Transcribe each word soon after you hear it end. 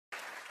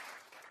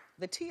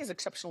The tea is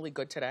exceptionally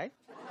good today.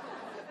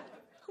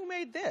 Who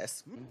made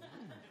this?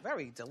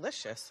 Very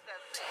delicious.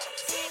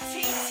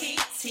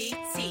 T.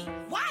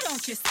 Why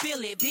don't you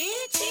spill it,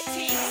 bitch?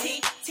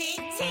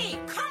 T.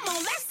 Come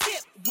on, let's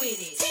sip with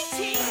it.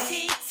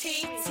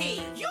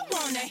 T. You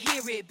wanna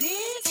hear it,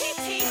 bitch?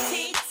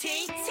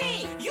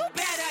 T. You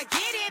better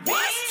get it, bitch.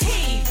 What's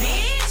tea,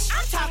 bitch?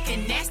 I'm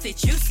talking nasty,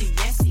 juicy,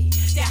 messy.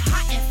 That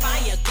hot and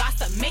fire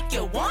gossip make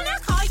you wanna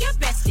call your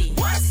bestie.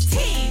 What's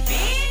tea,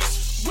 bitch?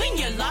 When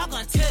you log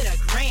on to the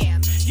gram,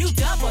 you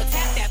double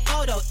tap that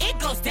photo, it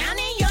goes down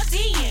in your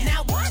DM.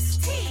 Now what's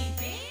tea,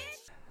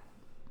 bitch?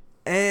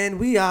 And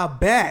we are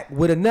back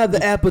with another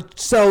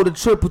episode of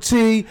Triple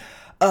T.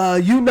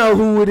 You know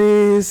who it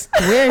is.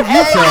 Where are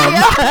you from?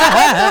 What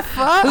the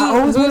fuck? I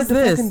always wanted to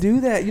this? fucking do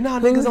that. You know how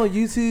niggas on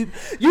YouTube,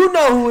 you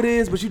know who it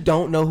is, but you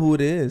don't know who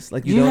it is.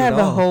 Like you don't have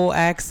know. the whole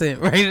accent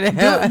right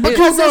now.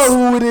 Because you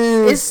know who it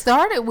is. It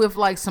started with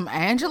like some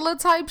Angela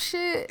type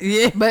shit,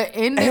 Yeah. but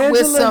ended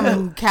with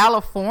some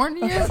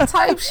California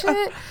type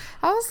shit.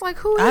 I was like,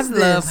 who is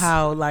this? I love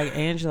how like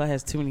Angela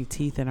has too many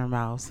teeth in her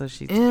mouth, so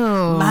she's Ew.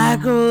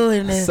 Michael,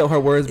 and then So her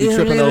words be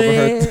tripping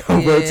over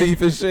her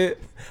teeth and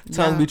shit.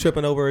 Tongue be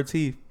tripping over her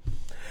teeth.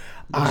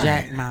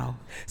 Jack mouth.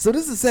 So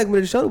this is a segment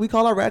of the show that we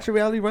call our Ratchet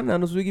Reality Rundown.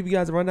 This we give you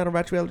guys a rundown of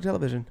Ratchet Reality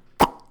Television.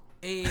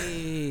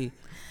 Hey.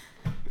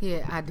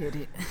 Yeah, I did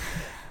it.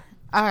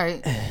 All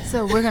right,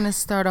 so we're gonna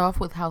start off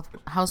with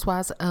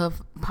Housewives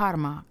of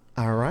Potomac.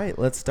 All right,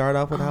 let's start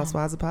off with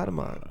Housewives of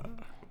Potomac.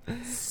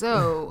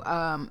 So,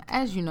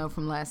 as you know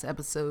from last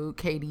episode,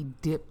 Katie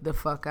dipped the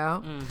fuck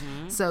out.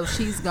 Mm-hmm. So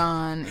she's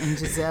gone, and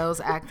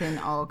Giselle's acting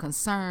all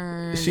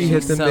concerned. She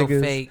hit them so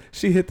niggas. fake.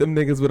 She hit them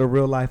niggas with a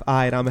real life. All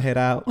right, I'ma head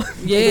out.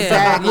 Yeah,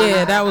 Exactly.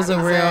 yeah, that was a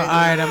real. All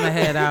right, I'm gonna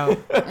head out.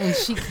 And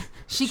she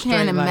Straight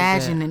can't like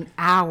imagine that. an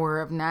hour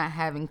of not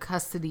having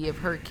custody of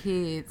her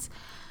kids.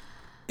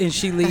 And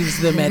she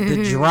leaves them at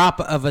the drop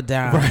of a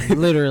dime,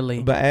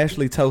 literally. But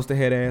Ashley Toaster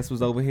Head Ass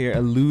was over here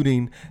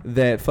alluding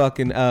that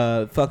fucking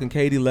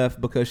Katie left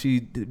because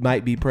she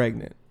might be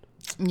pregnant.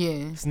 Yeah.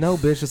 It's no,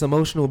 bitch. It's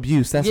emotional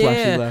abuse. That's why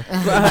she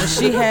left.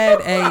 She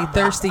had a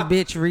thirsty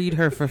bitch read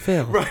her for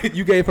Phil. Right.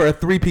 You gave her a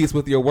 3-piece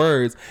with your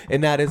words,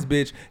 and now this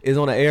bitch is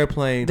on an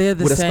airplane They're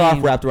the with a same.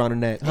 scarf wrapped around her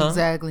neck. Huh?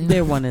 Exactly.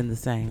 They're one and the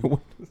same.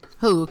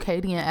 Who?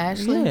 Katie and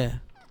Ashley? Yeah.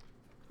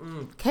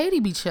 Katie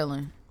be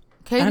chilling.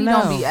 I Katie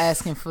know. don't be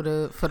asking for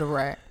the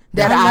rat.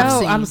 That I I've know,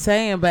 seen. I'm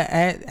saying, but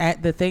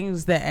at the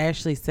things that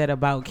Ashley said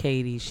about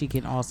Katie, she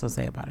can also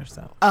say about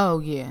herself. Oh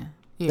yeah.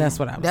 That's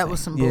what I was That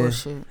was saying. some Yeah.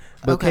 bullshit.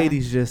 But Okay.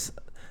 Katie's just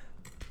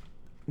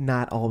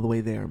not all the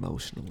way there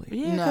emotionally.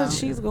 Yeah, No. because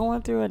she's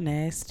going through a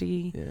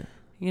nasty,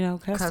 Yeah.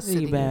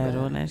 custody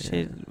battle, and that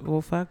shit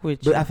will fuck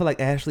with you. But I feel like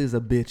Ashley is a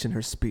bitch in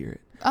her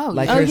spirit. Oh,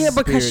 Like yeah. Oh her yeah,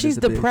 because spirit she's is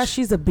a bitch. depressed.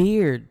 She's a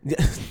beard,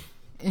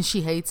 And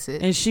she hates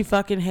it. and she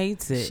fucking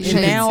hates it. She and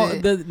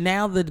hates it.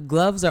 now the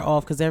gloves are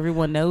off because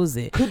everyone knows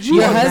it. Could you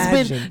your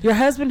imagine?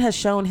 husband has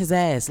shown his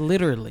ass,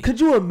 literally. Could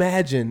you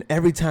imagine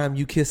every time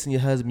you kissing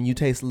your husband, you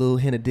taste a little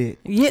hint of dick?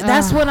 Yeah,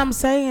 that's what I'm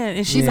saying,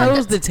 and she Yeah.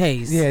 knows the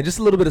taste. Yeah, just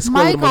a little bit of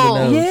squirting Michael,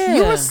 on the nose. Yeah.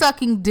 you were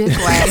sucking dick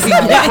last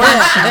night.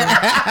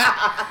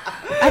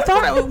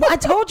 I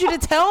told you to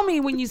tell me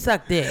when you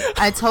suck dick.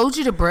 I told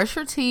you to brush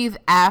your teeth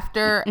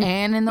after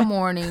and in the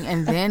morning,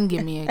 and then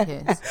give me a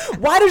kiss.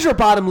 Why does your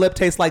bottom lip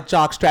taste like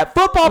jockstrap?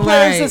 Football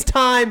players, Right. this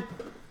time.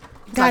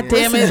 God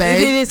damn listen, it!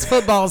 babe. It is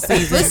football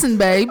season. Listen,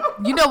 babe,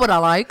 you know what I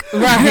like.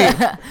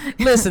 Right.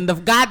 Listen, the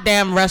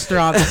goddamn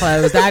restaurant's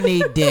closed. I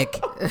need dick.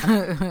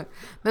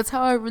 That's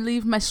how I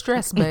relieve my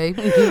stress, babe.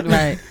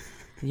 Right.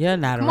 You're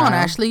not Come around. on,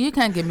 Ashley, you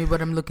can't give me what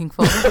I'm looking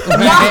for.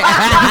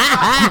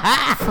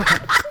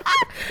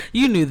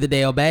 You knew the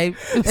deal, babe.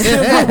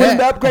 I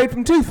wouldn't upgrade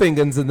from 2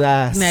 fingers in the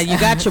ass. Now you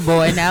got your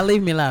boy. Now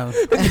leave me alone.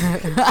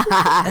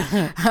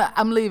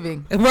 I'm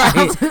leaving.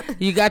 Right.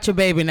 You got your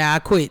baby. Now I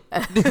quit.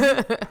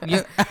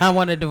 I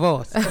want a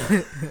divorce.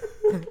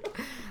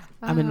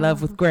 I'm in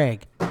love with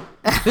Greg.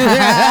 Who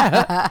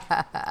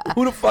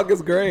the fuck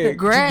is Greg?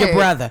 Greg. Your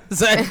brother.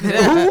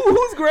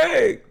 Who's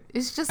Greg?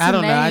 It's just I a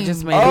don't know. I name.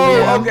 just made it. Oh,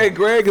 Yeah. okay.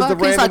 Greg is the Fuck,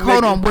 he's random like,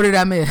 hold nigga. on, what did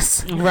I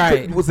miss?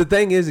 Right. Was the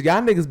thing is,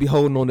 y'all niggas be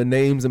holding on to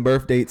names and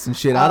birth dates and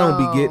shit. I don't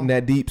be Oh. getting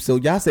that deep. So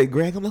y'all say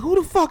Greg. I'm like,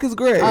 who the fuck is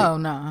Greg? Oh,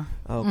 no.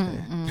 Okay.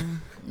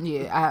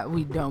 Yeah,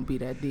 we don't be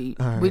that deep.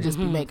 All We right. just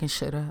be making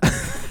shit up.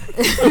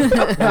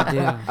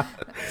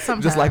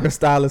 Sometimes. Just like her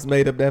stylist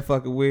made up that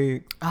fucking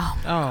wig. Oh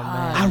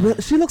man.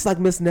 She looks like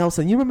Miss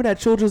Nelson. You remember that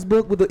children's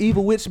book with the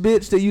evil witch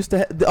bitch that used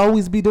to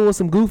always be doing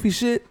some goofy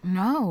shit?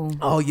 No.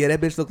 Oh yeah, that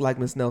bitch looked like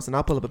Miss Nelson.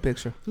 I'll pull up a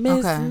picture.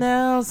 Miss Okay.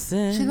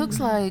 Nelson. She looks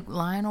like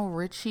Lionel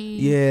Richie.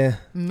 Yeah.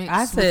 Mixed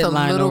I said with a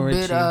Lionel little Richie.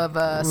 bit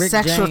of Rick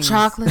sexual James.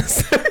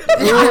 chocolate.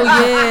 Oh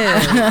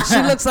yeah.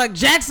 She looks like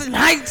Jackson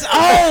Heights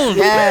own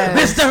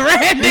Yes. Mr.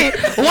 Randy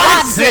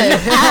Watson.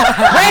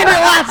 Randy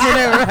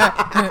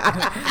Watson.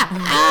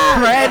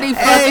 Randy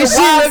Hey, fucking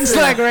she Watson. looks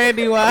like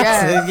Randy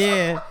Watson.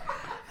 Yeah.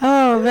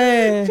 Oh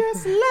man.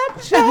 Just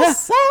let your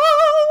soul.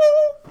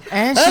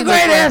 And A she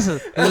great looks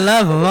answer.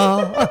 Love them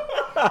all.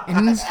 like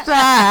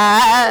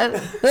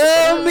inside.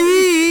 Oh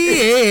me.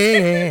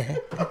 Yeah.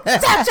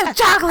 Stop your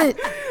chocolate.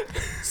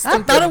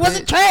 I thought it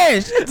wasn't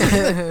trash.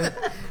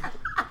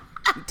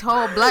 You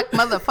tall black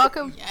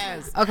motherfucker.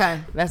 Yes. Okay.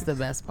 That's the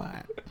best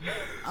part.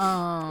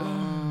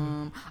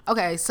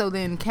 Okay, so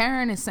then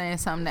Karen is saying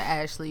something to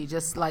Ashley,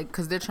 just like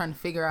because they're trying to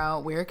figure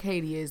out where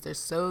Katie is. They're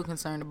so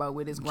concerned about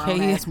where this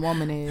grown ass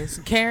woman is.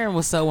 Karen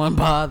was so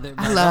unbothered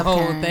by I love the whole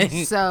Karen.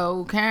 thing.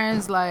 So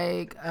Karen's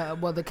like,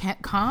 well, the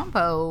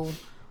convo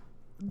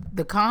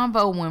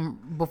when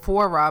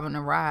before Robin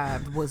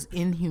arrived was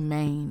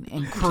inhumane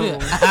and cruel.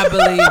 I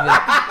believe it.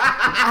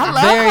 I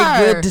love Very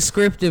her. good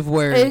descriptive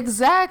word.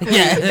 Exactly.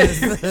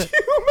 Yes.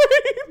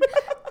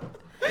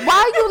 Why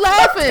are you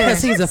laughing?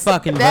 Because he's a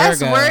fucking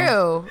That's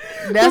Virgo. real.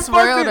 That's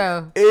Fucking real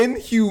though.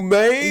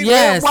 Inhumane.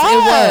 Yes, it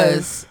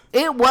was.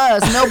 It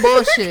was no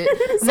bullshit.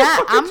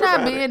 I'm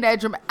not being that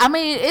dramatic. I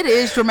mean, it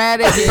is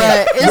dramatic,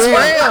 but it's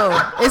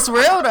real. It's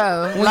real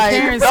though. When Like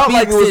Karen felt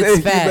like speaks, it was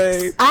it's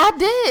inhumane. facts. I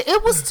did.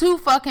 It was too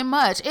fucking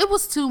much. It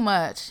was too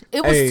much.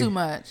 It was Hey, too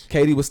much.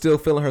 Katie was still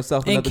feeling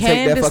herself enough And to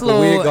take that Candace fucking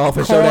wig little off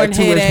and show that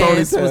cornhead 2-inch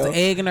ass was ponytail.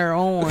 egging her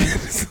on.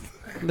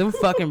 Them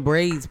fucking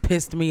braids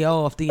pissed me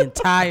off the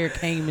entire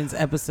Cayman's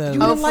episode.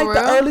 You Oh, didn't like for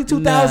the real? early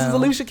 2000s No.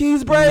 Alicia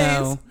Keys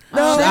braids? No.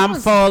 Oh, I'm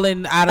was-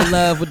 falling out of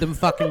love with them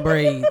fucking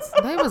braids.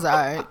 They was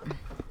alright.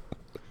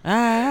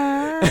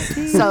 Ah,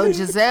 So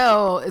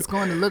Giselle is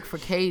going to look for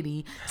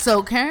Katie.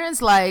 So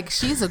Karen's like,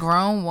 she's a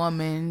grown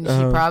woman.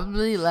 She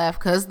probably left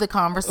because the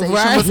conversation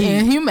was Right.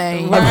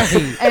 inhumane.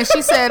 Right. And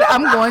she said,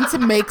 I'm going to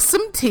make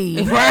some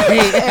tea. Right.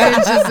 And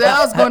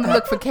Giselle's going to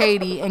look for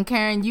Katie. And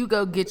Karen, you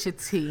go get your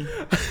tea.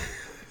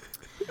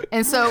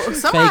 And so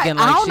somebody, faking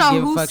like I don't she know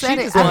give a who fuck. said She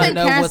it. just I want to think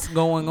know Karen, what's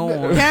going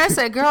on. Karen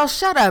said, girl,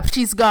 shut up.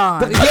 She's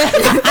gone.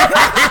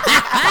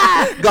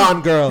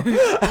 Gone girl.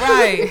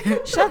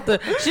 Right. Shut the.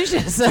 She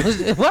should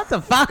say, what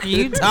the fuck are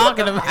you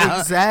talking about?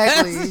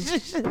 Exactly.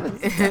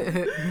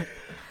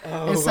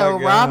 Oh And so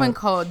my God. Robin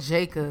called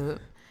Jacob,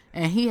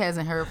 and he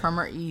hasn't heard from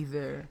her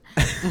either.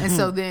 And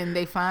so then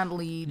they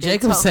finally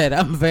Jacob said,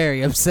 I'm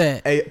very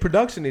upset. Hey,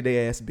 production need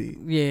their ass beat.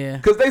 Yeah.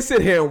 Cause they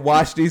sit here and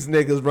watch these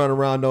niggas run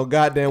around no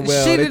goddamn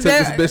well. She They did took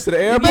that- this bitch to the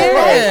airport. But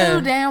Yeah. they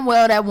knew damn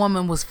well that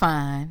woman was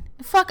fine.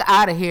 Fuck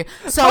out of here.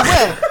 So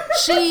what?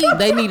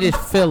 They needed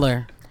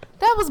filler.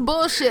 That was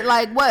bullshit.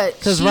 Like what?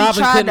 Because She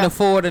Robin tried couldn't to-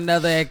 afford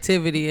another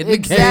activity in the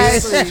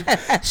case.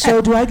 Exactly.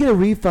 So do I get a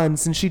refund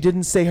since she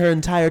didn't say her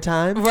entire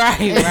time? Right,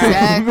 right.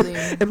 Exactly.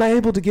 Am I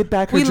able to get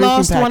back her We drinking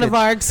lost one of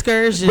package? our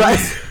excursions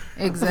Right.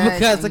 Exactly.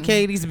 because of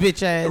Katie's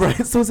bitch ass.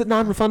 Right. So is it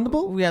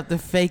non-refundable? We have to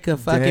fake a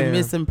fucking Damn.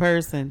 missing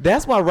person.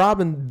 That's why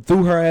Robin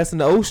threw her ass in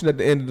the ocean at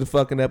the end of the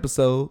fucking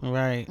episode.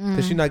 Right.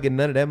 Cause she's not getting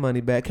none of that money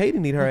back. Katie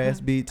need her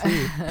ass beat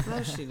too.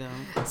 No, she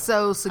don't.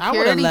 So I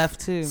would have security left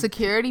too.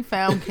 Security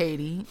found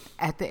Katie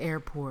at the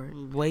airport.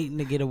 Waiting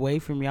to get away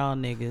from y'all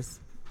niggas.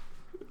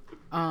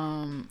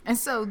 And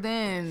so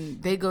then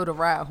they go to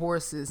ride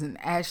horses, and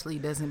Ashley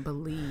doesn't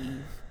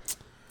believe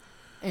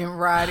in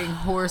riding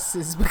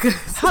horses because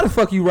How the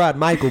fuck you ride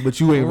Michael but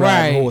you ain't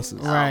Right. riding horses?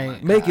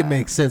 Right. Make it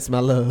make sense, my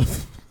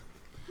love.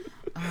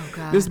 oh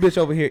god, This bitch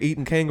over here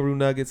eating kangaroo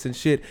nuggets and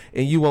shit,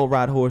 and you won't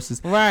ride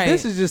horses. Right.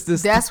 This is just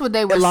this. that's what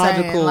they were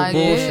illogical saying. Like,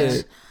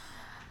 bullshit.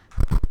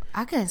 bitch,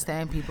 I can't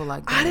stand people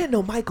like that. I didn't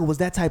know Michael was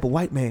that type of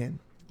white man.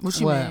 What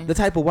you What? mean? The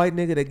type of white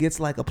nigga that gets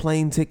like a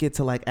plane ticket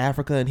to like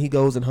Africa and he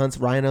goes and hunts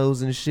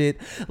rhinos and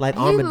shit, like He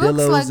looks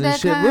armadillos like and that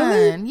shit.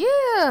 kind. Really?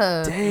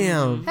 Yeah.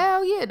 Damn.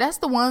 Hell yeah, that's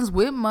the ones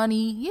with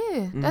money.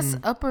 Yeah, that's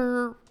Mm-hmm.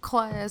 upper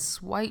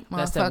class white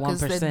That's that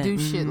motherfuckers that 1%. do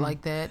shit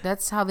like that.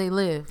 That's how they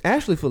live.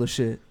 Ashley full of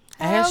shit.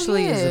 Hell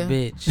Ashley is yeah. a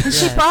bitch. She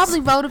Yes. probably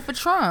voted for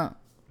Trump.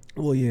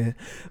 Well, yeah,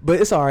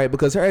 but it's all right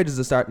because her edges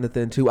are starting to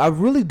thin too. I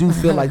really do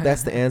feel like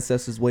that's the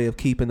ancestors' way of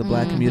keeping the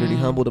black community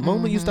humble. The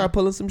moment you start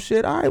pulling some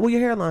shit, all right, well, your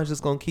hairline's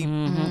just gonna keep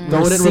going in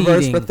reverse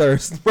Receding. for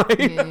thirst,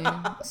 right?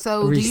 Yeah.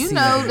 So do you Receding.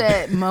 know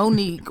that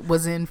Monique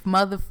was in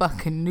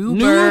motherfucking Newburgh,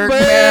 Newburgh.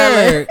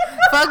 Maryland,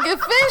 fucking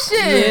fishing?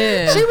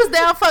 Yeah. She was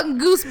down fucking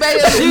Goose Bay.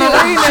 She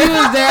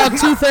was there on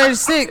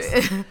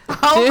 236.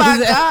 Oh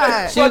my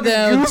god. She was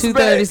there on Goose Bay.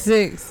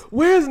 236.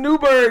 Where's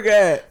Newburgh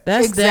at?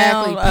 That's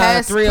Exactly. down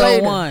Past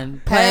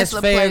 301. Plater. Past La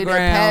Plater,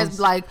 Fairgrounds. past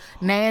like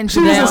Nan. She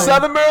was in Down.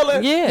 Southern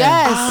Maryland. Yeah.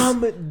 Yes. I'm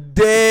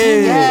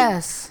dead.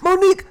 Yes.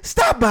 Monique,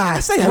 stop by.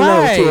 Say hello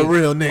Right. to a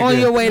real nigga. On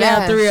your way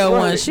down Yes.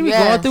 301. Right. She was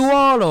Yes. going through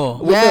all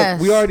of. Well, Yes.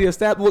 look, we already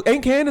established. Well,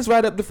 ain't Candace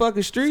right up the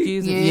fucking street?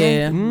 Excuse Yeah. me.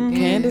 Yeah. Mhm.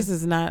 Candace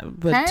is not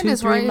but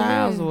Candace 2-3 right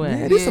miles here. away.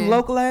 Yeah, these some Yeah.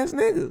 local ass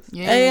niggas.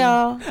 Yeah. Hey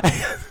y'all.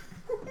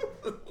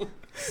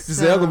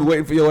 Giselle gonna be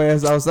waiting for your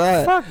ass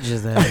outside. Fuck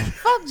Giselle.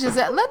 Fuck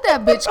Giselle. Let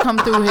that bitch come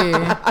through here.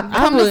 I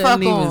Come the fuck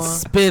wouldn't even on.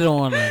 spit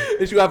on her.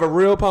 And you have a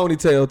real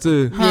ponytail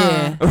too.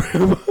 Yeah.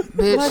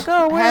 Bitch, Like,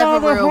 oh, where'd have all a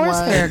the real horse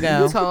one. hair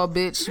go? Tall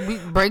bitch. We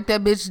break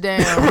that bitch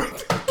down.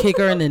 Kick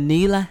her in the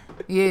knee.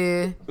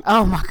 Yeah.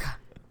 Oh my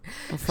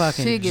god.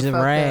 Fucking She get fucked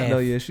up. giraffe. No,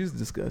 yeah, she's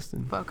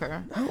disgusting. Fuck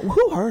her.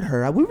 Who hurt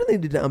her? We really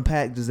need to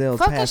unpack Giselle's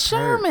Fucking past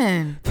hurt.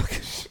 Sherman.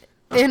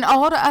 And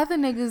all the other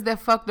niggas that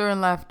fucked her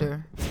and left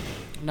her.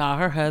 No,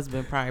 her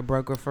husband probably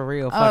broke her for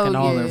real, fucking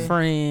all her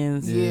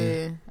friends.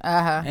 Yeah.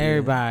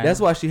 Everybody. That's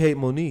why she hate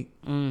Monique.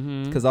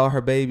 Mm-hmm. Because all her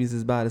babies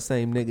is by the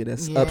same nigga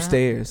that's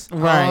upstairs.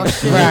 Right,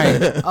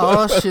 right.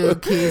 All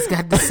Suge kids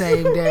got the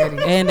same daddy.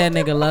 And that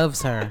nigga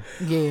loves her.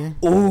 Yeah.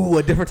 Ooh,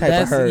 a different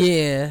type of hurt.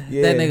 Yeah,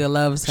 that nigga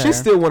loves her. She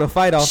still want to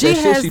fight off that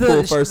shit she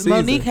pulled first season.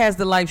 Monique has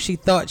the life she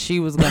thought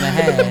she was going to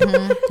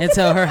have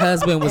until her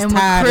husband was And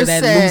tired Chris of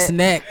that said- loose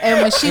neck.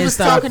 And when she was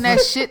talking that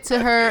shit to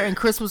her, and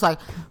Chris was like,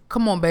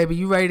 "Come on, baby,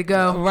 you ready to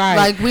go?" Right.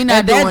 Like, we not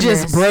and doing that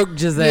just this. broke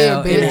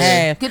Giselle Yeah, in bitch.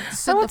 half.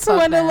 Sit I want the fuck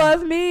someone to down.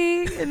 love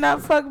me and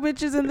not fuck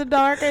bitches in the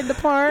dark at the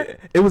park.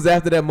 It was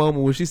after that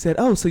moment where she said,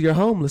 "Oh, so you're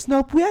homeless?"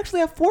 Nope, we actually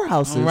have 4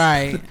 houses.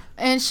 Right.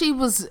 And she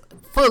was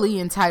fully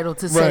entitled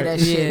to say Right. that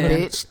shit, Yeah.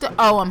 bitch.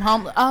 Oh, I'm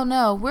homeless. Oh,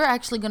 no, we're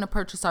actually going to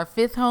purchase our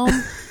 5th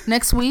home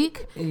next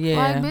week. Yeah.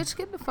 Like, bitch,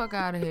 get the fuck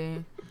out of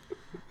here.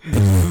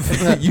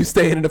 You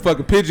staying in the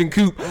fucking pigeon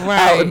coop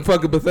Right. out in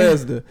fucking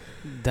Bethesda.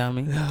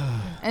 Dummy.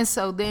 And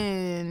so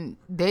then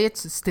they're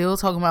still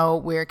talking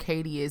about where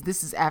Katie is.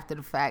 This is after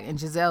the fact. And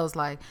Giselle's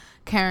like,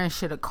 Karen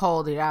should have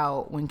called it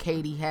out when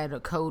Katie had a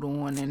coat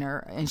on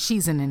and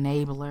she's an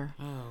enabler.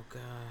 Oh,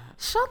 God.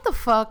 Shut the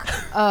fuck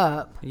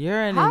up.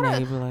 You're an How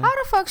enabler. how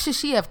the fuck should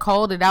she have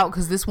called it out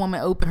because this woman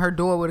opened her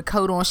door with a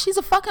coat on? She's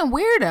a fucking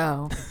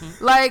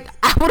weirdo. Like,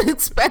 I would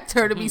expect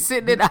her to be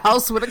sitting in the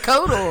house with a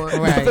coat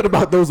on. Right. Nothing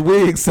about those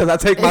wigs says I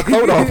take my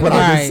coat off when I'm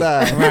Right,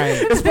 inside.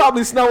 right. It's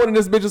probably snowing in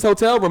this bitch's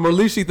hotel room, or at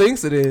least she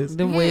thinks it is.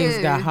 Them wigs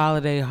Yeah. got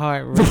Holiday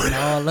Heart written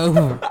all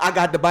over. I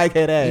got the bike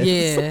head ass.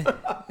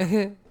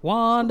 Yeah.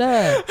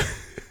 Wanda.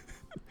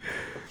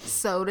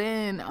 So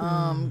then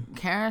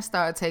Karen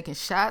started taking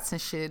shots and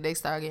shit. They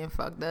started getting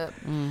fucked up.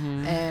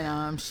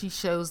 And she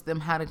shows them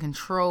how to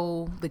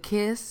control the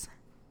kiss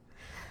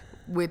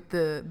with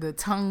the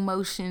tongue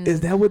motion.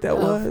 Is that what that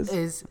was?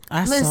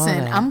 I saw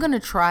Listen, that. I'm going to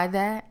try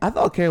that. I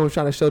thought Karen was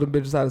trying to show them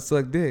bitches how to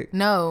suck dick.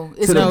 No,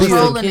 it's To the beat of the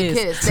controlling the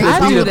kiss. kiss. To I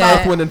the beat do of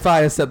that. Earth, Wind, and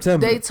Fire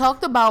September. They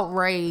talked about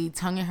Ray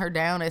tonguing her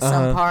down at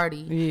some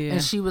party, Yeah.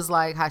 and she was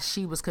like how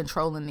she was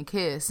controlling the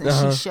kiss, and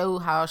she showed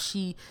how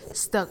she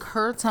stuck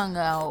her tongue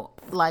out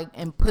like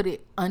and put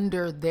it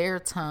under their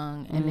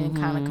tongue, and then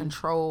kind of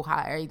control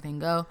how everything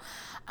go.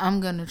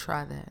 I'm gonna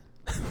try that.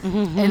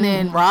 And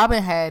then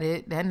Robin had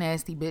it. That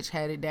nasty bitch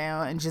had it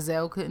down, and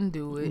Giselle couldn't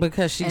do it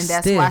Because she's and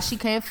that's stiff. why she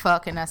can't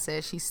fuck. And I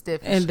said she's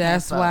stiff, And she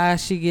that's can't fuck. why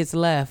she gets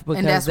left,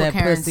 because that's what that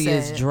Karen pussy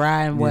is said.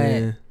 dry and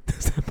wet. Yeah.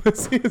 That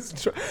pussy is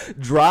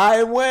dry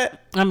and wet.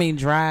 I mean,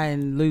 dry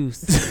and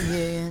loose.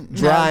 Yeah,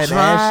 Dry and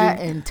dry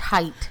ashy? and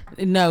tight.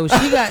 No,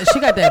 she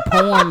got that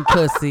porn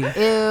pussy.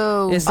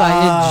 Ew. It's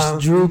like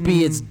it's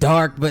droopy, it's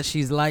dark, but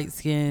she's light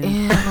skinned.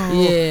 Ew.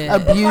 Yeah,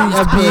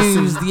 Abused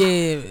pussy.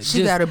 Yeah,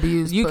 She got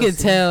abused You pussy. can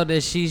tell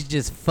that she's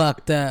just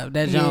fucked up.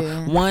 That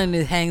Yeah. one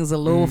that hangs a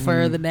little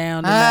further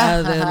down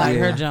than the other. Like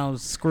her Yeah.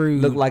 Jones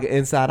screwed. Look like an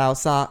inside out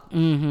sock.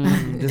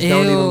 Mm-hmm. Just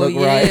don't even look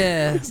right.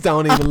 Yeah. Just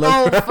don't even look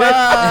Oh, right.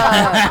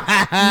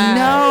 fuck.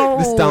 No.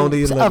 This don't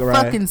even look a right.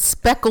 fucking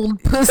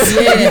speckled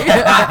pussy.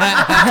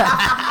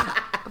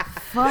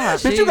 Fuck.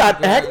 Bitch, you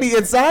got acne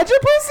inside your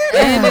pussy?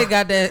 And they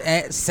got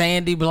that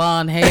sandy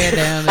blonde hair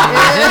down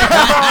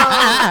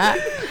there.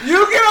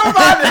 You get on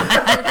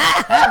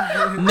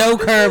my No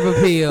curb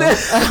appeal.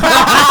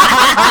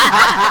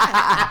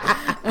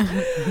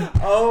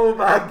 Oh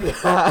my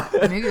God.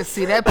 Niggas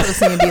see that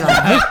pussy and be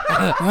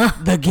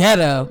like, The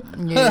ghetto.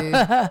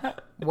 yeah.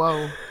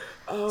 Whoa.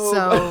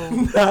 So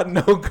Not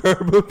no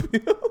curb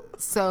appeal.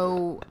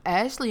 So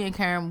Ashley and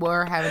Karen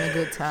were having a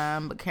good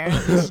time, but Karen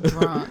was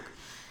drunk,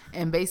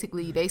 and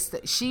basically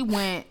she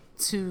went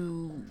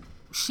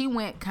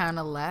kind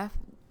of left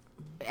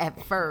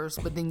at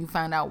first, but then you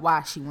find out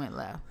why she went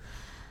left.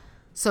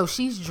 So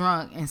she's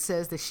drunk and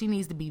says that she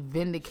needs to be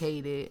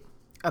vindicated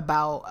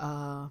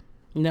about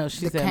No,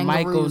 she the said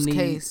Michael kangaroos needs.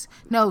 case.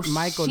 No,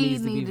 Michael she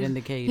needs to be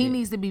vindicated. He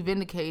needs to be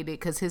vindicated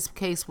because his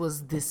case was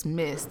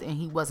dismissed and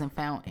he wasn't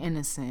found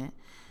innocent.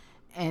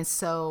 And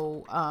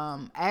so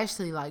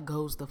Ashley like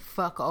goes the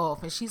fuck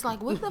off, and she's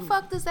like, "What the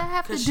fuck does that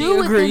have to She do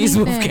with agrees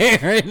with anything?"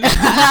 Karen,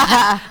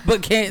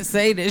 but can't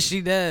say that she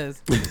does.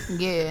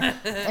 Yeah.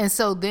 And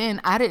so then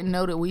I didn't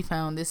know that we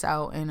found this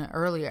out in an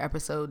earlier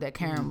episode that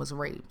Karen was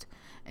raped,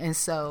 and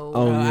so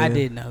Oh, I yeah.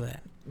 did know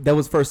that. That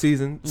was first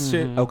season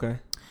shit? Okay.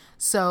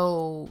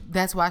 So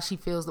that's why she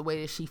feels the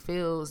way that she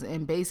feels,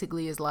 and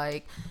basically is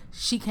like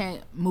she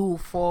can't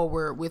move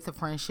forward with a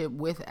friendship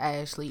with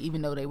Ashley,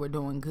 even though they were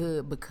doing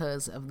good,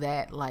 because of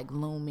that like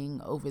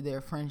looming over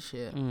their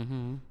friendship.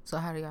 Mm-hmm. So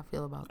how do y'all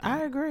feel about that? I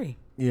agree.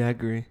 Yeah, I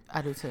agree.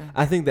 I do too.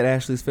 I think that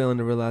Ashley's failing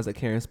to realize that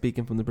Karen's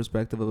speaking from the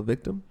perspective of a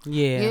victim.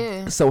 Yeah.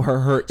 Yeah. So her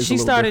hurt is a She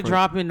little started different.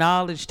 dropping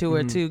knowledge to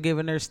her too,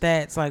 giving her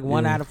stats like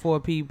 1 Yeah. out of 4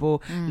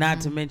 people,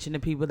 not to mention the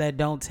people that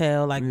don't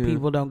tell, like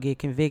people don't get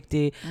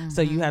convicted.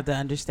 So you have to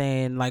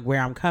understand like where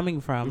I'm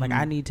coming from. Like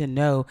I need to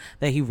know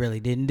that he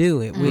really didn't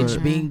do it,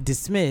 which being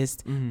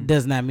dismissed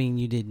does not mean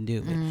you didn't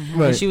do it.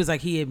 Right. And she was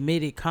like, he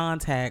admitted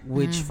contact,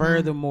 which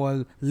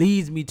furthermore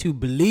leads me to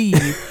believe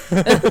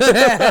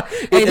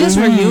hey, this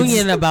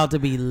reunion about to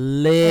be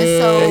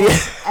lit. And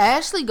so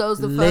Ashley goes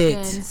to Lit.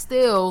 fucking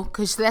still,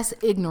 because that's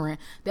ignorant.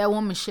 That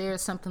woman shared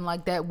something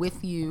like that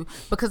with you.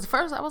 Because at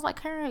first I was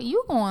like, Karen,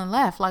 you going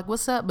left. Like,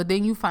 what's up? But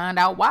then you find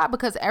out why.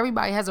 Because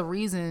everybody has a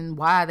reason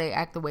why they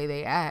act the way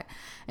they act.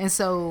 And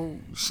so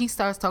she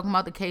starts talking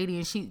about the Katie,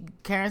 and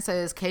Karen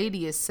says,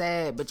 Katie is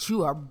sad, but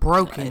you are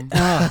broken.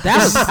 That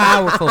was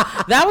powerful.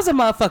 That was a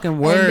motherfucking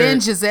word. And then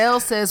Giselle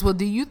says, well,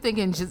 do you think,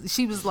 and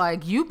she was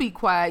like, you be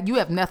quiet. You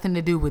have nothing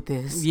to do with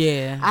this.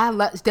 Yeah.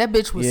 That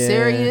bitch was Yeah.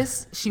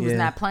 serious. She was Yeah.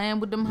 not playing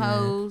with them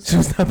hoes. She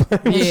was not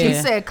playing. And she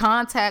Yeah. said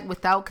contact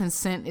without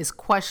consent is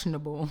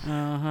questionable.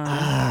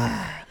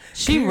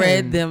 She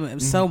read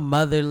them so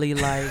motherly,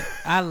 like,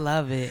 I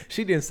love it.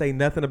 She didn't say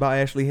nothing about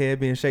Ashley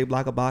head being shaped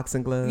like a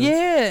boxing glove.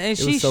 Yeah, and It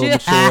she was so should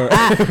mature.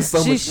 It was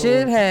so she mature.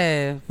 should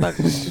have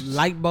fucking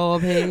light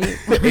bulb head.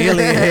 Alien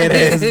head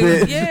ass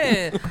bitch.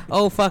 Yeah.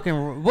 Oh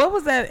fucking what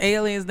was that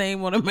alien's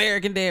name on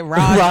American Dad?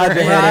 Roger. Roger.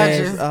 Roger.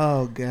 Ass.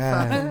 Oh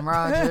god. Fucking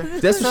Roger.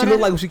 That's what she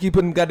looked like when she keep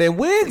putting goddamn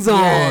wigs on.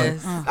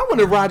 Yes. I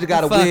wonder if Roger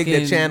got a wig that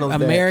Fucking channels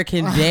that.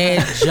 American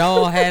Dad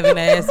jaw having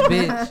ass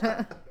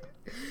bitch.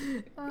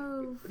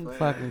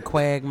 Fucking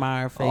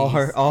quagmire face. All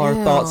her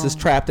Ew. thoughts is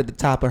trapped at the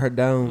top of her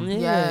dome.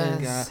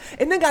 Yes. God.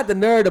 And then got the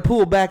nerve to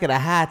pull back at a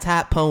high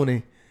top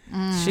pony.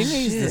 She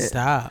needs to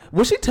stop.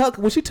 When she tuck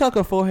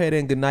her forehead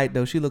in goodnight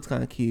though, she looks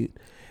kind of cute.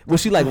 When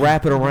she like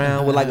wrap it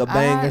around with like a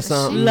bang or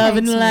something. she- Love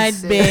and makes me light,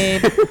 sick.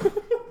 babe.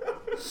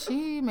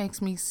 She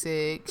makes me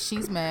sick.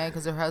 She's mad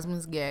because her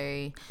husband's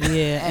gay.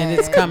 Yeah, and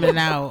it's coming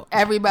out.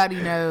 Everybody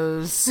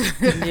knows.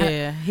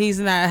 Yeah, he's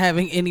not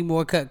having any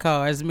more cut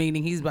cars,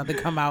 meaning he's about to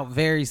come out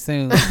very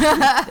soon.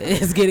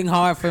 It's getting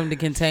hard for him to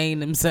contain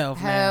himself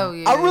Hell now.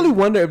 yeah. I really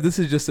wonder if this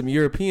is just some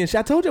European shit.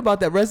 I told you about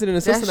that resident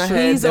assistant I true.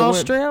 had. He's that went-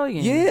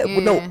 Australian. Yeah, Yeah.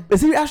 no,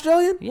 is he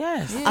Australian?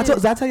 Yes.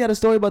 Did I tell you the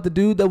story about the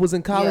dude that was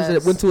in college Yes.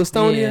 that went to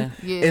Estonia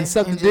Yeah. Yeah. and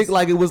sucked And the dick just-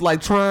 like it was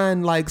like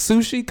trying like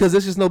sushi because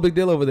it's just no big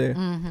deal over there.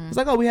 Mm-hmm. It's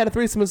like, oh, we had a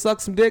threesome and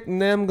sucked some dick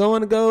and then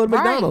going to go to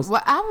McDonald's.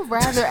 Right. Well, I would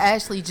rather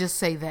Ashley just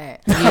say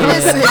that.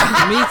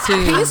 Me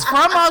too. He's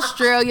from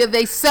Australia.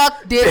 They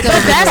suck dick. But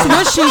that's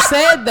what she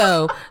said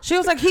though. She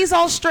was like, he's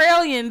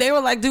Australian. They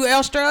were like, do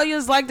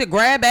Australians like to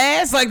grab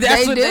ass? Like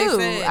that's They what do,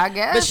 they said. I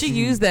guess. But she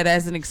used that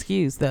as an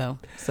excuse though.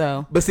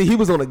 So But see, he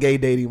was on a gay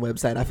dating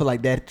website. I feel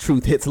like that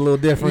truth hits a little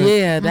different.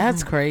 yeah,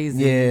 that's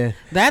crazy. Yeah.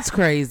 That's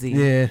crazy.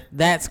 Yeah.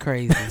 That's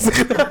crazy.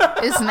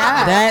 It's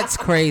not. That's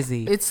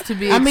crazy. It's to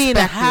be I mean,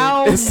 expected.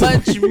 how It's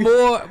much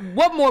more?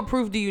 What more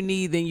proof do you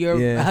need than your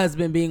Yeah.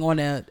 husband being on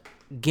a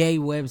gay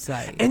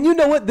website? And you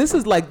know what? This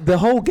is like the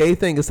whole gay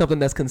thing is something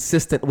that's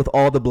consistent with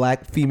all the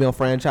black female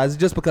franchises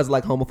just because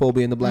like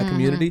homophobia in the black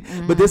community.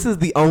 But this is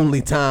the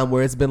only time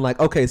where it's been like,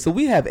 okay, so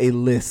we have a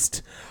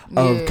list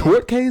of Yeah.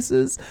 court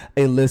cases,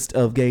 a list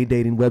of gay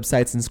dating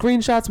websites and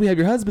screenshots. We have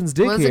your husband's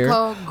dick What's here. it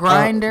called?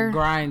 Grinder.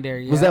 Grinder.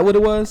 Yeah. Was that what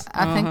it was?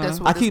 I think that's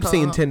what I it's keep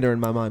seeing called. Tinder in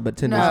my mind, but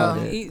Tinder's No, not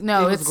it. It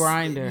no, was it's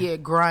Grinder. Yeah,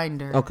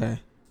 Grinder. Okay.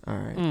 All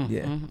right.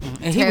 Yeah. And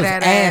he Tear was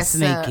that ass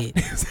ass up. naked.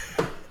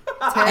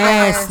 Tear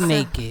Ass that up.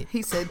 naked.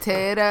 He said,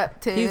 "Tear it up,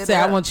 tear He it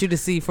said, up." "I want you to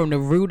see from the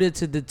rooter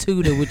to the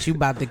tutor what you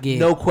about to get."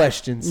 No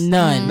questions.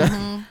 None.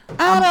 Mm-hmm.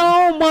 I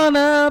don't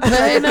wanna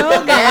play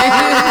no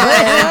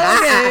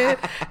game.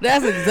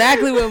 That's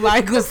exactly what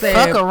Michael said.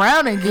 Fuck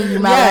around and give you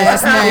my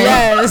Yes,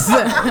 last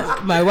name.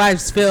 yes. My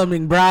wife's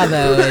filming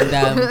Bravo,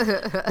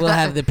 and we'll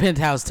have the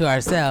penthouse to We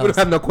ourselves. don't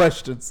have no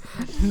questions.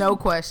 No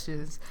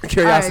questions.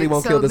 Curiosity Alright,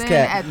 won't so kill this then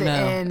cat. At the No.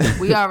 end,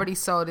 we already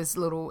saw this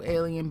little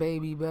alien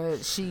baby,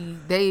 but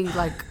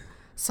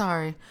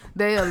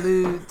they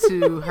allude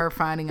to her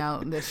finding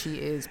out that she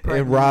is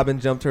pregnant. And Robin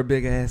jumped her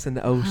big ass in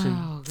the ocean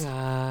Oh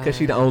God! because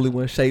she the only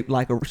one shaped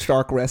like a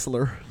shark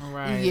wrestler.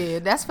 Right. Yeah,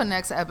 that's for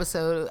next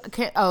episode.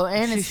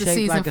 And it's She the shaped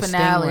season like a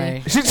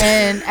finale. stingray.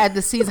 And at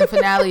the season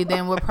finale,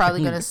 then we're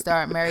probably gonna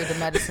start Married to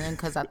Medicine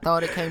because I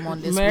thought it came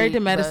on this Married week. to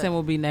Medicine but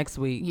will be next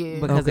week Yeah.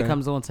 because Okay. it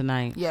comes on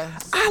tonight.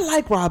 yes, I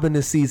like Robin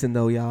this season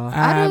though, y'all.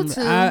 I do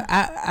too.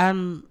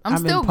 I'm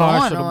still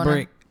impartial going to on her.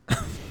 Brick.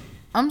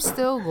 I'm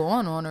still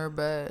going on her,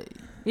 but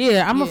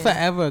Yeah, I'm a Yeah.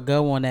 forever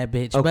go on that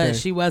bitch. Okay. But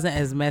she wasn't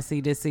as messy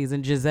this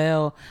season.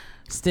 Giselle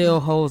still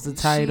holds the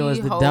title as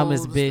she the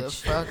dumbest holds the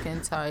bitch fucking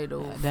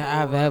title that for-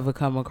 I've ever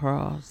come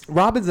across.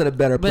 Robin's in a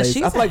better But place.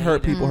 she's I feel a like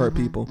hurt hater. people hurt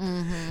people.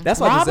 That's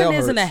why Robin Giselle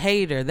isn't a hurts.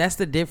 hater. That's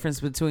the difference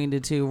between the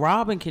two.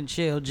 Robin can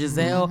chill.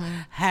 Giselle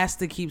has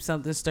to keep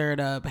something stirred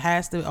up,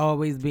 has to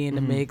always be in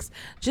the mix.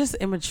 Just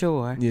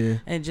immature. Yeah.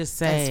 And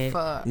just As sad.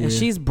 fuck. Yeah. And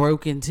she's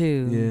broken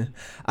too. Yeah,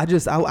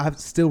 I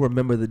still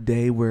remember the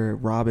day where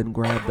Robin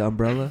grabbed the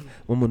umbrella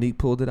when Monique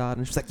pulled it out,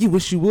 and she's like, "You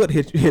wish you would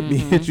hit me,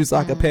 hit you, so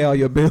I could pay all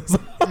your bills."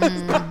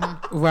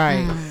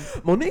 Right.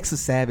 Monique's a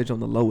savage on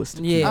the lowest.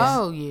 Yeah.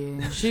 Oh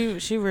yeah.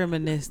 She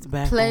reminisced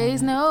back.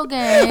 Plays on- no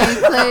game.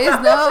 Plays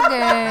no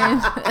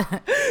game.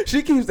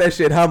 She keeps that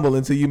shit humble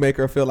until you make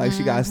her feel like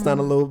she got stunned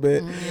a little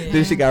bit.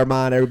 Then she got to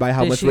remind everybody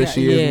how Then much she rich got-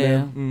 she is. yeah.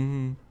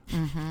 Mm-hmm.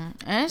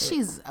 And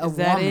she's a Is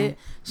that woman. it?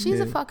 She's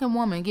a Yeah. fucking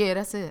woman. Yeah,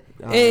 that's it.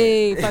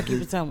 Hey, fuck you,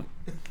 Potomac.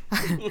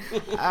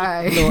 All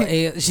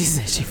right. She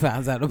said she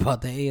finds out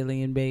about the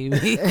alien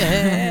baby.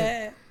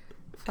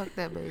 Fuck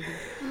that baby.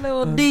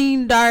 Little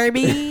Dean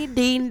Darby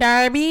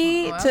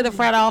to the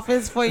front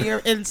office for your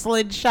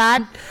insulin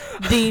shot.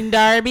 Dean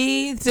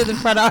Darby to the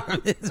front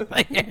office for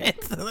your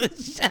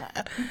insulin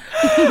shot.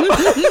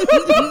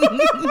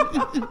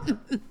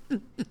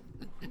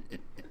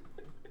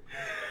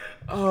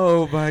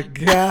 Oh my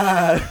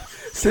God.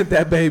 Sent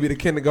that baby to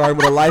kindergarten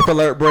with a life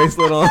alert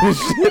bracelet on and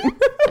shit.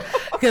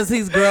 Because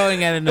he's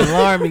growing at an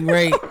alarming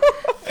rate.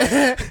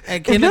 At your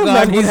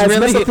kindergarten, he's has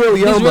really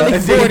mesothelioma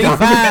and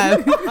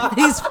 45.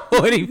 He's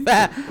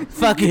 45.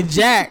 Fucking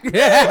Jack.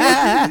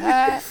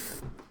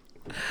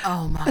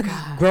 Oh my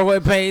God.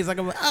 Growing pains like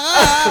Mom.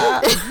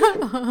 I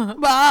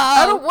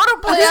don't want to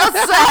play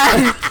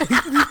outside.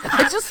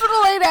 I just want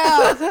to lay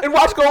down. And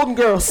watch Golden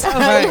Girls.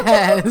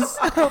 Yes.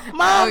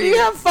 Mom, do you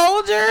have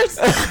Folgers?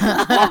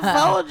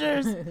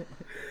 Folgers.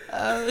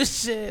 Oh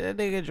shit! That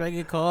nigga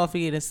drinking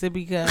coffee in a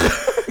sippy cup.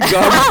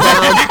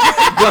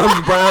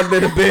 Gums brown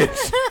than a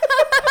bitch.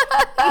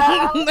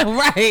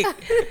 Right.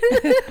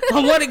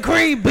 I wanted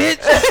cream, bitch.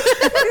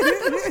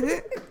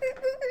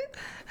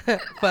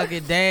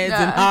 Fucking dads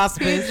in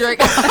hospice.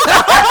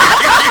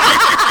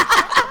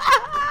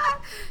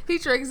 He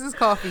drinks his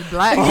coffee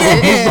black.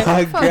 Oh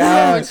my Fuck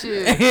God. with you.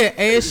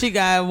 And she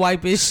got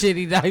wipe his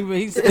shitty diaper.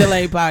 He still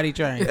ain't potty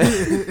trained.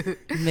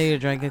 Nigga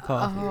drinking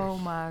coffee. Oh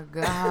my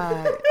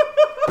God.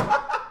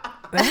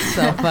 That's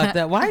so fucked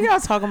up. Why y'all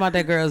talking about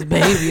that girl's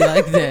baby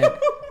like that?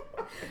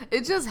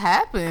 It just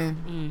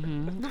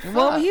happened.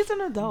 Well, he's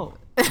an adult.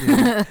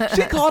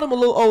 She called him a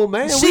little old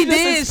man. She We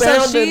just did, so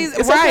expounded. she's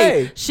It's right.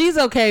 okay. She's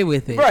okay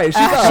with it. Right, she's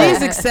all right.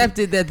 She's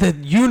accepted that the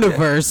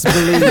universe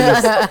believes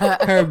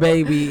her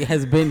baby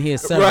has been here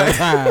several Right.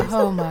 times.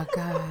 Oh my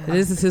God.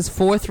 This is his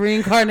fourth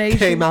reincarnation.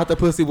 Came out the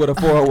pussy with a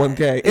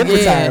 401k in Yeah.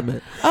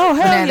 retirement. Oh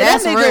hell Now yeah,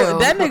 that's real.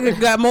 that nigga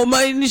got more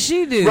money than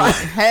she do.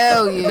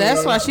 Hell yeah.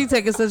 That's why she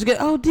taking such good.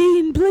 Oh,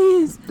 Dean,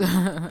 please.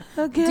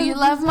 Okay. Do you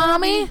love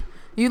mommy?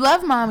 You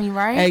love mommy,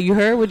 right? Hey, you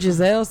heard what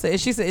Giselle said?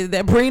 She said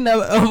that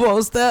prenup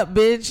almost up,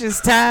 bitch. It's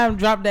time.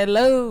 Drop that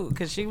load,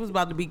 because she was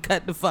about to be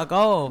cut the fuck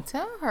off.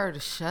 Tell her to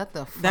shut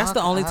the fuck That's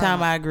the only up.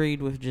 time I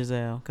agreed with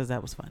Giselle, because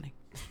that was funny.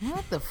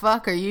 What the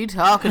fuck are you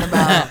talking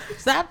about?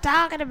 Stop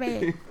talking to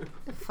me.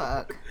 The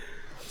fuck.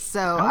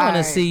 So I want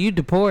to see you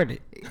deported.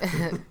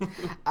 All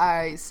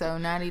right, so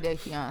 90 Day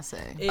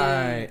Fiance. All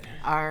right.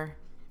 Our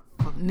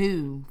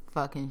new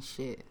fucking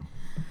shit.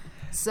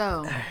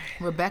 So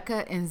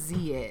Rebecca and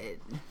Zied.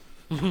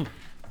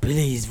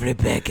 Please,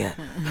 Rebecca.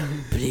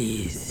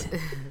 Please.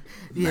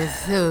 You're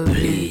so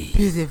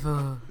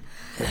beautiful.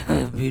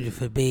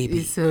 Beautiful baby.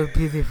 It's so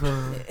beautiful.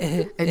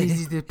 I need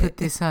you to put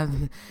this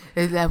on.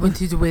 And I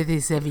want you to wear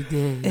this every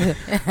day.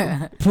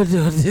 Put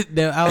on this.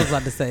 No, I was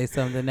about to say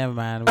something. Never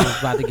mind. We was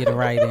about to get it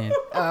right in.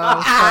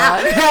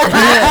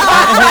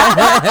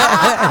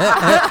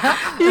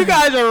 You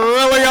guys are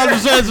really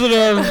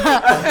insensitive.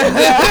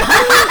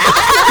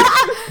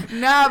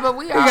 Nah, but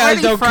we You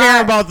guys don't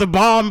care about the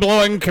bomb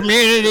blowing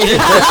community.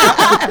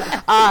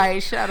 All right,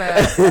 shut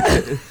up.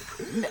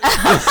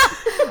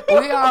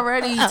 We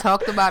already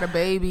talked about a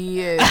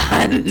baby and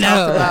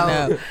talked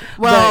about.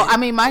 Well, I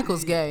mean,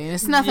 Michael's gay, and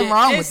it's nothing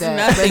wrong with that.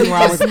 Nothing but he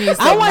wrong just with needs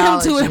I want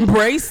him to acknowledge it.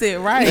 embrace it,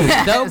 right?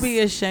 Yes. Don't be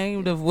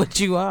ashamed of what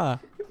you are.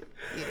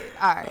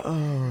 All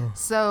right.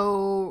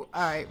 So,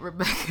 all right,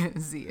 Rebecca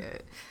and Zia.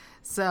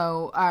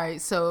 So, all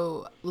right.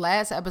 So,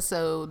 last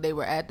episode, they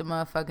were at the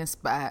motherfucking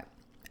spot,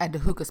 at the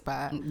hookah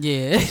spot.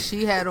 Yeah.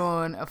 She had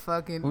on a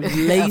fucking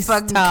Lace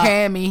top.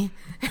 cami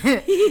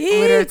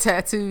with her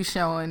tattoo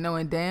showing,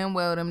 knowing damn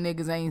well them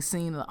niggas ain't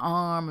seen the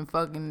arm and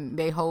fucking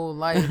they whole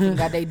life and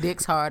got they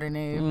dicks hard in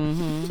there.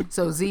 Mm-hmm.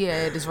 So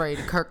Ziad is ready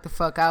to kirk the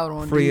fuck out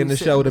on Free in the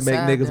dudes show to sitting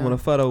make beside niggas them. want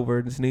to fuck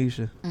over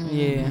Nisha.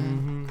 Yeah.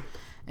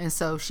 And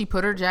so she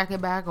put her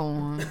jacket back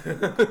on.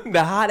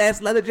 The hot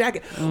ass leather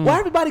jacket. Why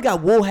everybody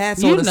got wool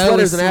hats You on and know it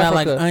sweaters in smell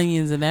like Africa?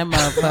 onions in that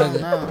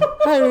motherfucker.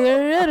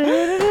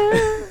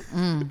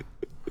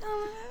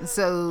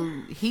 So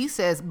he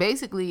says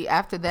basically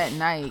after that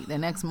night, the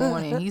next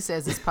morning, he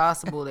says it's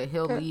possible that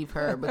he'll leave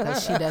her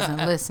because she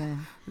doesn't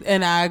listen.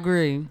 And I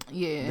agree.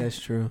 Yeah. That's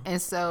true.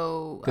 And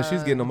so Cause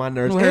she's getting on my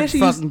nerves. With her And she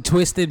fucking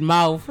twisted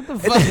mouth. What the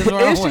fuck is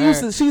wrong and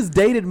with her? she's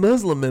dated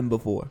Muslim men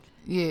before.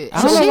 yeah.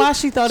 I don't know why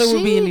she thought it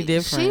would be any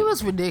different. She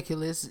was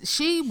ridiculous.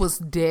 She was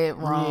dead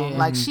wrong. Yeah.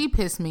 Like she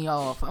pissed me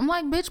off. I'm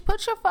like, bitch,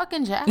 put your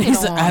fucking jacket He on.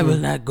 said, I will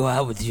not go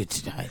out with you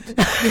tonight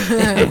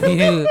if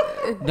you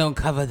don't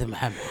cover the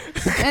hammer.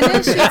 And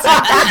then she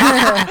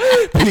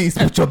Please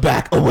put your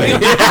back away.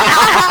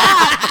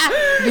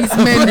 these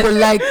men will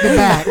like the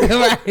back.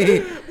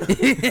 Right.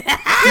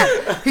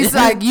 He's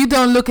like, you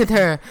don't look at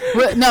her.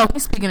 Well, no,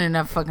 he's speaking in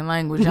that fucking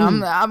language.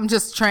 I'm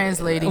just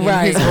translating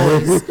Right.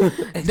 in his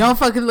voice. Don't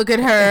fucking look at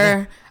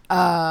her.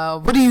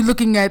 What are you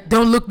looking at?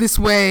 Don't look this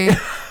way.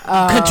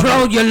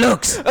 Control your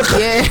looks.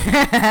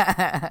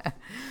 Yeah.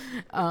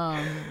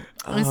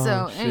 And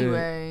so shit.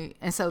 anyway,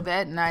 and so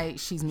that night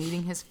she's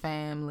meeting his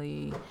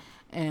family,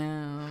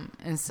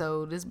 And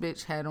so this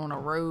bitch had on a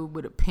robe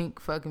with a pink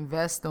fucking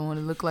vest on.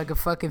 It looked like a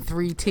fucking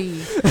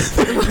 3T.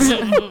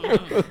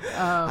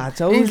 I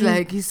told He's you.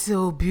 like, he's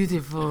so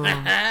beautiful.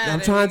 I'm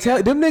trying to tell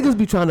you, them niggas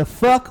be trying to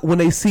fuck when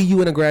they see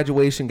you in a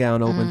graduation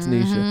gown open,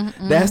 Tanisha.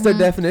 That's their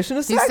definition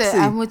of He sexy. said,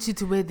 I want you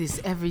to wear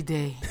this every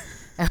day.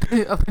 I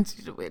want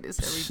you to wear this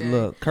every day.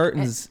 Look,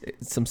 curtains,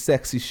 some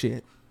sexy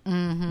shit.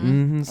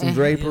 Some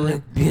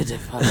drapery.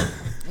 Beautiful.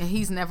 And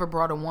he's never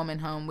brought a woman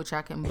home, which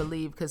I can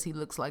believe because he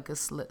looks like a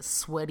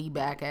sweaty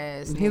back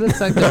ass. He looks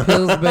like the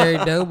Pillsbury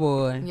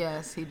Doughboy.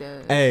 Yes, he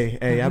does. Hey,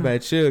 I better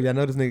chill. Y'all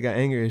know this nigga got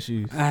anger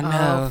issues. I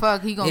know. Oh,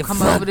 fuck. He gonna It come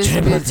fuck over this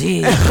Triple bitch.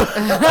 T.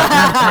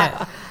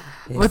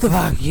 What the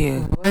fuck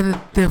you?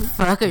 What the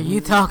fuck are you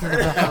talking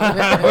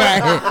about?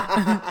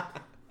 Right.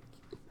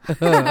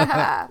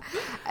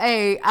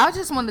 Hey, I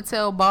just want to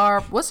tell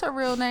Barb, what's her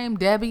real name?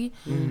 Debbie.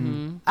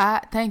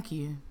 I thank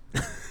you,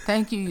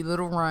 you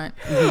little runt,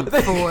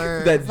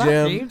 for That What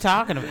are you gem.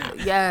 talking about?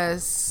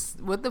 yes.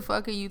 What the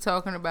fuck are you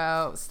talking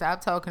about?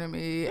 Stop talking to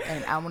me,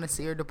 and I want to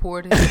see her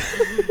deported.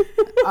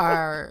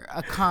 Are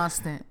a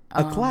constant.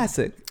 A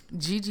classic.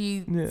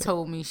 Gigi Yeah.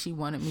 told me she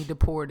wanted me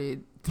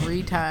deported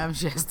 3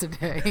 times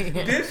yesterday.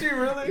 Did she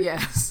really?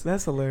 Yes.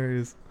 That's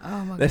hilarious.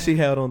 Oh my That god. she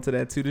held on to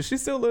that too. Does she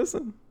still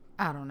listen?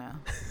 I don't know.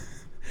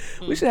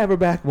 We should have her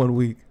back one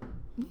week.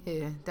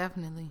 Yeah,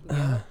 definitely.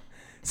 As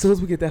soon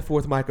as we get that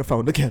 4th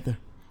microphone together.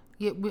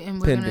 Yeah,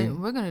 and Pending.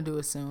 we're gonna do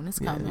it soon. It's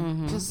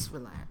coming. Just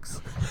relax.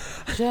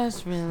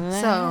 Just relax.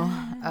 So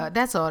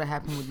that's all that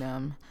happened with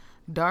them,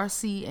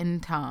 Darcy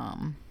and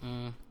Tom.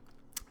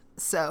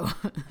 So,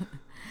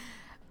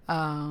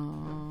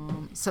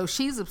 so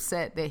she's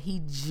upset that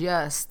he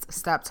just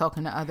stopped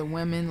talking to other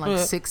women like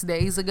 6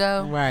 days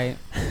ago. Right.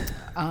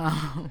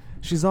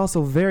 She's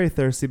also very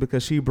thirsty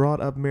because she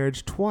brought up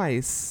marriage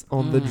twice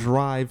on the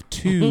drive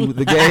to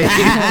the game.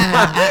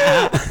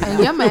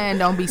 And your man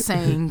don't be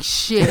saying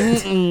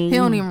shit. He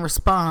don't even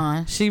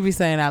respond. She be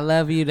saying, I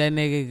love you. That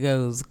nigga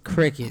goes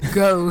cricket.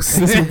 Ghost.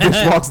 This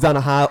bitch walks down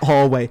a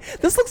hallway.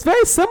 This looks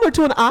very similar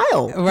to an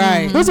aisle.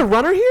 Right. There's a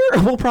runner here.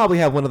 We'll probably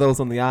have one of those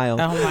on the aisle.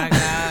 Oh my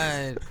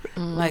God.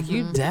 Like,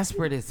 you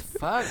desperate as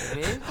fuck,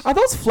 bitch. Are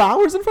those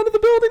flowers in front of the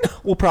building?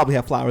 We'll probably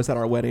have flowers at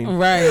our wedding.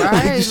 Right.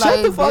 Right,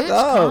 Shut the fuck bitch,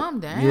 up. calm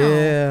down.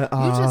 Yeah.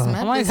 You just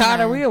met Oh my this God,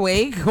 man. are we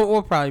awake?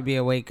 We'll probably be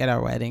awake at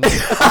our wedding.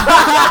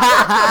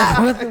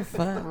 What the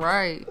fuck?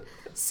 Right.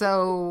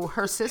 So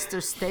her sister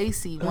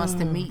Stacy wants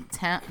to meet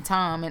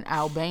Tom in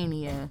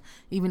Albania,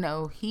 even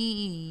though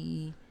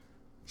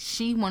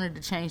she wanted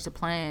to change the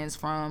plans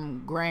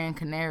from Gran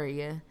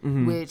Canaria,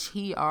 which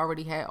he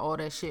already had all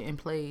that shit in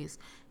place.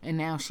 And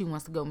now she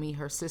wants to go meet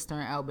her sister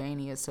in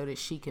Albania so that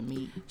she can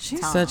meet She's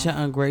Tom. such an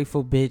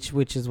ungrateful bitch,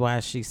 which is why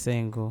she's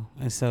single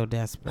and so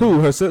desperate. Who?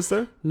 Her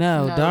sister?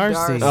 No, No,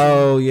 Darcy. Darcy.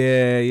 Oh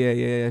yeah.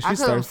 I She's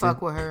couldn't thirsty.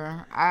 fuck with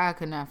her. I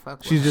could not fuck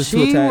with She's her. just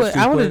too attached.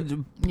 I too would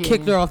quick. have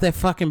kicked her off that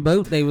fucking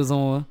boat they was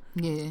on.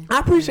 Yeah. I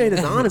appreciate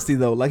his honesty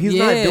though. Like he's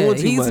not doing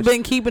too he's much.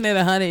 been keeping it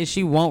 100 and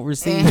she won't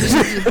receive And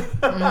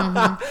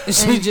it. he,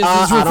 She just is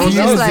I don't He's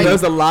know. just like-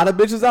 There's a lot of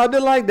bitches out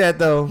there like that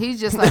though. he's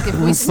just like, if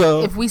we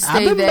So, if we I've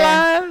stay been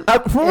there,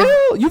 blind. For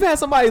real? You've had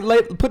somebody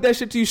put that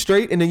shit to you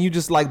straight and then you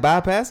just like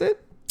bypass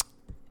it?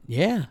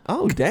 Yeah.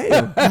 Oh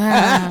damn!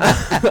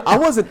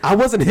 I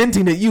wasn't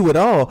hinting at you at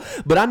all,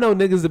 but I know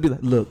niggas that be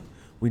like, look,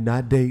 we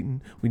not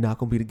dating, we not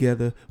gonna be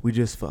together, we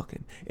just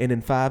fucking. And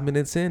then 5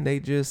 minutes in, they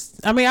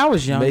just I mean, I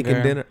was younger.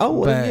 making dinner. Oh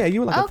well, but- yeah,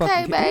 you were like a okay,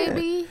 fucking kid.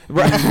 baby.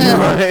 Right,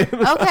 right.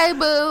 Okay,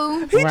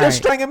 boo. He Right. just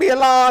stringing me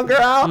along, girl.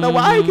 I don't know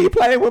why he keep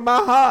playing with my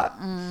heart.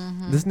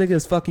 This nigga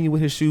is fucking you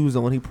with his shoes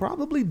on. He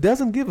probably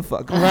doesn't give a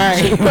fuck.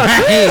 Right,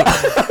 right.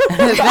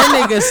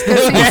 That nigga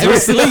still got to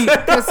sleep.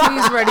 Because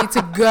he's ready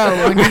to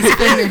go when he's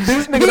finished.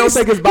 This nigga don't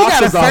take his He got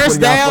a boxers off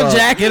first when y'all down fuck.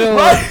 jacket on.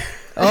 Right.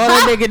 All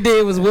that nigga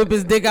did was whip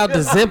his dick out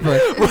the zipper.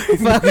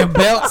 Fucking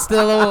belt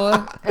still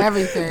on.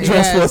 Everything.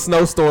 Dressed for a Yes.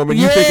 snowstorm and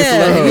you think it's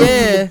love.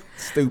 Yeah,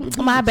 Stupid.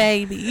 yeah. My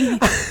baby.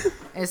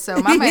 And so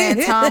my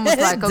man Tom was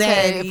like,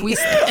 okay, Daddy. if we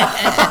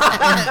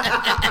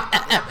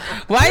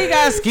Why you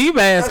got a ski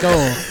mask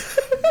on?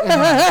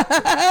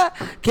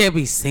 Can't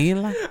be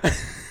seen like.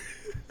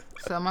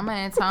 so my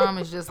man Tom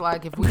is just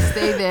like, if we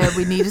stay there,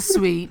 we need a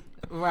suite.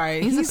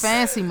 Right. He's a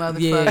fancy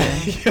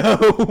motherfucker. Yeah.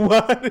 Yo,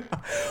 what?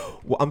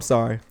 Well, I'm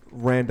sorry.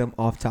 Random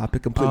off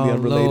topic, completely Oh,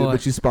 unrelated, Lord.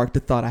 but you sparked the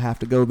thought I have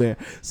to go there.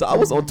 So I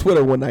was on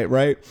Twitter one night,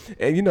 right?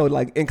 And you know,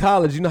 like in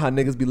college, you know how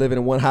niggas be living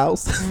in one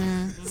house.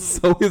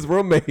 So his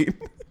roommate,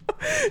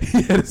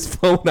 he had his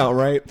phone out,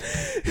 right?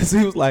 So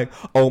he was like,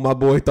 oh, my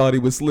boy thought he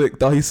was slick,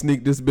 thought he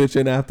sneaked this bitch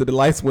in after the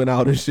lights went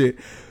out and shit.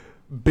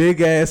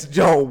 Big ass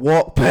Joe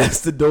walked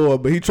past the door,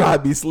 but he tried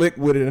to be slick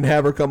with it and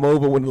have her come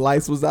over when the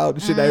lights was out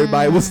and shit.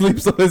 Everybody was asleep,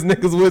 so his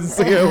niggas wouldn't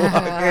see her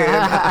walk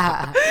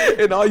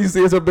in. And all you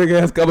see is her big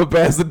ass coming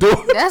past the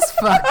door That's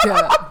fucked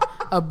up.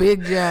 A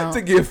big jump.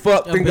 to get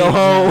fucked and big go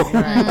home.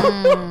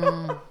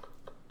 jump,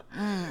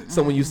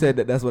 So when you said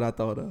that, that's what I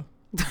thought of.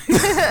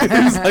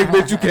 He's like,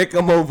 bitch, you can't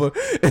come over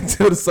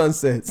until the sun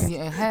sets.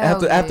 Yeah,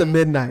 hell After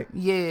midnight.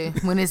 Yeah,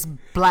 when it's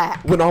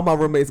black. When all my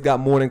roommates got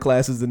morning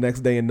classes the next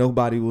day and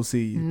nobody will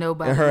see you.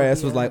 Nobody And her will ass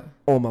be was up. like,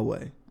 on my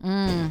way.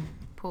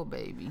 Poor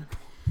baby.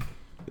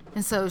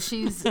 And so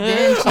she's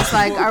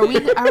like, are we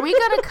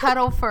gonna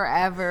cuddle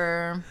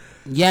forever?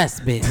 Yes,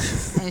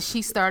 bitch. And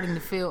she's starting to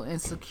feel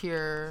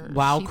insecure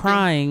While She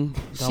crying.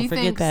 Don't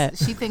forget that.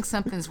 She thinks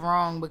something's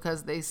wrong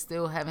because they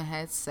still haven't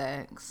had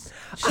sex.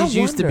 She's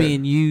used to wonder.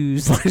 being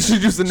used. She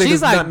just a nigga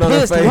She's like nothing on her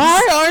pissed. face.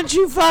 Why aren't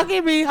you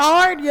fucking me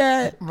hard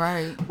yet?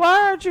 Right.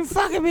 Why aren't you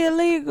fucking me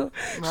illegal?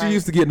 She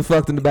used to getting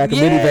fucked in the back of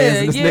Yeah, minivans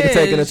and this yeah. nigga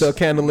taking her to a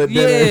candlelit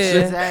dinner and Yeah.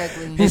 shit.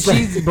 Exactly. And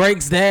she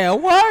breaks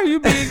down. Why are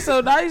you being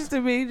so nice to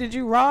me? Did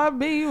you rob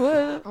me?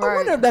 What? I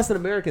wonder if that's an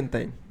American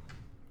thing.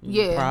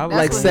 Yeah. Probably.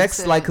 that's Like what he sex,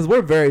 said. like, because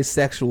we're very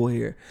sexual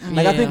here. Like,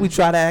 I Yeah. think we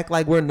try to act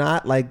like we're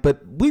not, like,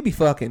 but we be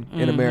fucking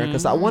in America.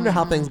 So I wonder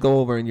how things go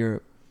over in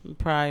Europe.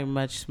 Probably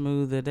much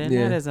smoother. They're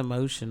Yeah. not as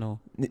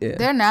emotional. Yeah.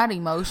 They're not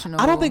emotional.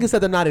 I don't think it's that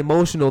they're not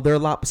emotional. They're a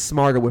lot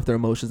smarter with their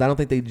emotions. I don't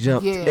think they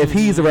jump. Yeah. If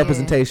he's a Yeah.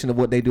 representation of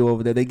what they do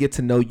over there, they get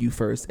to know you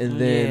first,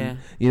 and then Yeah.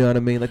 you know what I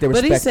mean. Like they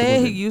But respect. he said the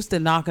he women. used to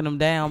knocking them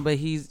down, but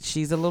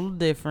she's a little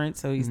different,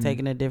 so he's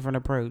taking a different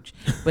approach.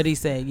 But he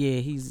said,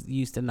 yeah, he's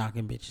used to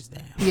knocking bitches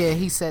down. Yeah,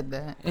 he said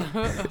that.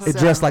 It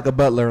dressed like a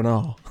butler and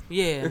all.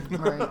 Yeah.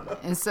 Right.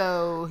 And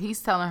so he's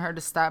telling her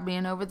to stop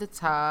being over the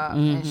top,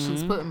 and Mm-hmm.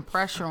 she's putting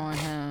pressure on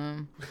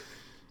him.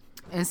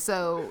 And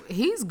so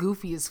he's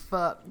goofy as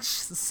fuck.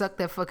 Suck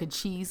that fucking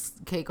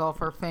cheesecake off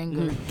her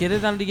finger. Get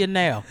it under your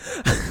nail.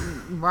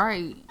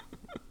 Right.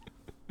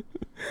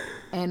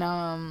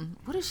 And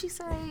what did she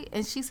say?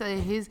 And she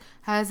said,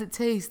 how does it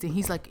taste? And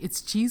he's like,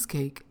 it's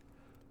cheesecake.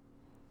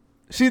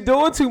 She's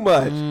doing too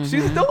much.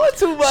 She's doing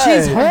too much.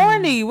 She's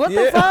horny. What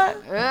the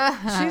Yeah.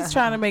 fuck? She's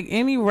trying to make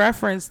any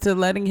reference to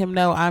letting him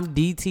know I'm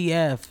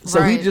DTF.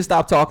 So he Right. just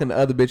stopped talking to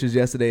other bitches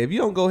yesterday. If you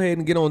don't go ahead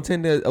and get on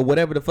Tinder or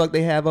whatever the fuck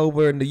they have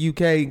over in the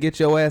UK and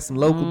get your ass some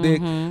local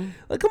dick,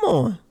 like come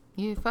on.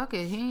 Yeah, fuck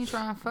it. He ain't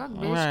trying to fuck,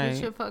 bitch. Right.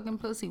 Get your fucking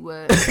pussy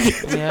wet.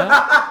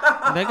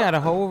 Yeah. They got a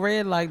whole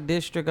red light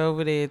district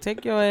over there.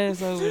 Take your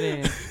ass over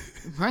there.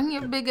 Bring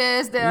your big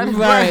ass down to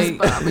Right.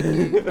 Brothers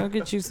Barbecue. Go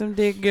get you some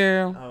dick,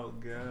 girl. Oh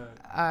god.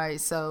 All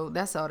right, so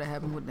that's all that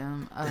happened with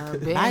them.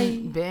 Bye.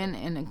 Ben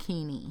and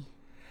Akini.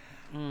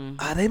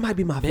 They might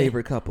be my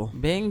favorite couple.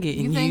 Ben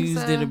getting You think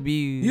used so? and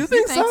abused. You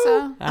think, think so?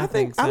 so? I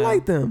think I so.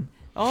 like them.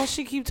 All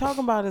she keep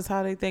talking about is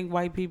how they think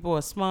white people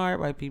are smart,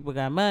 white people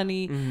got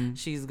money.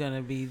 She's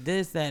gonna be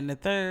this, that, and the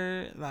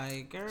third.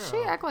 Like, girl. She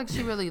act like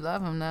she really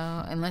love him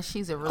though, unless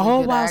she's a really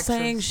all good while actress.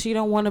 saying she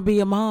don't want to be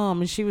a mom,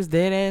 and she was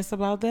dead ass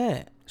about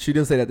that. She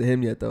didn't say that to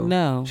him yet though.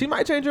 No. She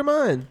might change her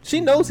mind. She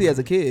knows he has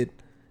a kid.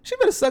 She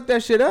better suck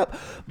that shit up.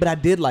 But I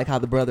did like how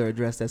the brother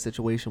addressed that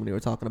situation when they were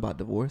talking about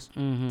divorce.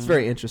 It's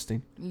very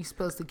interesting. You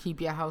supposed to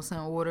keep your house in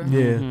order.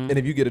 Yeah. And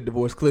if you get a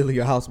divorce, clearly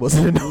your house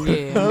wasn't in order.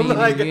 Yeah, I'm meaning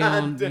like, you, God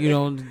don't, damn. you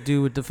don't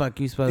do what the fuck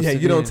you supposed Yeah, to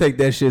you don't take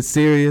that shit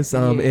serious.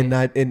 Yeah.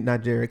 In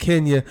Nigeria,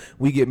 Kenya,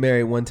 we get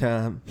married one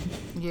time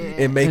Yeah.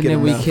 and make and it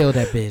then we enough. kill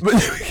that bitch.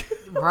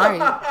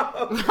 Right.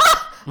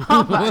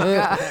 Oh my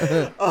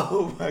god.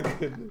 Oh my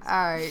goodness.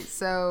 All right,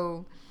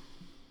 so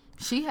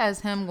she has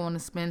him going to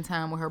spend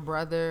time with her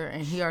brother,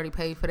 and he already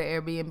paid for the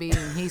Airbnb,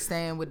 and he's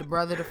staying with the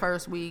brother the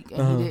first week,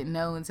 and he didn't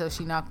know until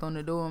she knocked on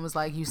the door and was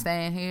like, "You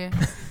staying here?"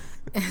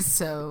 And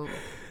so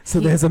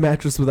There's a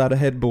mattress without a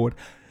headboard.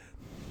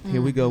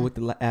 Here we go with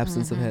the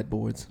absence of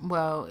headboards.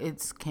 well,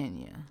 it's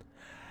Kenya.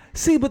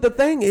 See, but the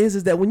thing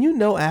is that when you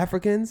know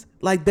Africans,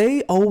 like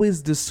they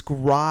always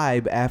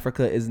describe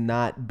Africa as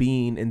not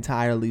being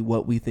entirely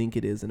what we think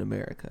it is in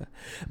America.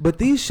 But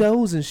these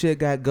shows and shit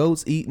got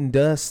goats eating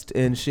dust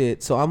and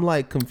shit. So I'm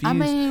like confused. I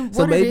mean, so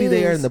what it maybe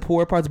they are is- in the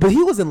poor parts. But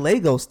he was in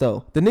Lagos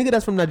though. The nigga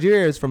that's from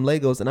Nigeria is from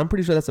Lagos, and I'm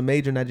pretty sure that's a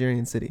major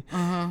Nigerian city.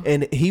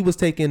 And he was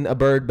taking a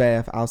bird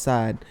bath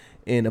outside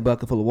in a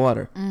bucket full of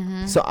water.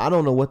 So I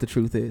don't know what the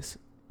truth is.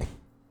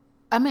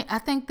 I mean, I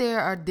think there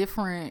are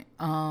different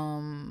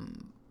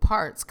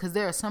parts, because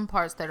there are some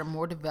parts that are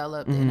more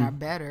developed and are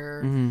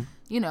better,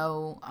 you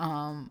know,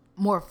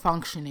 more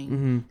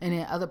functioning, and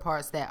then other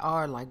parts that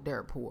are like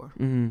dirt poor.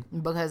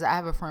 Because I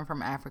have a friend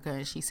from Africa,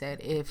 and she said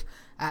if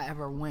I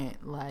ever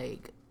went,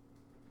 like,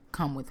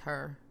 come with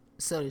her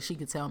so that she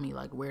could tell me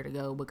like where to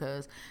go,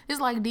 because it's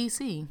like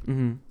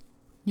DC.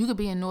 You could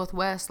be in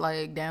Northwest,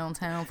 like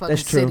downtown fucking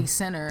That's true. city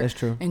center. That's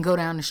true. And go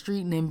down the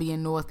street and then be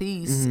in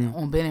Northeast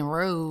on Benning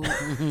Road.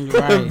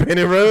 Right.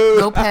 Benny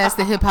Road. Go past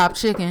the Hip Hop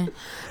Chicken.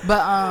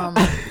 But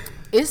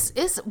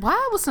it's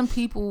why would some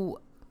people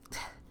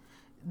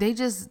they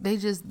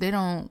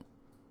don't.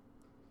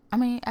 I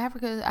mean,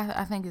 Africa,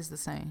 I think is the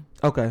same.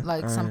 Okay.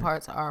 Like all some right.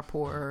 parts are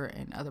poorer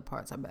and other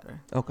parts are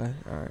better. Okay.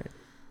 All right.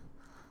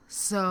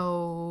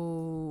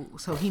 So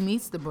he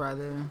meets the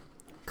brother,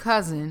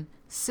 cousin,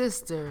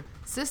 sister,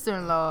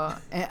 sister-in-law,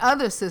 and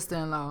other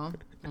sister-in-law.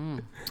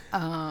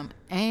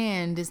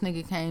 And this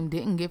nigga came,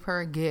 didn't give her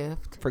a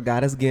gift.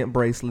 Forgot his Gant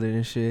bracelet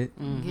and shit.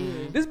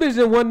 Yeah. This bitch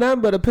didn't want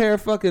nothing but a pair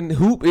of fucking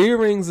hoop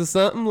earrings or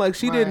something. Like,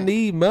 she didn't Right.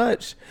 need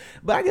much.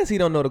 But I guess he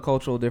don't know the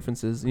cultural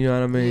differences. You know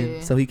what I mean?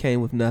 Yeah. So he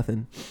came with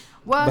nothing.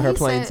 Well, But her he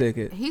plane said,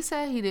 ticket. He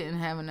said he didn't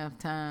have enough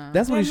time.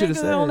 That's what he That should have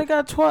nigga said. only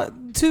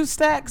got 2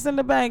 stacks in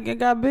the bank and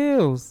got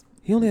bills.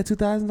 He only had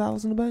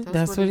 $2,000 in the bank?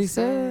 That's what he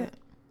said.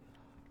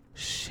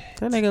 Shit.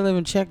 That nigga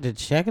living check to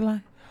check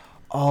like.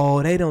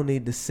 Oh, they don't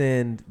need to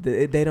send.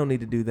 They don't need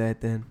to do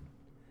that then.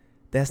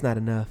 That's not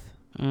enough.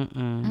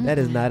 That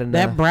is not enough.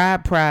 That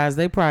bride prize,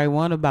 they probably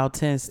won about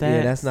 10 stacks.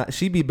 Yeah, that's not.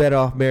 She'd be better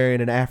off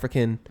marrying an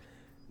African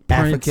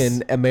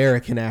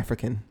American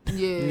African.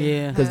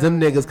 Yeah. Because them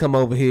niggas come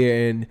over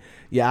here and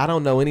I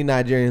don't know any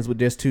Nigerians with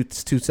just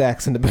two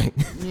sacks in the bank.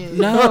 Yeah.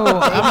 No,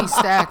 They be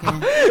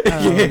stacking.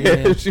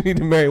 yeah. She need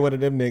to marry one of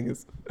them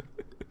niggas.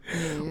 Yeah,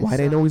 Why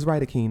they know he's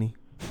right, Akini?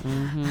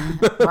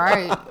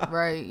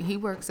 Right. He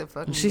works at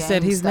fucking She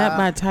said he's not GameStop.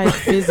 my type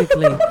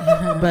physically,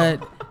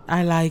 but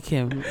I like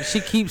him. She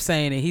keeps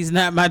saying it. He's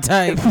not my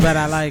type, but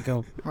I like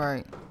him.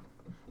 Right.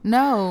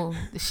 No,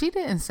 she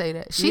didn't say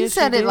that. She Yeah,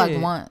 said she it like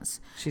did. once.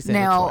 She said it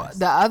now twice.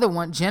 the other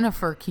one,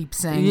 Jennifer, keeps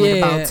saying it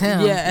about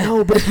Tim. Yeah.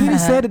 No, but Akini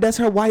said that that's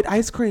her white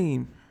ice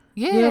cream.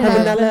 Yeah,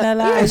 Yeah,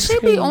 vanilla ice she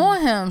be cream.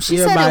 on him. She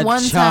You're said my it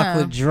one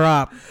chocolate time.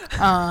 drop.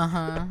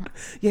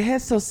 Your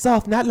hair's so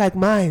soft, not like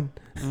mine.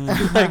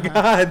 Like,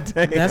 God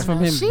damn. That's from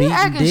him She beating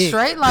acting dick.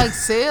 straight like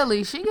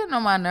Sally. She getting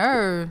on my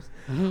nerves.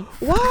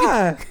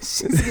 Why?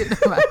 She's getting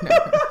on my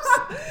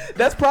nerves.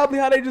 That's probably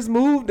how they just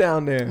moved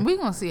down there. We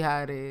gonna see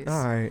how it is.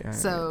 All right.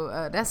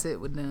 So that's it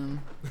with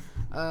them.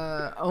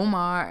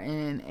 Omar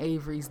and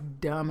Avery's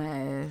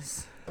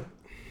dumbass.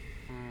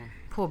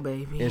 Poor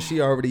baby. And she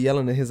already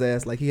yelling at his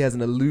ass like he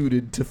hasn't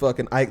alluded to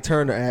fucking Ike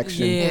Turner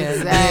action. Yeah,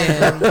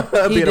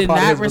 Exactly. He Being a did part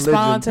of not his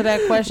respond to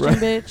religion. that question, Right.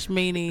 bitch,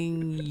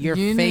 meaning your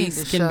You need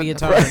face to can shut be a the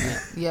target.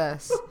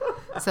 Yes.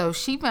 So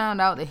she found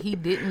out that he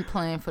didn't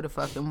plan for the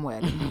fucking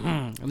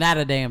wedding. Not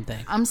a damn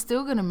thing. I'm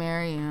still gonna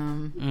marry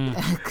him.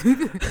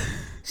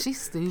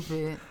 She's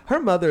stupid. Her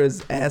mother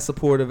is as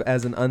supportive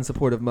as an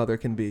unsupportive mother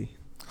can be.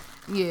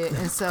 Yeah,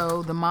 and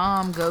so the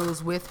mom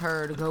goes with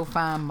her to go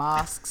find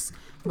mosques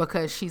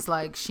because she's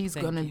like she's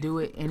gonna do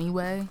it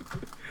anyway,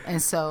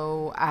 and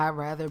so I'd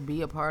rather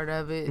be a part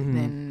of it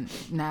than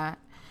not,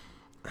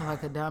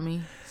 like a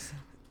dummy.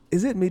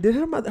 Is it me? Did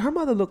her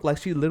mother look like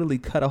she literally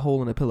cut a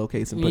hole in a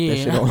pillowcase and put that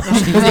Yeah. shit on?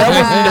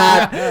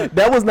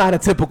 that was not a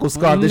typical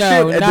scarf. The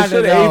No, shit not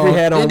Avery at all.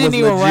 had on It didn't was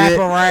even legit. wrap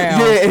around.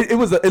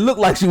 Yeah, it looked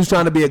like she was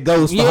trying to be a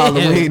ghost for Yeah.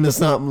 Halloween or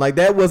something. Like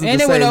that wasn't And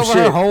the it same went over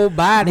shit. her whole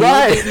body.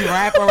 Right. It didn't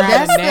wrap around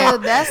the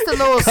neck. That's the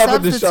little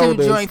Covered the substitute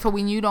shoulders. joint for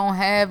when you don't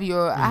have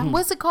your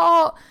what's it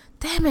called?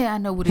 Damn it, I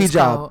know what it's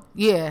Hijab. called.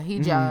 Yeah,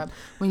 hijab.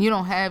 When you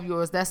don't have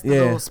yours, that's the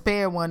Yeah. little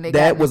spare one they got.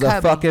 That in the was a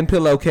cubby. fucking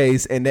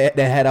pillowcase, and that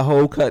had a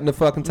hole cut in the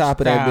fucking top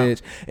of that Stop.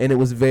 bitch, and it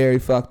was very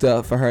fucked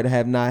up for her to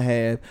have not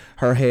had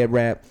her head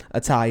wrap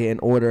attire in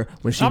order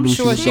when she I'm knew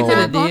sure she was she She's going.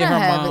 could've not did gonna her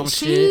have mom it.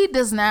 She shit.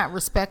 does not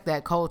respect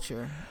that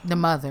culture. The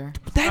mother.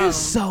 That is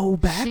so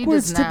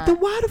backwards. does not. Then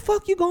why the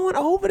fuck you going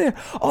over there?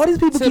 All these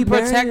people To keep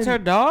protect marrying. her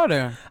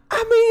daughter.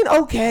 I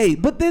mean, okay,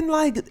 but then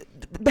like.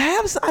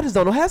 I just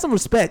don't know. Have some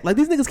respect. Like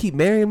these niggas keep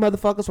marrying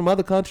motherfuckers from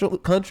other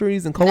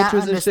countries and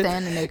cultures and shit.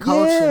 understanding their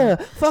culture. Yeah,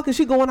 fucking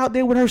she going out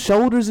there with her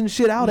shoulders and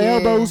shit out, Yeah.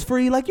 elbows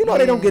free. Like you know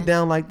they don't Yeah. get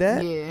down like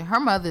that. Yeah, her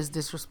mother's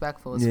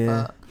disrespectful as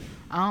Yeah. fuck.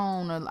 I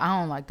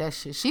don't like that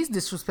shit. She's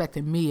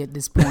disrespecting me at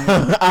this point.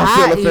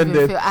 I feel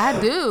offended. I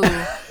do.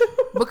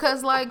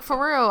 Because like for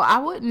real, I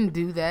wouldn't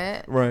do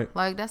that. Right.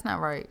 Like that's not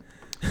right.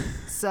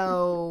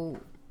 So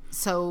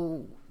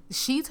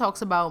she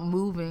talks about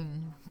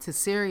moving to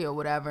Syria or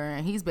whatever,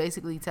 and he's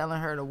basically telling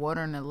her the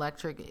water and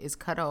electric is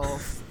cut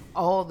off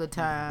all the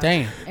time.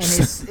 Damn. And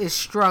it's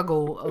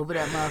struggle over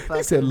that motherfucker.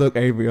 He said, "Look,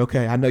 Avery.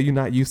 Okay, I know you're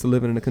not used to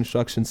living in a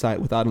construction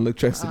site without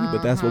electricity,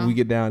 but that's what we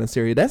get down in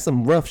Syria. That's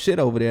some rough shit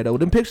over there, though.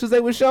 Them pictures they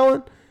were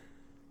showing.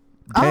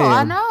 Oh, I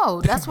Damn.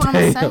 know. That's what I'm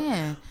Damn.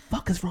 saying.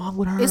 Fuck is wrong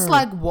with her? It's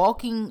like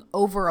walking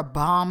over a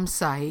bomb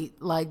site.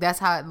 Like that's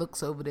how it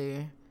looks over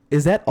there.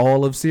 Is that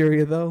all of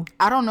Syria though?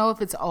 I don't know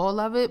if it's all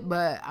of it,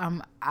 but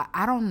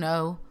I don't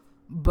know.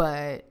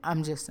 But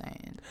I'm just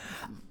saying.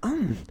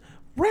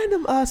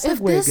 Random If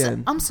segue this,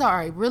 again. I'm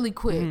sorry, really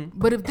quick.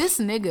 But if this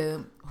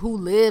nigga who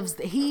lives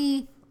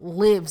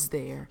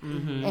there,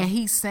 and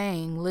he's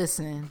saying,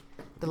 "Listen,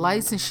 the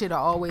lights and shit are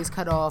always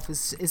cut off.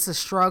 It's a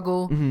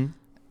struggle."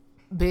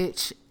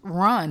 Bitch,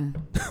 run.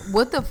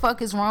 What the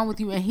fuck is wrong with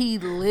you? And he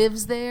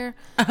lives there.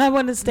 I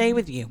want to stay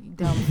with you.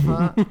 Dumb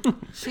fuck.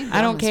 She dumb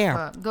I don't as care.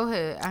 fuck. Go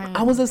ahead.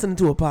 I was listening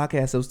to a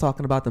podcast that was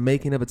talking about the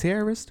making of a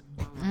terrorist,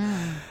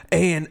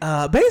 and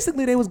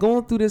basically they was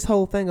going through this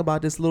whole thing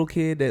about this little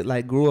kid that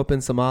like grew up in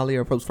Somalia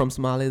or was from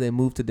Somalia. They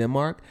moved to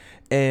Denmark,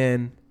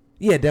 and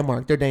yeah,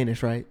 Denmark. They're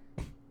Danish, right?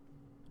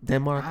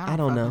 Denmark? I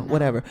don't know. fucking know.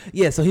 Whatever.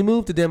 Yeah, so he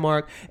moved to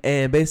Denmark,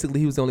 and basically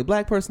he was the only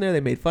black person there.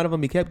 They made fun of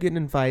him. He kept getting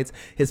in fights.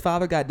 His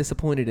father got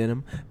disappointed in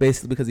him,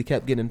 basically because he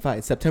kept getting in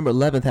fights. September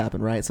 11th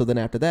happened, right? So then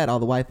after that, all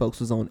the white folks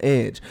was on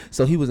edge.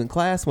 So he was in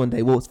class one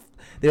day. Well,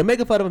 They were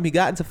making fun of him. He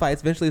got into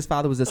fights. Eventually, his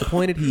father was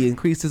disappointed. He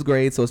increased his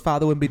grades so his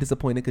father wouldn't be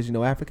disappointed because,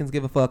 Africans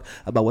give a fuck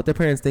about what their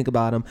parents think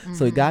about him.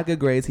 So he got good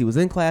grades. He was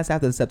in class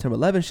after the September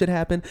 11 shit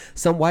happened.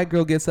 Some white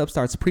girl gets up,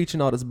 starts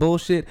preaching all this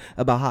bullshit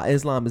about how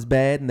Islam is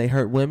bad and they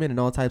hurt women and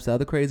all types of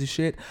other crazy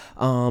shit.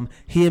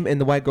 Him and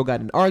the white girl got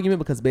in an argument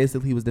because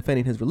basically he was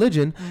defending his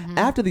religion.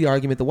 After the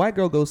argument, the white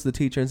girl goes to the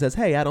teacher and says,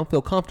 hey, I don't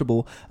feel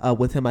comfortable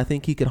with him. I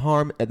think he could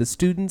harm the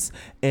students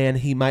and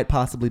he might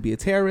possibly be a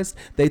terrorist.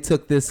 They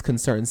took this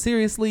concern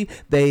seriously.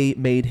 They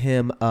made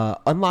him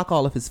unlock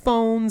all of his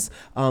phones,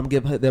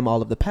 give them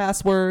all of the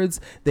passwords.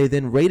 They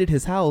then raided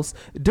his house.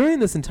 During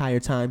this entire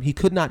time, he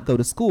could not go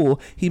to school.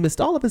 He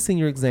missed all of his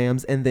senior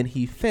exams and then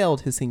he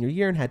failed his senior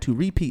year and had to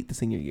repeat the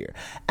senior year.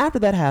 After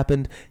that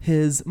happened,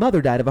 his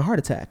mother died of a heart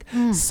attack.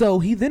 So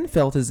he then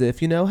felt as if,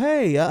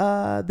 hey,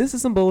 this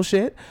is some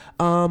bullshit.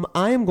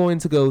 I am going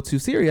to go to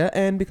Syria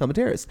and become a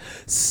terrorist.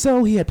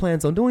 So he had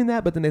plans on doing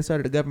that, but then they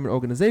started a government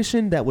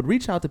organization that would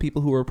reach out to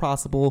people who were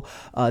possible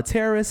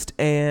terrorists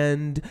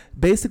and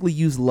basically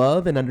use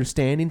love and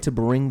understanding to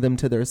bring them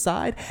to their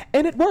side.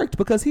 And it worked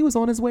because he was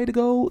on his way to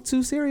go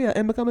to Syria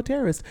and become a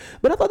terrorist.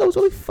 But I thought that was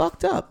really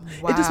fucked up.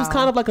 Wow. It just was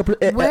kind of like a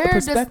perspective. Where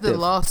does the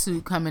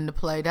lawsuit come into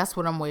play? That's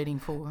what I'm waiting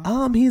for.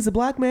 He's a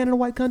black man in a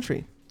white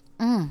country.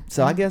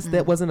 So I guess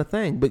that wasn't a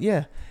thing. But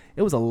yeah,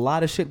 it was a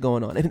lot of shit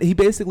going on. And he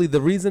basically, the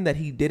reason that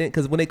he didn't,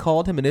 because when they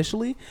called him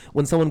initially,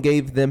 when someone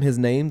gave them his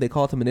name, they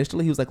called him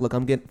initially. He was like, look,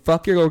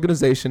 fuck your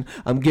organization.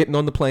 I'm getting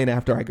on the plane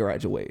after I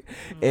graduate.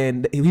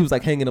 And he was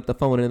like hanging up the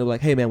phone and they were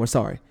like, hey man, we're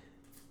sorry.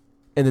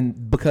 And then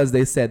because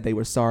they said they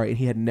were sorry and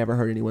he had never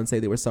heard anyone say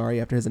they were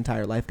sorry after his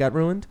entire life got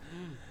ruined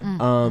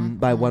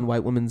by one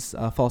white woman's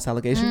false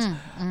allegations,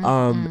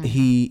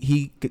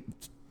 he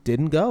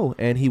didn't go,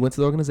 and he went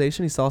to the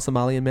organization. He saw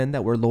Somalian men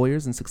that were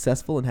lawyers and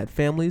successful and had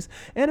families,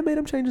 and it made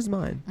him change his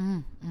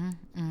mind.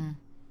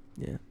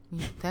 Yeah,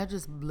 that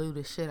just blew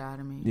the shit out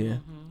of me. Yeah,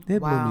 it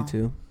blew me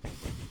too.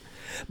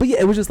 But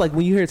yeah, it was just like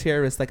when you hear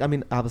terrorists, like, I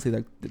mean,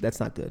 obviously that's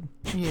not good.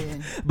 Yeah,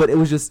 but it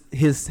was just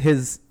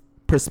his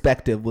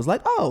perspective was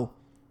like, oh,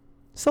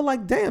 so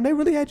like, damn, they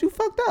really had you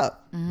fucked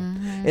up.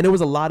 And there was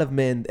a lot of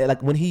men,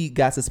 like when he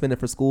got suspended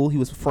for school, he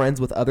was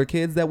friends with other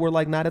kids that were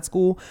like not at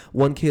school.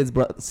 One kid's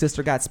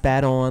sister got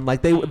spat on.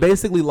 Like they were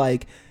basically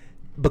like,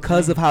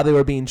 because of how they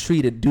were being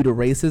treated due to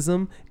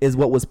racism is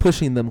what was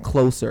pushing them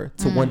closer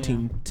to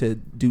wanting to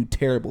do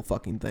terrible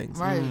fucking things.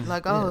 Right.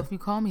 Like, if you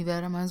call me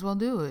that, I might as well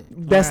do it.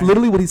 That's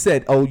literally what he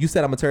said. Oh, you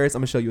said I'm a terrorist? I'm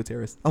gonna show you a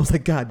terrorist. I was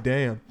like, God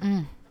damn.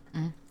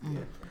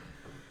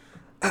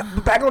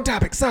 Back on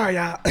topic. Sorry,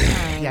 y'all.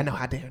 Y'all know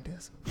how damn it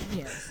is.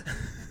 Yes.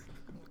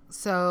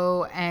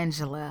 So,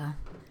 Angela,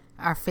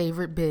 our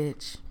favorite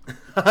bitch.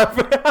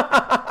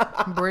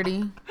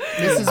 Brittany,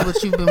 this is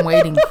what you've been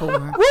waiting for.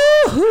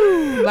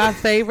 Woohoo! My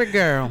favorite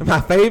girl.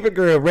 My favorite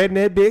girl.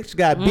 Redneck bitch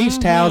got beach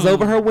towels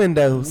over her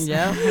windows.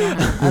 Yeah.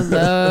 I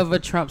love a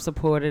Trump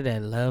supporter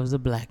that loves a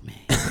black man.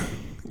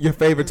 Your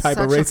favorite type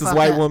of racist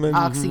white woman?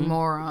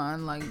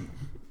 Oxymoron. Like,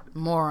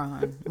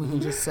 moron. We can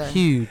just say.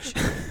 Huge.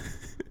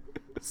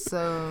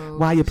 So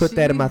why you put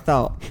that in my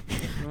thought?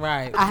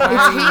 Right.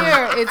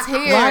 It's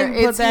here. Why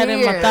you put that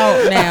in my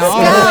thought now?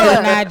 All the way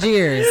to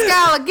Nigeria.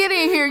 Skylar, get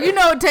in here. You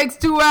know it takes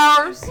 2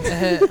 hours.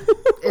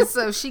 And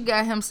so she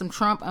got him some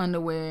Trump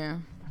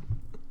underwear.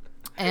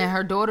 And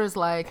her daughter's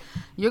like,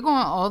 you're going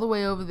all the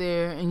way over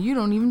there and you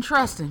don't even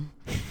trust him.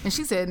 And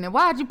she said, now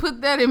why'd you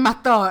put that in my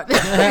thought?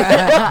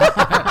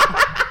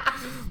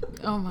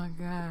 Oh my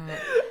God.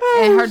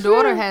 And her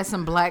daughter has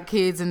some black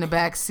kids in the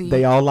back seat.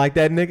 They all like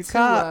that nigga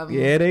cop.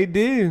 Yeah, they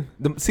do.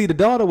 The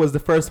daughter was the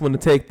first one to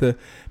take the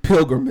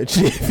pilgrimage,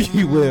 if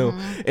you will.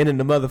 And then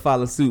the mother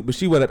followed suit. But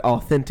she wanted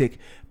authentic,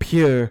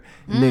 pure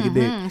nigga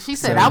dick. She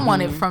said, I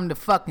want it from the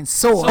fucking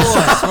source.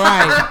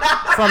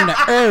 Right. From the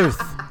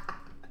earth.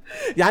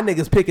 Y'all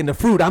niggas picking the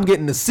fruit. I'm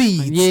getting the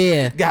seeds.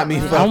 Yeah. Got me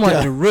fucked up. I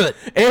want the root.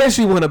 And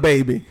she want a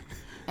baby.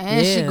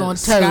 And she gonna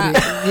tote it.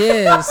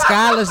 Yeah,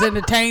 Skylar's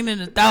entertaining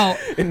the thought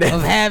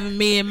of having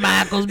me and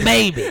Michael's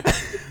baby.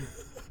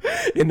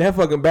 And that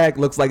fucking back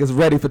looks like it's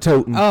ready for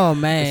toting. Oh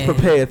man, it's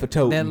prepared for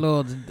toting. That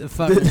little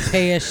fucking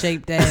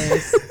pear-shaped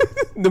ass.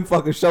 Them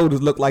fucking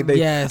shoulders look like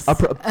they are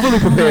fully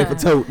prepared for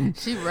toting.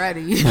 She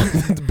ready.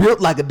 It's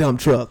built like a dump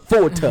truck.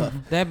 Ford tough.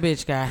 That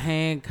bitch got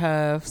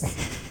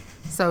handcuffs.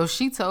 So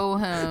she told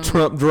him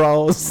Trump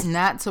draws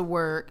not to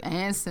work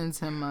and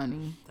sends him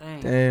money.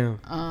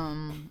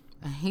 Damn.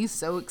 He's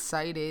so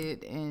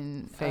excited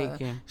and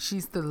faking.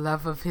 She's the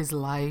love of his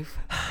life.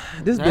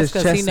 This That's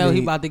bitch because he know he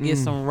Chesney, about to get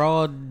some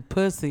raw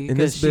pussy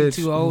because she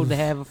too old to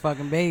have a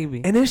fucking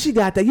baby. And then she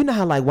got that. You know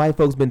how like white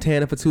folks been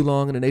tanning for too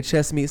long and then they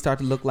chest meat start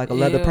to look like a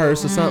leather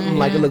purse or something.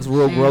 Like it looks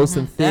real gross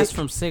and thick. That's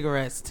from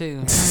cigarettes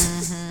too.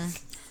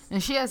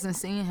 And she hasn't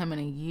seen him in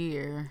a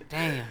year.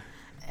 Damn.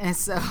 And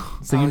so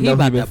So you He know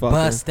about he been to fucking.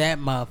 bust that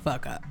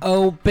motherfucker he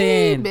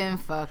open. been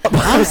fucking.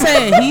 I'm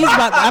saying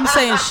I'm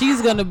saying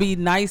she's gonna be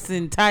nice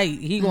and tight.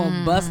 He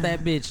gonna bust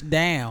that bitch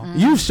down.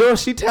 You sure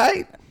she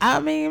tight? I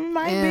mean, it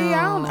might be.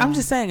 I'm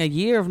just saying, a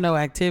year of no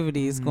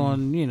activity is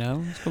going. You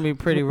know, it's gonna be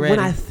pretty ready. When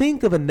I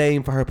think of a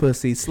name for her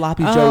pussy,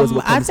 Sloppy Joe is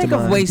what I comes think to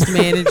of mind. waste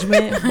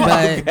management,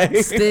 but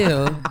Okay.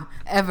 still,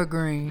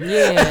 Evergreen.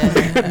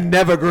 yeah.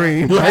 Never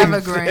green. Like,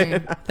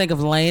 Evergreen. Think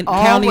of Always-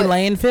 county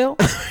landfill.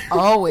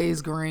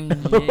 Always green.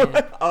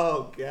 Yeah.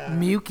 oh god.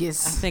 Mucus.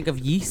 Think of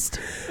yeast.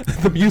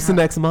 The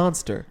Mucinex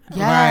monster. Yes,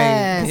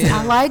 Right, yeah.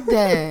 I like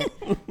that.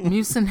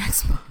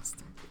 Mucinex monster.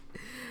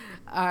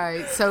 All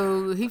right,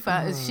 so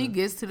she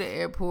gets to the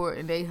airport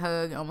and they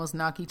hug, almost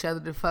knock each other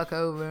the fuck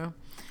over,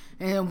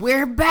 and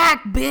we're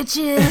back,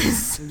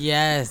 bitches.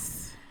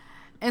 Yes.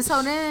 And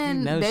so then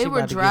You know they she were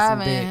about to get some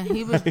driving. dick.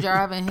 He was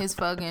driving his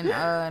fucking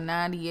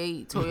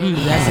 '98 Toyota.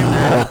 That's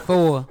Camry.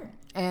 94.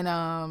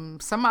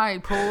 And somebody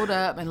pulled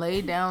up and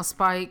laid down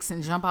spikes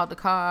and jump out the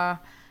car,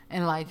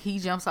 and like he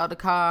jumps out the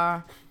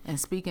car and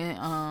speaking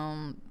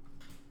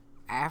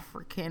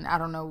African, I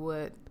don't know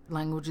what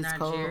language it's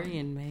called.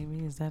 Nigerian,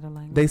 maybe, is that a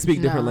language? They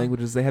speak different No.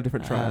 languages. They have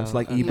different tribes,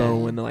 like okay.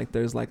 Igbo, Yeah. and like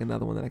there's like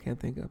another one that I can't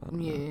think of. I don't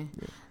know. Yeah.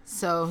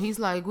 So he's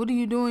like, "What are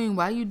you doing?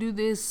 Why you do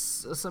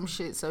this?" or some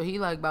shit. So he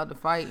like about to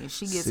fight, and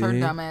she gets her See?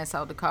 dumb ass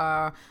out the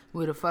car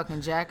with a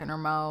fucking jack in her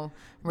mouth,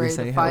 ready This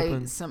to ain't fight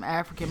helping. some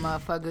African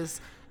motherfuckers.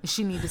 And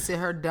she need to sit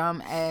her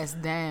dumb ass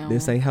down.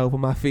 This ain't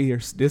helping my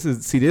fears. This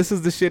is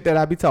the shit that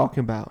I be talking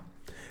about.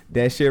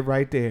 That shit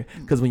right there.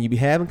 Because when you be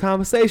having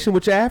conversation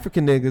with your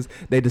African niggas,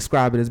 they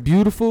describe it as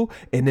beautiful,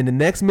 and then the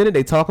next minute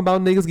they talking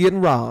about niggas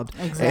getting robbed.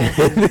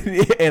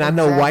 Exactly. And I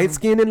know Exactly. white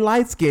skin and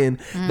light skin,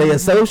 they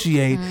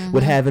associate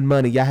with having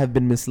money. Y'all have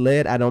been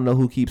misled. I don't know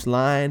who keeps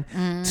lying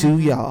to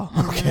y'all.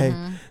 Okay.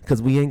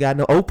 Because we ain't got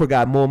no. Oprah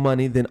got more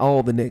money than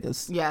all the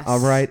niggas. Yes. All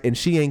right. And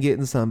she ain't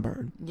getting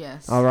sunburned.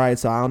 Yes. All right.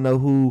 So I don't know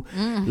who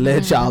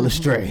led y'all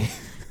astray.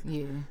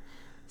 Yeah.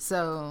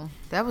 So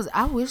that was.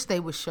 I wish they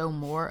would show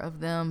more of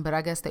them, but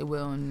I guess they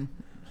will in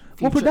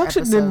future Well,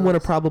 production didn't want to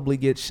episodes. probably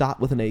get shot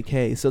with an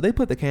AK, so they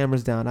put the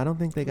cameras down. I don't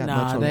think they got much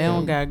Nah, on they the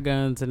don't camera. got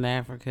guns in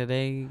Africa.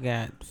 They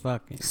got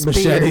fucking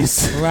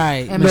Machetes.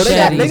 right. And No, they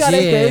got machetes,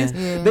 yeah. AKs.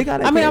 Yeah. They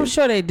got AKs. I mean, I'm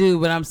sure they do,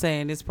 but I'm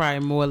saying it's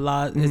probably more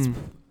it's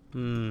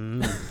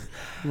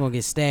you're gonna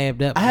get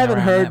stabbed up. I haven't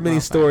around heard that many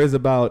motherfucker. stories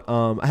about.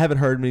 I haven't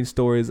heard many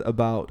stories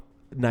about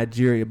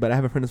Nigeria, but I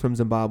have a friend that's from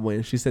Zimbabwe,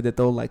 and she said that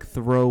they'll like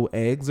throw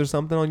eggs or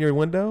something on your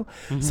window,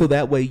 so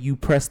that way you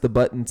press the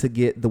button to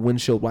get the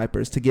windshield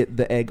wipers to get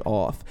the egg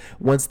off.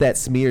 Once that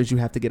smears, you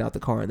have to get out the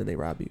car, and then they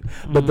rob you.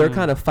 But they're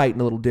kind of fighting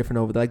a little different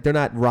over there. Like they're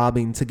not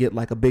robbing to get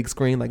like a big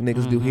screen like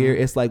niggas do here.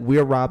 It's like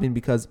we're robbing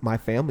because my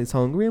family's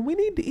hungry and we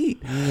need to eat.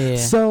 Yeah.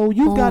 So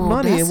you've got Ooh,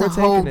 money, that's and we're a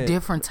whole taking it.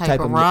 different type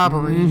of of-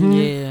 robbery.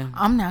 Yeah.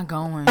 I'm not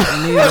going.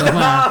 Neither am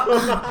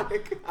I.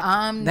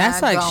 I'm That's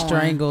not like going.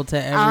 strangled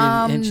to every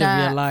I'm inch not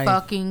of your life.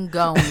 fucking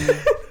going.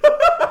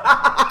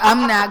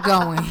 I'm not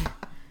going.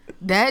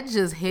 That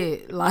just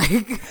hit like.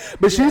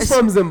 But she's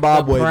from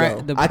Zimbabwe,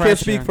 The though. I can't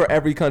speak pressure. for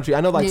every country.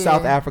 I know, like, Yeah.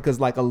 South Africa's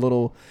like a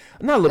little,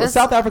 not a little. That's-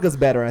 South Africa's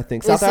better, I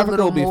think. South It's a Africa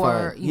little will be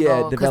more fine. Yeah,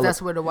 because develop.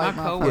 that's where the My white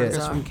coworker's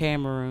motherfuckers are. from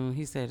Cameroon.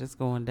 He said it's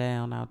going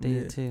down out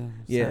there too.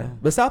 Yeah, So.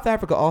 but South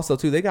Africa also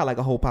too. They got like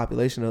a whole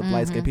population of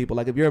light skinned people.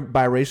 Like if you're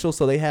biracial,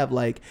 so they have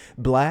like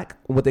black,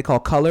 what they call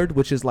colored,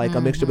 which is like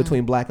a mixture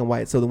between black and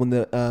white. So that when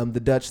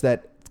the Dutch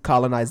that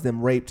colonized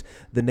them raped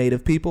the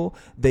native people,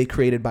 they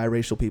created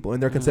biracial people,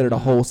 and they're considered a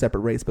whole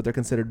separate race, but they're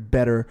considered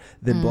better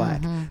than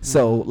black.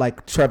 So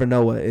like Trevor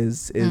Noah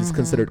is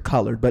considered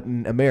colored, but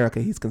in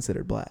America he's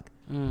considered black.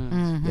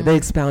 Yeah, they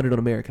expounded on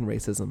American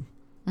racism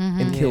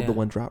and killed Yeah. the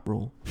one drop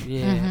rule.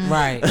 Yeah,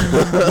 right.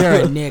 You're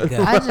a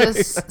nigga. I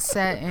just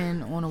sat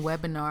in on a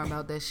webinar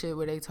about that shit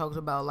where they talked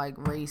about like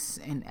race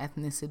and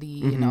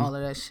ethnicity and all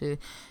of that shit.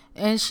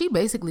 And she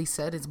basically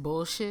said it's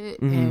bullshit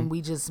and we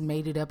just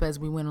made it up as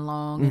we went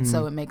along and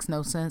so it makes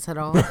no sense at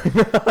all.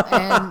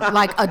 And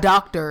like a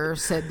doctor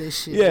said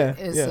this shit. Yeah,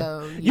 And yeah.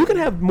 so You can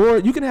have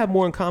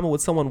more in common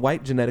with someone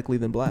white genetically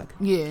than black.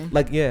 yeah.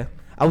 Like, yeah.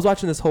 I was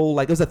watching this whole,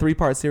 like, it was a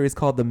 3-part series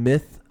called The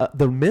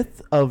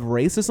Myth of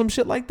Race or some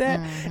shit like that.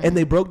 And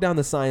they broke down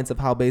the science of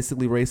how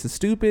basically race is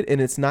stupid and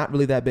it's not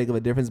really that big of a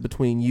difference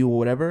between you or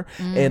whatever.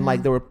 And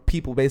like there were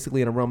people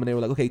basically in a room and they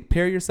were like, okay,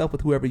 pair yourself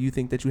with whoever you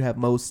think that you have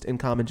most in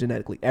common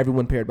genetically.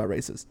 Everyone paired by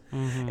races.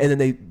 And then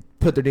they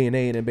put their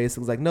DNA in and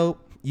basically was like, nope,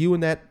 you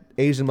and that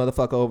Asian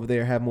motherfucker over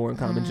there have more in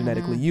common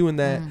genetically. You and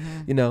that,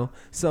 you know.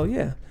 So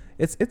yeah.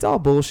 It's all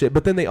bullshit.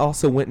 But then they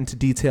also went into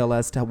detail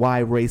as to why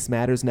race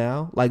matters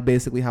now. Like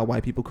basically how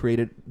white people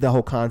created the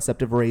whole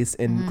concept of race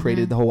and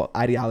created the whole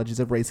ideologies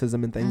of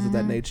racism and things of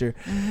that nature.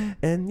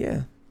 And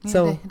yeah, Yeah,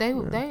 So they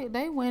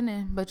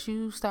winning, but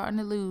you starting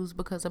to lose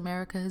because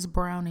America is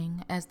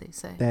browning, as they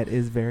say. that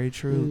is very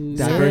true.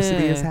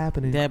 Diversity is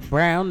happening. That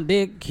brown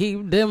dick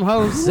keep them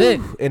hoes sick.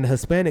 And the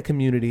Hispanic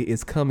community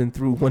is coming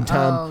through one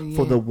time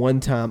for the one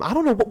time. I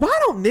don't know why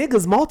don't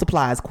niggas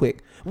multiply as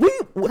quick.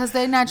 Because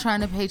they're not trying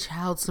to pay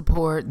child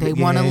support. They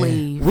want to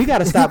leave. We got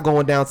to stop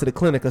going down to the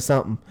clinic or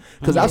something.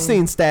 Because I've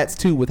seen stats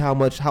too with how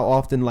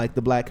often like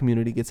the black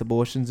community gets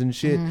abortions and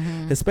shit.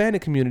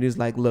 Hispanic community is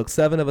like, look,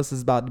 7 of us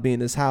is about to be in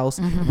this house.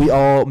 We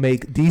all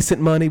make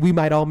decent money. We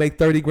might all make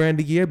 30 grand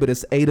a year, but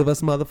it's 8 of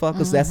us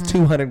motherfuckers. That's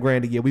 200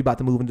 grand a year. We about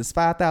to move into this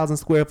 5,000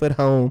 square foot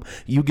home.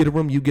 You get a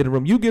room, you get a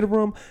room, you get a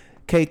room,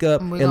 cake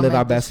up, and live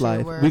our best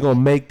life. We're going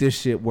to make this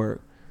shit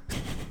work.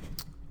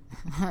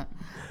 All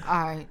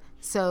right.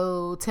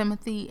 So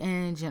Timothy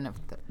and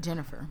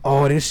Jennifer.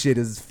 Oh, this shit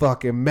is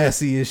fucking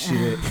messy as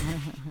shit.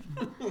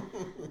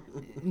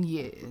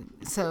 Yeah.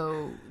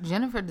 So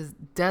Jennifer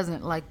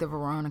doesn't like the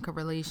Veronica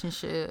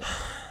relationship.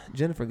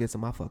 Jennifer gets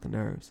on my fucking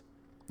nerves.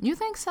 You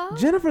think so?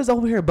 Jennifer's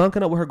over here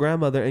bunking up with her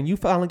grandmother, and you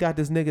finally got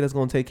this nigga that's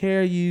gonna take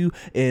care of you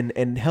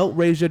and help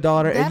raise your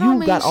daughter, That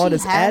and you got all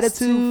this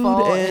attitude to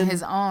fall and in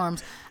his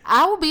arms.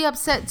 I would be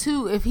upset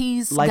too if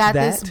he's like got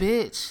that? this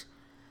bitch.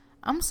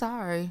 I'm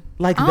sorry.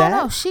 Like I that?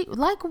 don't know. She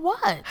like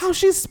what? how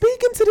she's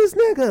speaking to this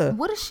nigga.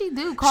 What does she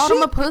do? Called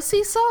him a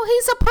pussy? So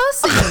he's a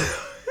pussy.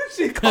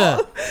 She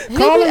called. He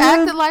be calling him-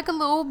 acting like a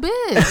little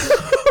bitch.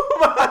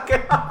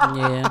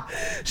 Yeah.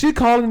 She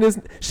calling this.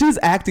 She's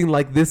acting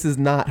like this is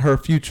not her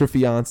future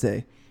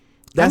fiance.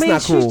 That's I mean,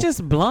 not cool. she's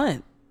just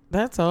blunt.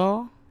 That's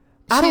all.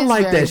 I don't She's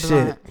like very that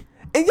blunt. shit.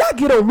 And y'all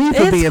get on me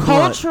for being It's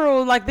blunt.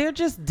 cultural. Like, they're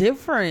just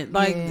different.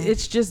 Like, Yeah.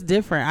 it's just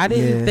different. I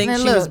didn't Yeah. think Now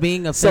she look, was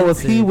being So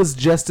offensive. if he was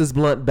just as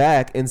blunt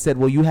back and said,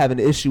 well, you have an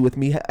issue with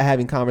me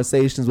having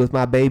conversations with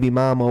my baby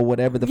mama or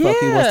whatever the fuck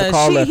he wants to Yeah,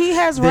 call her, he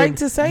has then right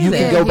to say you that.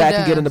 can Yeah, go he back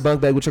and get does. in the bunk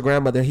bed with your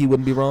grandmother. He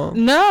wouldn't be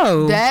wrong.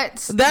 No.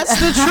 That's That's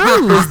the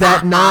truth. Is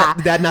that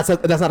not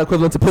that's not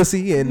equivalent to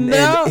pussy and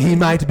he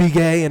might be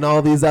gay and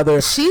all these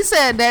other She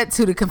said that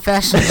to the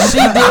confession. She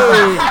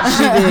did.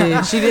 She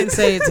did. She didn't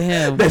say it to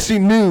him. that she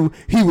knew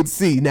he would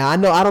see. Now I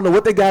don't know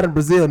what they got in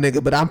Brazil,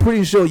 nigga, but I'm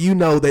pretty sure you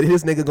know that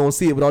his nigga gonna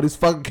see it with all these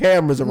fucking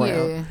cameras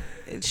around.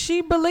 Yeah. She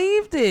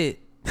believed it.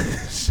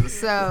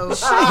 So,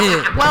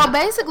 Shit. well,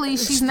 basically,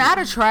 she's not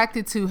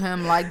attracted to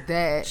him like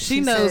that. She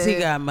knows he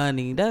said. got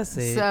money. That's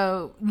it.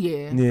 So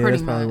yeah, Yeah, pretty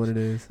that's probably much what it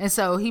is. And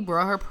so he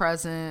brought her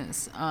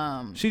presents.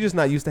 She just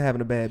not used to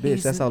having a bad bitch.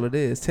 He's- That's all it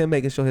is. Tim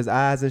making sure his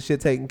eyes and shit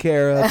taken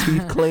care of,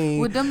 teeth clean.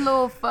 with them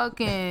little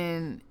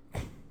fucking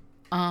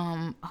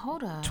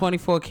hold up.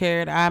 24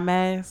 karat eye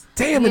mask.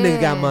 Damn, the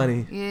nigga got Yeah,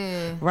 money.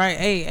 Yeah. Right.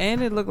 Hey,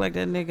 and it looked like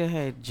that nigga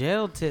had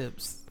gel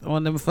tips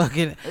on them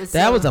fucking. It's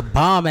that a- was a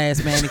bomb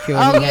ass manicure.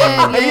 Oh he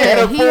had. yeah, He had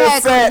yeah. a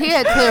full set. He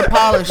had clear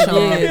polish on.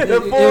 Yeah,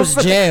 it was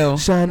gel.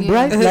 Shine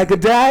bright like a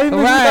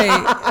diamond.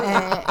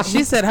 Right.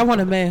 She said, I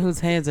want a man whose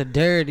hands are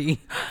dirty.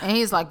 And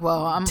he's like,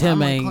 "Well, I'm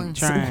Tim I'm a ain't clean-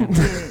 trying.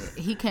 Yeah,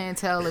 he can't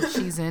tell if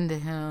she's into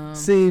him.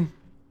 See,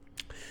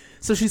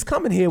 so she's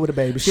coming here with a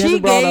baby. She, She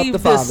hasn't brought up gave the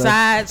the, father.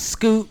 side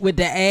scoot with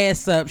the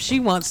ass up. She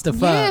wants to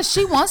fuck. Yeah,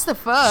 she wants to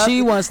fuck.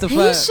 She wants to He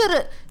fuck. should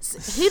have.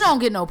 He don't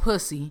get no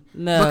pussy.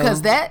 No.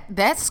 because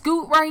that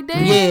scoot right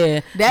there.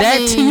 Yeah. That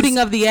means tooting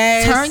of the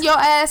ass. Turn your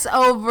ass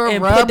over,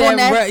 and rub put on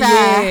that ru-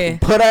 thigh. Yeah.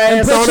 Put her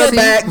ass Put on your her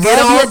back. rub Get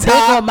your on dick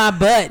top. on my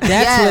butt.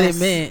 That's what it Yes.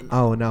 meant.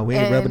 Oh no, we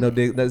ain't And- rubbing no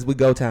dick. We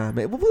go time.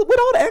 Man. What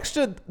all the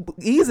extra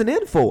easing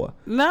in for?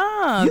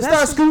 No, You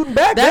start scooting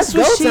back. That's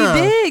That's what go she time.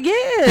 did.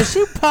 Yeah,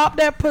 she popped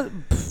that.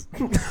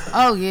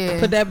 Oh yeah,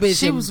 Put that bitch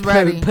She in was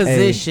ready,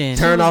 position.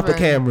 Turn was off the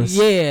ready. cameras.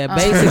 Yeah,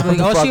 basically,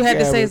 all she Fuck had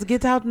to say cameras. is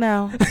 "Get out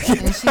now."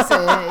 and she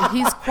said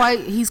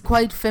he's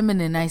quite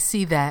feminine. I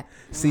see that.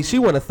 See, she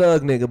want a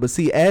thug nigga, but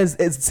see, as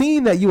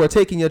seeing that you are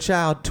taking your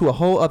child to a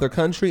whole other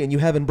country and you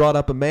haven't brought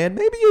up a man,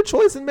 maybe your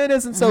choice in men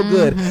isn't so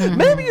good.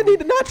 Maybe you need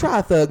to not try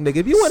a thug nigga.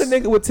 If you want a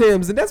nigga with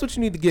Timbs, then that's what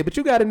you need to get. But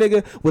you got a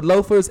nigga with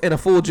loafers and a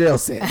full jail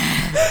set.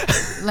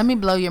 Let me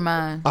blow your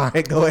mind. All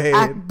right, go ahead.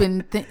 I've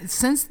been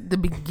since the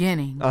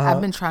beginning. I've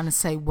been trying to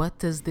say, what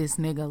does this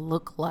nigga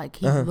look like?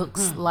 He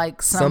looks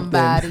like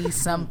somebody,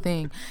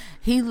 something.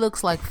 He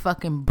looks like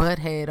fucking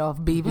Butthead off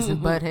Beavis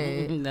and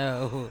Butthead.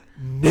 No,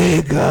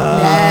 Nigga.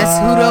 That's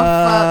who the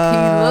fuck he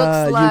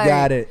looks like. You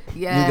got it.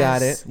 Yes. You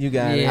got it. You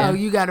got Yeah. Oh,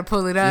 you got to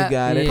pull it up.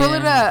 got it. Pull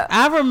it up.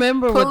 I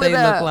remember Pull what they it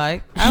up. look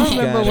like. I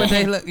remember got what it.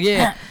 they look.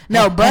 Yeah,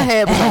 No,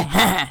 Butthead was like,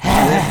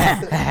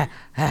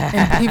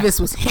 and Beavis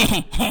was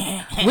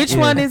which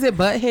one is it?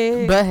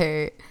 Butthead.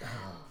 Butthead.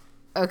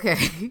 Okay.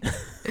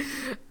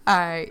 All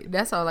right,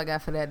 that's all I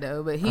got for that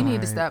though. But he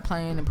need to stop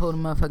playing and pull the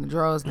motherfucking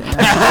drawers down.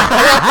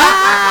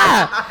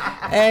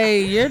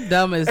 Hey, you're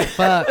dumb as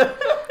fuck.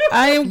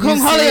 I am Kung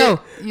see Holio.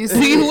 it? You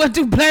see You it? want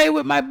to play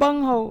with my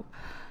bunghole?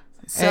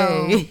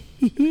 So Hey.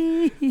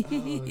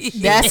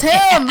 that's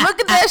him. Look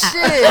at that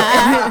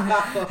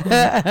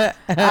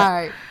shit. All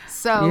right,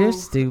 so You're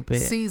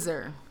stupid.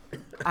 Caesar,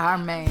 our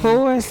man.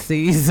 Poor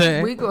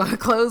Caesar. We gonna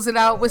close it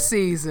out with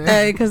Caesar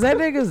Hey, cause that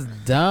nigga's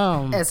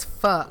dumb. as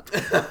fuck.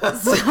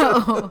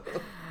 So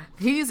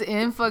He's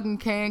in fucking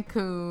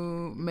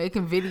Cancun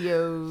making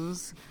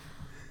videos,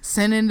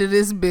 sending to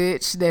this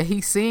bitch that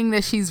he's seeing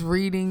that she's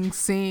reading,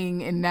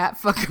 seeing, and not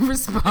fucking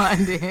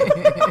responding.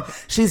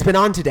 She's been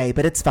on today,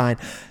 but it's fine.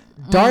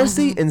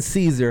 Darcy and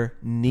Caesar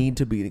need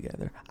to be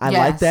together. I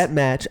like that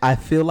match. I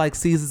feel like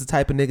Caesar's the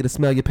type of nigga to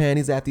smell your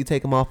panties after you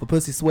take them off for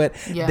pussy sweat.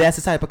 Yes. That's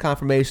the type of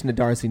confirmation that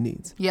Darcy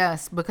needs.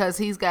 Yes, because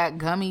he's got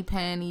gummy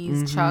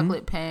panties,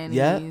 chocolate panties.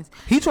 Yeah,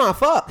 he trying to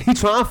fuck. He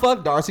trying to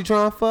fuck. Darcy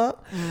trying to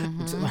fuck.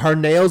 Her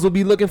nails will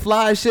be looking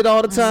fly as shit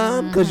all the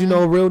time because you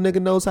know a real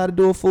nigga knows how to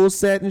do a full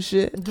set and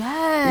shit. Yes.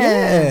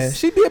 Yeah,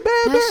 she be a bad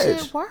that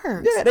bitch. shit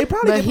works. Yeah, they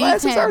probably but get he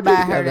plastic can't surgery buy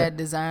her together. that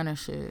designer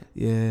shit.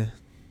 Yeah.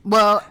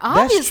 Well,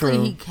 obviously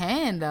true. he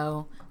can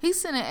though.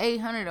 He's sending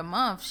 $800 a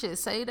month. Shit,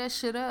 save that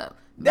shit up.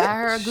 Buy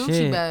her a Gucci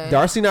Shit. bag.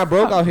 Darcy not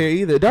broke out here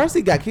either.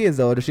 Darcy got kids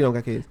though, or she don't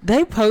got kids.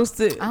 They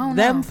posted I don't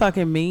them know.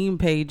 fucking meme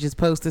pages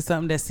posted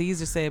something that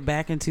Caesar said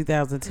back in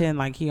 2010,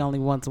 like he only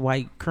wants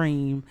white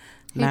cream,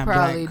 He not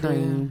probably black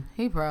cream. do.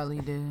 He probably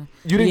do.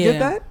 You didn't Yeah. get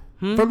that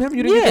from him?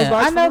 You didn't get those Yeah, vibes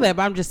I from know him? that,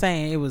 but I'm just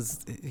saying it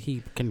was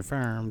he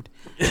confirmed.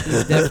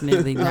 He's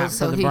definitely Oh, not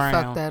so for the he brown.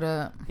 fucked that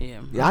up. Yeah.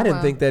 Yeah, I didn't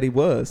well. think that he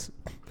was.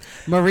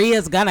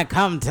 Maria's gonna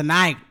come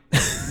tonight.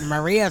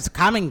 Maria's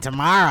coming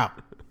tomorrow.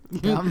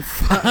 I'm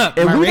fucked.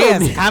 And we don't Maria's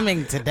need-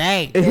 coming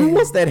today. And who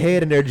wants that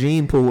head in their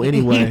gene pool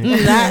anyway?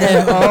 Not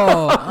at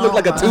all. Look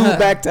like a tube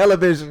back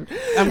television.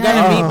 I'm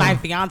gonna meet my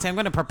fiance. I'm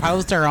gonna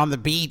propose to her on the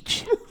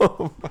beach.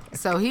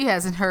 So he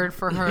hasn't heard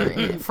from her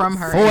in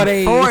 4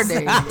 days. 4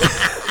 days.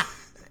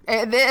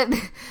 And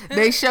then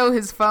they show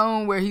his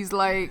phone where he's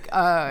like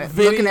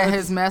looking at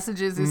his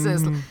messages. It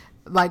says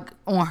like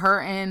on her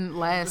end,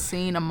 last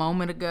seen a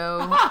moment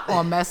ago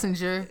on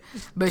Messenger,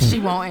 but she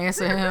won't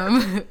answer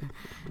him.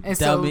 And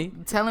Dummy.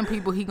 so telling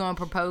people he gonna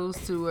propose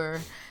to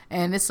her.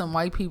 And there's some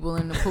white people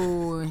in the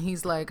pool, and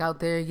he's like out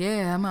there,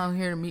 yeah, I'm out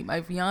here to meet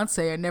my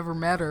fiance. I never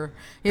met her.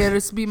 Yeah,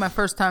 this will be my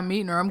first time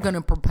meeting her. I'm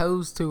gonna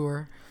propose to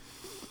her.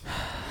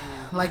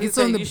 Like it's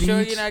on the you beach.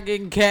 sure you're not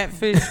getting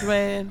catfished,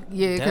 man?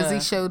 Yeah, because he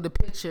Duh. showed the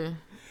picture.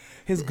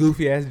 His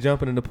goofy ass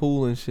jumping in the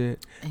pool and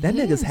shit. That He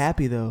nigga's is.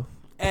 happy though.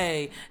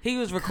 Hey, he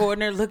was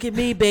recording her. Look at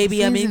me,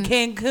 baby. I'm in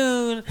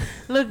Cancun.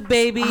 Look,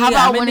 baby. How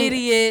about I'm when an he,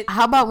 idiot.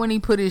 How about when he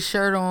put his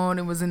shirt on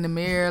and was in the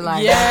mirror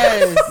like,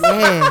 Yes.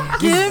 yeah,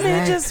 Give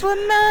me just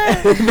one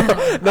night.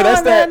 No,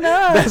 that's that.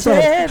 No, That's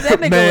shit. That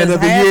nigga man was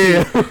of the happy.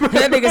 year.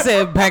 That nigga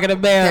said, "Pack of the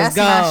bells, That's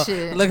my gone.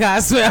 shit. Look how I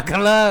smell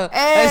cologne."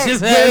 Hey, That's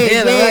just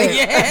yeah, like,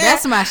 yeah.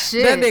 That's my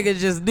shit. That nigga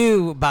just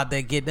knew about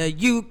that get the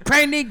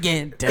Ukraine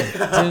again. Dun,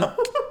 dun,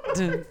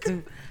 dun,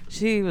 dun.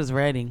 She was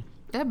ready.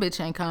 That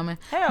bitch ain't coming.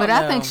 Hell but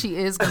I no. think she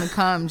is gonna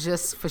come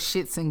just for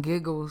shits and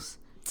giggles.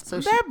 So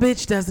That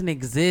bitch doesn't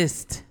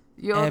exist.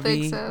 you don't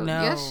Evie. think so?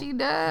 No. Yes, she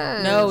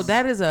does. No,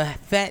 that is a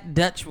fat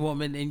Dutch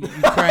woman in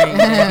Ukraine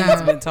that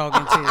he's been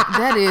talking to.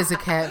 that is a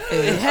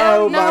catfish.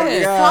 Hell Oh my no.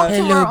 God. Talk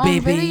to her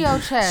on video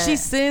chat. She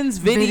sends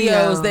videos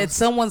Videos. that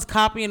someone's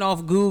copying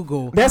off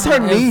Google. That's her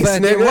And niece,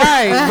 fucking-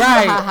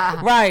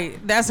 nigga. Right.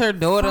 That's her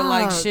daughter.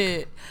 Like Fuck.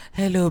 shit.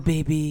 Hello,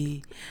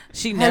 baby.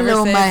 She never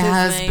Hello, says my his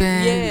husband.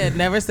 name. Yeah,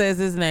 never says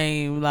his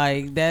name.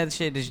 Like that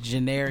shit is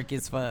generic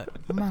as fuck.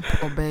 My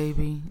poor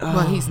baby.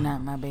 Well, he's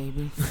not my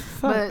baby.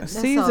 But that's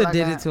all Caesar I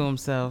did got. it to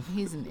himself.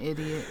 He's an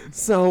idiot.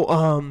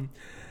 So,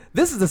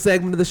 this is the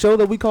segment of the show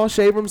that we call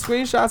Shade Room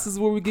Screenshots. This is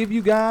where we give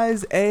you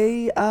guys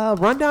a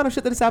rundown of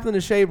shit that has happened in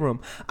the Shade Room.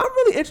 I'm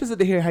really interested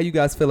to hear how you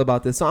guys feel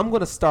about this. So I'm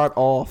going to start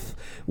off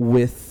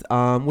with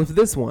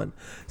this one.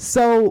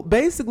 So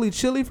basically,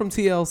 Chili from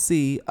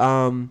TLC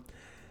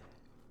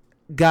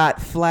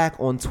got flack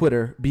on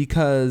Twitter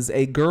because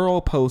a girl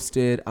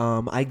posted,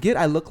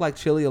 I look like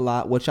Chili a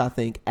lot, what y'all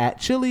think, at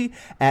Chili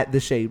at the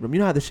Shade Room. You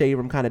know how the Shade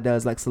Room kind of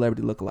does like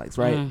celebrity lookalikes,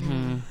 right?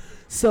 Mm-hmm.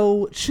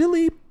 So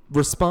Chili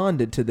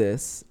responded to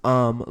this.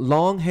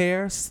 Long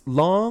hair,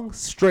 long,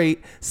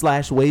 straight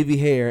 / wavy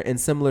hair and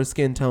similar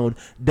skin tone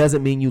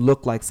doesn't mean you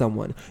look like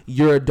someone.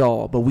 You're a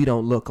doll, but we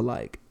don't look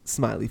alike.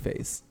 Smiley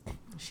face.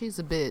 She's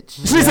a bitch.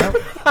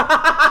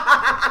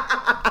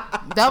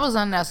 That was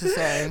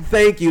unnecessary.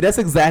 Thank you. That's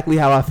exactly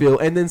how I feel.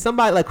 And then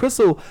somebody like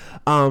Crystal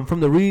from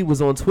the Read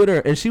was on Twitter,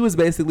 and she was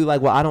basically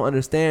like, well, I don't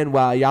understand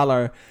why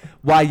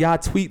y'all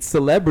tweet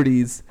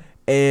celebrities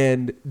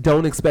and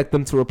don't expect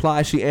them to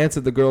reply. She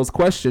answered the girl's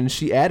question.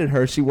 She added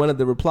her. She wanted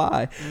the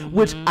reply,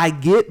 which I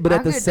get. But I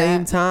at the get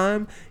same that.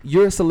 time,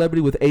 you're a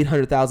celebrity with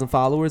 800,000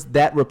 followers.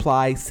 That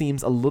reply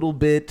seems a little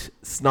bit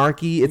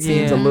snarky. It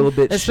seems a little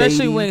bit Especially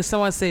shady. when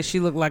someone said she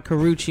looked like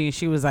Karuchi and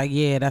she was like,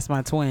 yeah, that's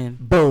my twin.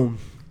 Boom.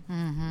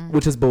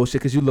 Which is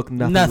bullshit because you look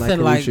nothing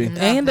like Karuchi.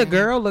 And the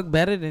girl looked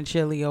better than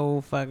Chili,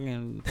 old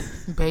fucking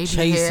Baby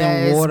chasing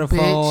hair ass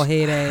waterfall bitch.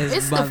 head ass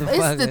It's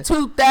motherfucker. the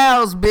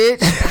 2000s,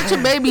 bitch. Put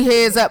your baby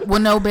hairs up. Well,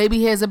 no,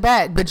 baby hairs are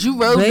back. But you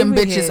rode them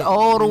Baby bitches hair,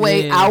 all the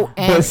way yeah. out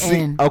and But see,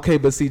 in.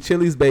 but see,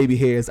 Chili's baby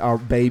hairs are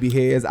baby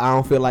hairs. I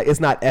don't feel like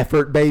it's not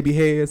effort baby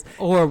hairs.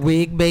 or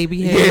wig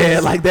baby hair. Yeah,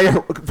 like they're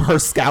her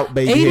scout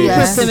baby 80%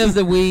 hairs. of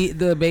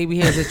the baby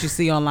hairs that you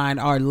see online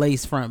are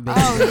lace front baby.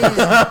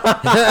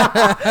 Oh,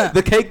 yeah.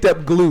 The cake caked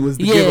up glue is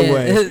the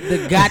giveaway.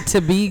 The got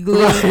to be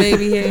glue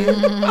baby hair.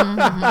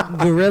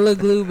 Gorilla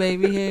glue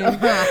baby hair.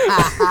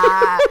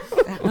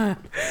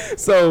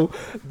 So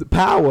the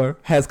Power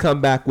has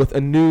come back with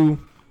a new.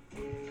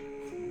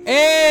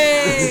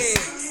 Hey,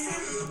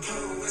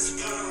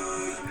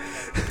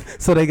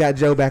 So they got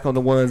Joe back on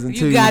the ones and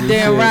twos. you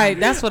goddamn right.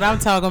 That's what I'm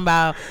talking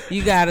about.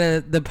 You got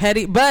the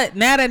petty, but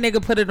now that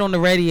nigga put it on the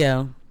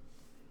radio.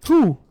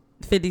 Who?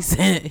 50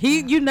 Cent.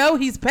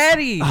 He's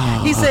petty.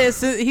 He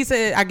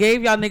said, I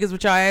gave y'all niggas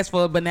what y'all asked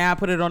for, but now I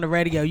put it on the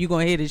radio. You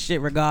gonna hear this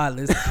shit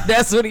regardless.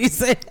 That's what he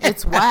said.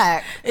 It's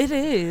whack. It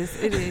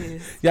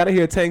is. Y'all to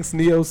hear Tank's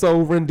neo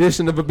soul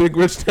rendition of A Big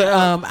Rich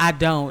Town? I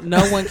don't.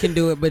 No one can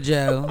do it but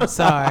Joe.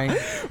 Sorry.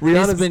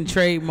 Rihanna's- It's been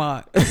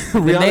trademarked.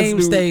 The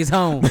name stays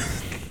home.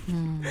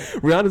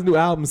 Rihanna's new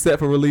album set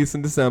for release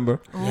in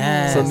December.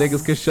 Yes. So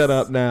niggas can shut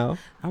up now.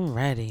 I'm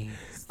ready.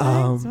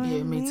 Yeah,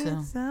 me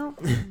too.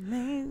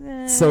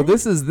 So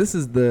this is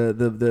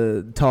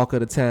the talk of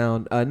the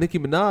town. Nicki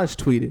Minaj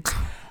tweeted,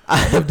 I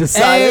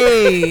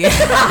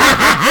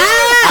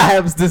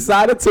have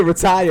decided to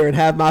retire and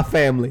have my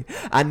family.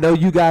 I know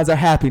you guys are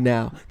happy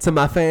now. To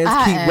my fans,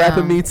 keep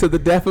rapping me to the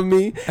death of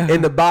me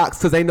in the box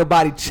because ain't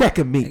nobody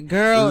checking me.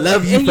 Girl,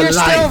 love you and for you're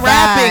life. still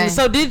rapping. Bye.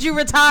 So did you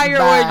retire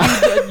Bye.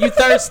 or you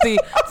thirsty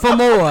for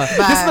more?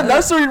 This is a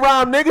nursery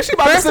rhyme, nigga. She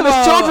about First to send of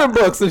us all, children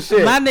books and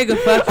shit. My nigga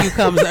fuck you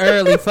comes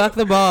early. Fuck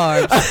the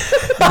barbs.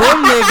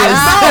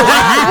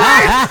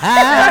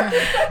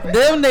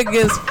 Them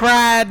niggas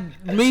fried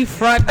me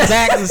front,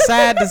 back, and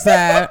side to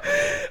side.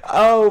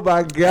 Oh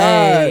my god!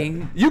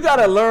 Hey. You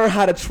gotta learn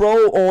how to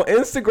troll on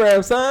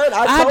Instagram, son.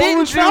 I told didn't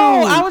you.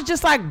 troll. I was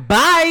just like,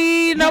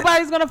 bye.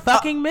 Nobody's gonna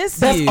fucking miss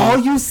That's you. all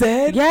you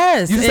said.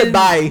 Yes. You said and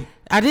bye.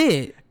 I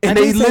did. And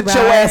I they did say lit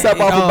your bye. ass up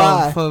off of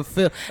bye. For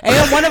Phil.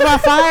 And one of our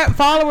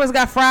followers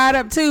got fried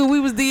up too. We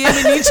was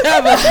DMing each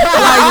other,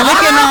 like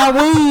licking our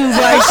wounds,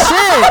 like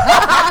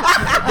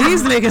shit.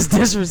 These niggas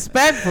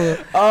disrespectful.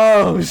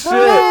 Oh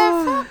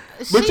shit!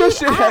 But your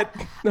shit had.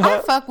 I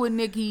fuck with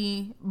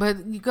Nicki,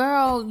 but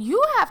girl,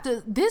 you have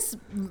to this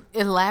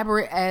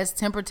elaborate ass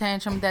temper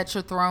tantrum that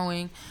you're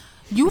throwing.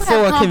 You For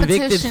have a convicted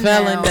competition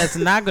felon now. that's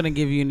not going to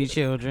give you any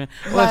children.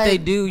 Or if Like- they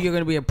do, you're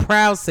going to be a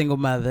proud single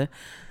mother.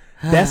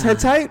 That's her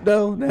type,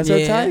 though. That's her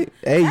Yeah. type.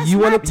 Hey, That's you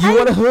my want a type.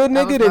 hood I was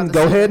nigga? about Then to go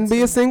say ahead that and be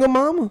too. a single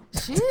mama.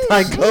 Shit,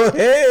 Like, go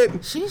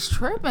ahead. She's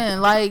tripping.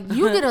 Like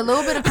you get a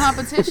little bit of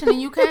competition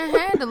and you can't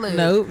handle it.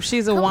 Nope,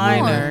 she's a Come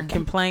whiner, on.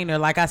 complainer.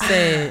 Like I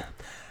said,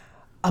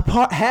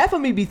 Half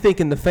of me be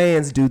thinking the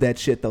fans do that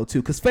shit though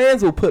too, because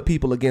fans will put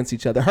people against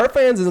each other. Her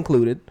fans is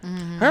included.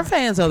 her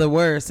fans are the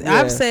worst. Yeah.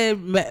 I've said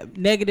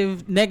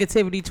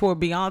negativity toward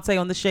Beyonce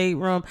on the Shade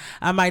Room.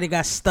 I might have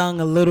got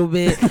stung a little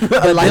bit.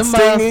 But Like them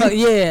stinging?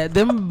 yeah,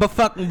 them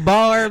fucking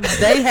barbs,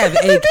 they have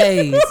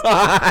AKs.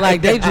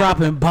 Like they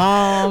dropping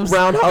bombs.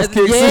 Roundhouse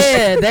kicks and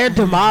Yeah, they're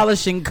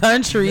demolishing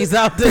countries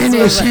out there.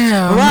 Finish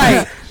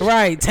him.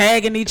 Right.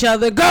 Tagging each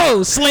other.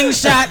 Go,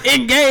 slingshot,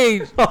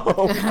 engage.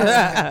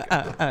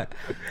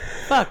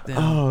 Fuck them.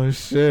 Oh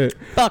shit!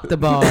 Fuck the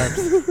barbs.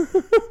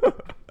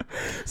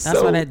 That's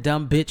So- why that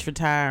dumb bitch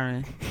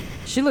retiring.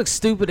 She looks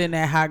stupid in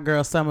that Hot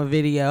Girl Summer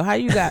video. How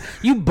you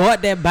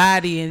bought that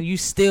body and you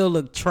still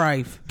look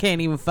trife.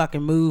 Can't even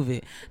fucking move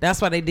it.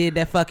 That's why they did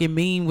that fucking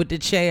meme with the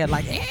chair.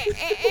 Like,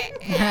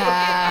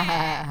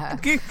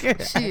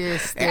 She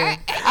is still.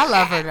 I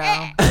love her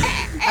though.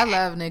 I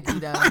love Nicki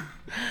though.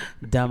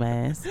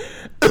 dumbass.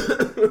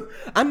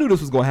 I knew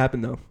this was gonna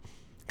happen though,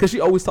 because she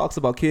always talks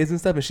about kids and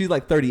stuff, and she's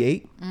like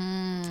 38,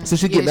 so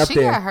she's getting Yeah, up she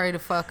there. got hurry the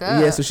fuck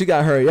up. Yeah, so she got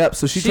to hurry up.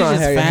 So she She trying to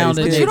just hurry found these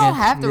a But kids. you nigga. don't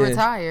have to Yeah.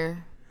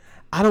 retire.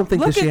 I don't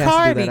think Look that she at has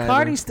Cardi. to do that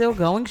Cardi's either. still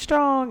going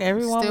strong.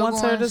 Everyone Still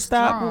wants her going to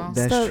stop. strong.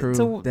 That's true.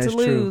 To That's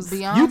lose. true.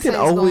 Beyonce's You can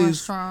going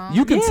always, strong.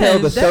 you can Yeah, tell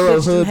the that thorough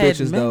bitch hood had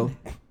bitches men. though.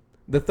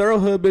 The thorough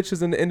hood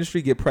bitches in the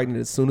industry get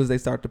pregnant as soon as they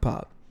start to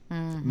pop.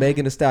 Mm-hmm.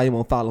 Megan Thee Stallion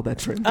won't follow that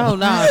trend. Oh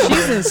no,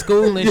 she's in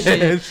school and Yeah,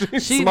 shit.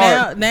 she's She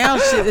smart. now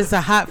she is a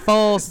hot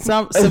fall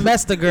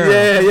semester girl.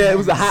 Yeah, it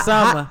was a hot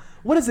Summer.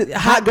 what is it?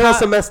 Hot girl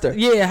semester.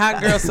 Yeah,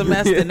 hot girl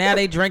semester. Yeah. Now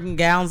they drinking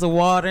gallons of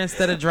water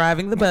instead of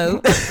driving the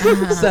boat.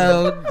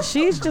 So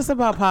she's just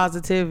about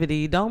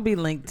positivity. Don't be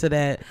linked to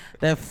that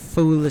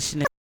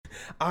foolishness.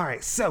 All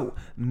right, so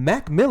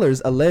Mac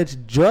Miller's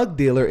alleged drug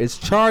dealer is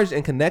charged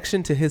in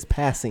connection to his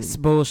passing. It's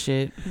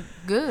bullshit.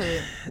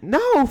 Good. No,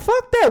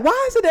 fuck that.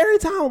 Why is it every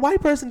time a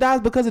white person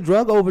dies because of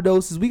drug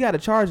overdoses, we gotta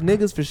charge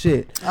niggas for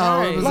shit?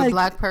 Oh, it was Like- a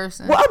black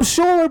person. Well, I'm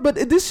sure, but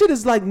this shit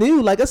is like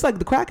new. Like it's like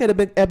the crack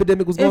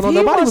epidemic was going If on. he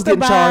Nobody wants was to getting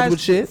buy charged with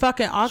shit.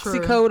 fucking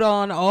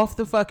oxycodone off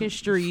the fucking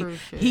street, True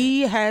shit.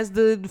 he has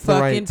the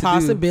fucking right to do.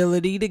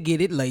 possibility to get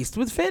it laced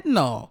with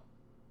fentanyl.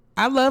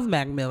 I love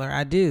Mac Miller.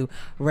 I do.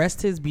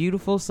 Rest his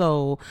beautiful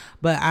soul.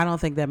 But I don't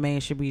think that man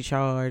should be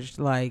charged.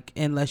 Like,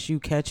 unless you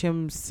catch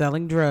him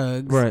selling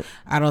drugs. Right.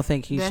 I don't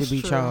think he That's should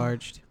be true.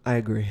 charged. I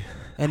agree.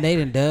 And they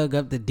done dug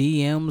up the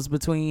DMs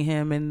between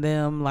him and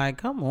them. Like,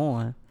 come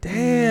on.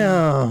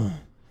 Damn.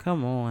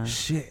 Come on.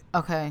 Shit.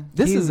 Okay.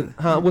 This is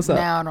what's up?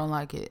 Now I don't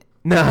like it.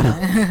 No.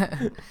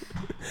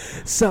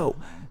 So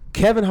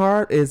Kevin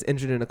Hart is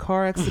injured in a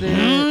car accident.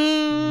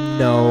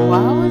 No.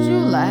 Why would you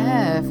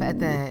laugh at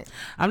that?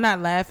 I'm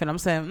not laughing. I'm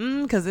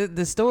saying because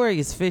the story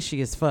is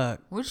fishy as fuck.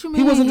 What you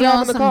mean? wasn't He on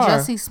driving the some car.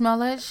 Jussie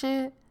Smollett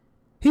shit?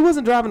 He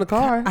wasn't driving the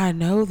car. I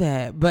know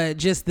that, but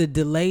just the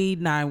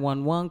delayed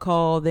 911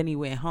 call. Then he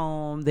went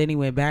home. Then he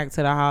went back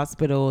to the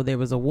hospital. There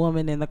was a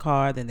woman in the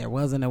car. Then there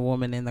wasn't a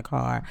woman in the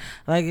car.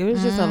 Like it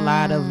was just a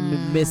lot of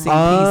missing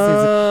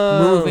pieces,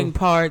 moving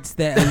parts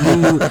that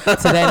allude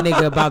to that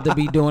nigga about to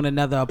be doing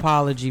another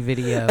apology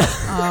video.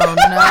 Oh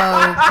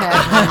no,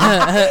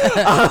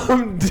 Kevin.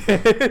 I'm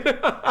dead.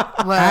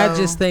 Well, I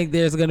just think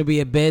there's gonna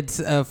be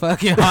a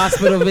fucking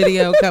hospital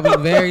video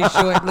coming very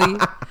shortly.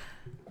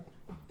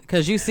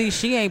 Cause you see,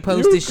 she ain't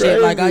posted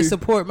shit like I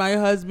support my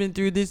husband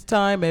through this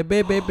time and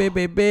that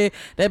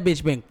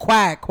bitch been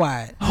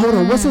quiet. Hold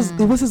on, what's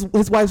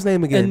his wife's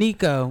name again?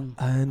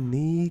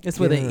 Aniko. It's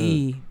with an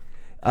E.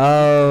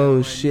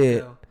 Oh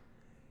shit.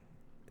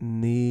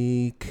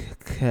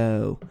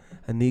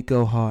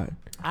 Aniko Hart.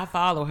 I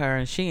follow her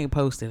and she ain't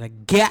posted a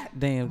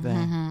goddamn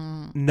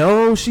thing.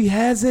 No, she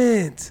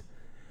hasn't.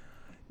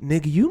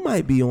 Nigga, you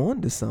might be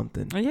on to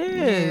something.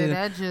 Yeah,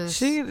 that just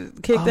she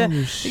kicked that.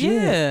 Shit.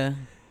 Yeah.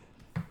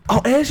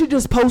 Oh, and she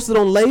just posted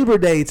on Labor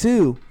Day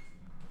too.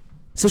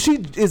 So she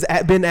is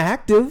been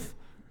active.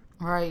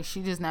 right.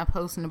 She just not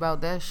posting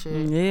about that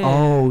shit. Yeah.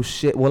 Oh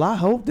shit. Well, I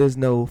hope there's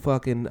no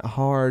fucking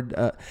hard.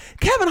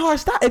 Kevin Hart,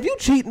 stop. If you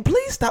cheating,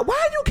 please stop.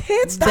 Why you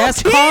can't stop? That's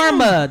cheating?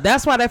 karma.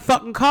 That's why that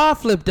fucking car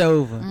flipped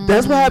over.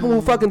 That's what happened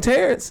with fucking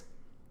Terrence.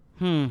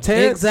 Terrence,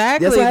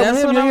 Exactly.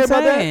 That's what I'm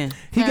saying.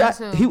 He got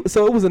Terrence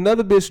so it was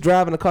another bitch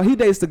driving a car. He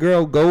dates the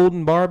girl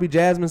Golden Barbie,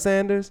 Jasmine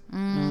Sanders.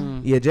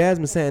 Yeah,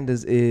 Jasmine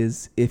Sanders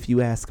is, if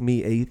you ask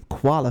me, a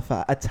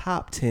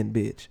top 10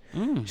 bitch.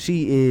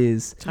 She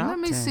is. Let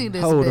me see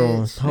this Hold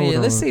bitch.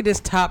 on. Let's see this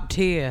top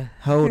tier.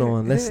 Hold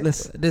on.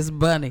 Let's. This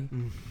bunny.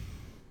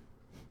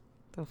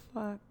 The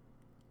fuck?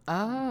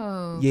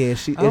 Oh. Yeah,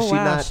 she. Oh Is she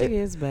wow, not? she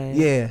is bad.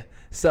 Yeah.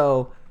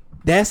 So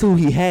that's who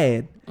he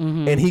had,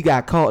 and he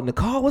got caught in the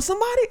car with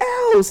somebody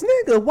else.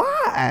 Nigga,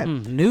 why?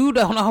 New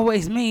don't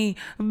always mean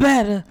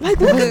better. Like,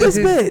 look at this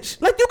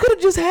bitch. Like, you could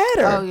have just had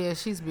her. Oh yeah,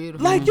 she's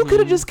beautiful. Like, you could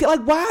have just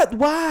like,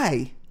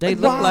 why? They Like,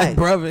 look why? like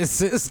brother and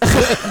sister.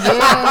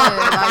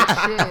 yeah, like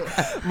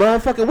shit.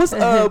 Motherfucker, what's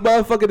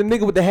motherfucker the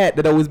nigga with the hat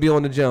that always be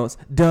on the Jones?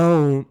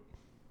 Don't.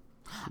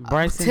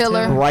 Bryson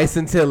Tiller.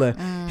 Bryson Tiller.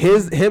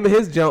 Him and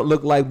his junk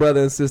look like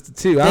brother and sister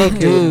too. I They don't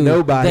care what do.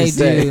 nobody They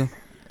say. do.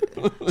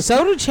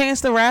 So do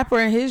Chance the Rapper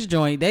and his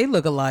joint. They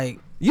look alike.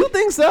 You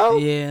think so?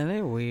 Yeah,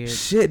 they're weird.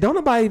 Shit, don't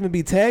nobody even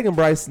be tagging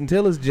Bryson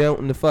Tiller's junk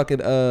in the fucking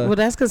Well,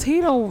 that's because he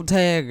don't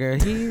tag her.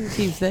 He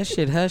keeps that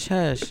shit hush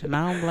hush, and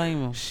I don't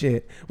blame him.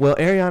 shit. Well,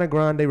 Ariana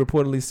Grande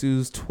reportedly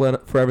sues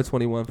Forever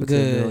 21 for $10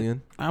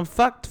 million. I'm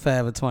fucked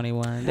Forever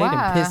 21. They Why?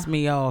 done pissed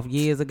me off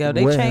years ago.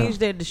 They Well. changed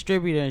their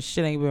distributor and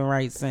shit ain't been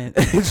right since.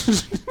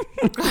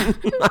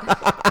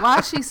 Why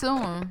is she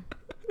suing?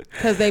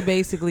 Because they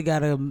basically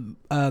got a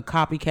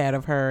copycat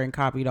of her and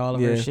copied all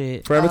of her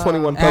shit. Forever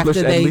 21 published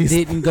After at they least.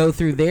 didn't go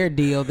through their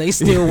deal, they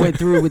still went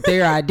through with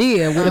their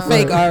idea with a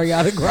fake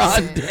Ariana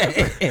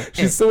Grande.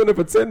 She's suing her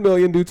for $10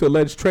 million due to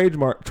alleged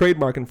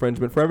trademark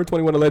infringement. Forever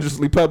 21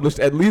 allegedly published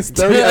at least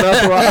 30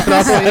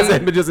 unauthorized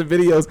images and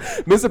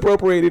videos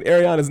misappropriating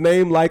Ariana's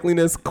name,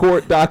 likeliness,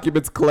 court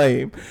documents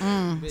claim.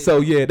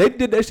 So yeah, they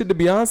did that shit to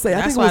Beyonce.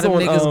 I That's think why it them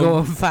was niggas on, go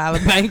and file a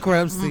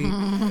bankruptcy.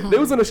 They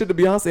was on the shit to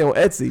Beyonce on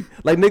Etsy.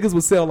 Like, niggas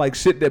would sell like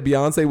shit that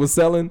Beyonce was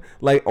selling,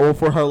 like on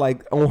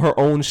her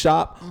own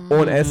shop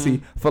on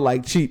Etsy for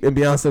like cheap. And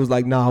Beyonce was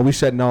like, "Nah, we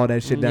shutting all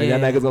that shit down. Yeah. Y'all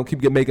niggas gonna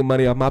keep making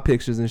money off my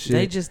pictures and shit."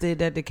 They just did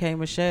that to K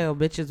Michelle.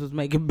 Bitches was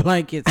making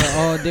blankets of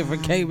all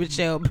different K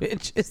Michelle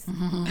bitches.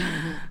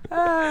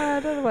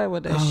 Don't nobody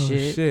want that Oh,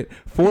 shit. shit.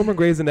 Former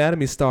Grey's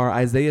Anatomy star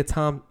Isaiah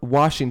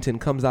Washington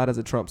comes out as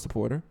a Trump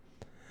supporter.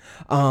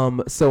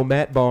 So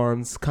Matt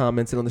Barnes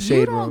commented on the You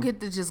Shade don't Room. get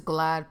to just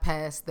glide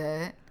past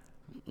that.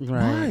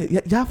 Right.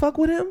 Y'all fuck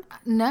with him?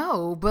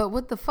 No, but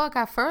what the fuck?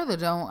 I further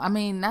don't. I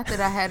mean, not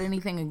that I had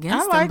anything I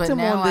against him, liked but him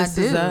now on I This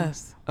do. Is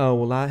Us. Oh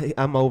well,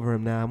 I'm over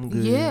him now. I'm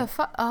good. Yeah.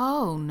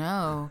 Oh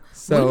no.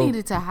 So- We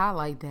needed to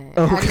highlight that.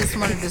 Okay. I just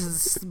wanted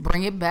to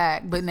bring it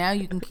back, but now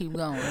you can keep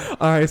going.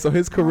 All right, so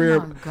his career,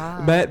 my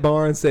God. Matt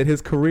Barnes said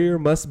his career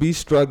must be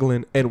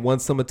struggling and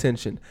wants some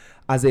attention.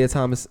 Isaiah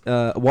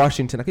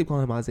Washington, I keep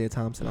calling him Isaiah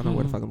Thompson. I don't know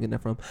where the fuck I'm getting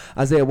that from.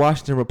 Isaiah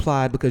Washington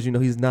replied, because you know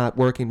he's not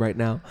working right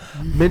now.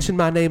 Mention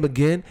my name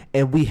again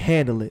and we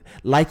handle it.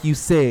 Like you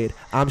said,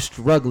 I'm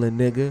struggling,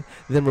 nigga.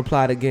 Then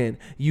replied again,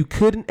 you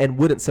couldn't and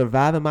wouldn't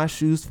survive in my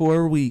shoes for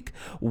a week.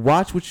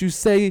 Watch what you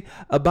say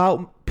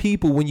about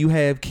people when you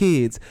have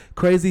kids.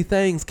 Crazy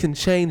things can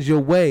change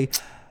your way.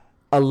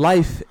 A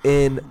life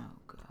in...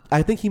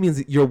 I think he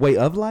means your way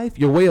of life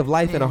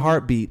in a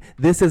heartbeat.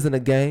 This isn't a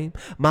game.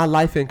 My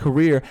life and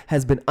career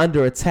has been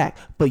under attack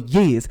for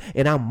years,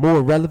 and I'm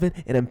more relevant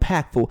and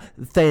impactful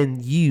than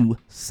you,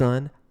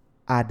 son.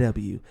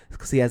 IW.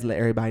 Because he has to let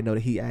everybody know that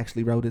he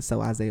actually wrote it. So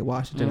Isaiah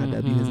Washington,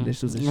 IW, his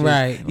initials and shit.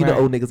 Right, You know,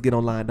 right. old niggas get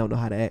online, don't know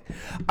how to act.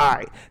 All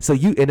right. So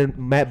and then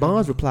Matt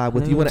Barnes replied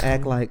with, you want to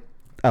act like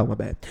Oh, my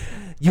bad.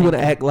 You want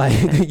to act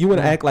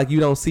like you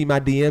don't see my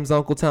DMs,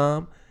 Uncle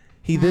Tom?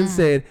 He then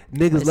said,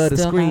 niggas It's love to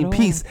still scream not on.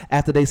 peace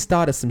after they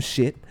started some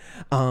shit.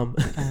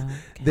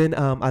 Then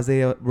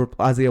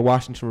Isaiah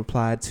Washington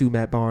replied to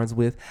Matt Barnes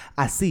with,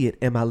 I see it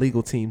and my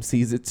legal team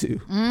sees it too.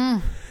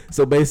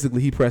 So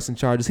basically he pressing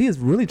charges. He is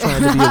really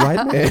trying to be a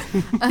white man.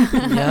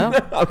 Yeah.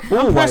 A full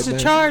I'm white pressing man.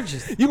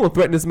 charges. You gonna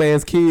threaten this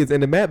man's kids,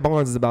 and then Matt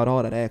Barnes is about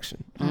all that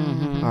action.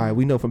 Mm-hmm. All right,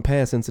 we know from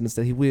past incidents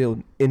that he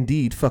will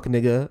indeed fuck a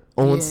nigga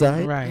on Yeah.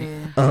 site. Right.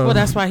 Yeah. Well,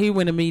 that's why he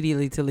went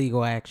immediately to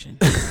legal action.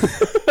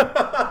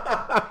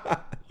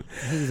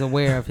 He's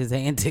aware of his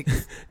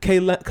antics.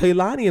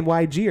 Kaylani and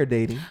YG are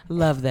dating.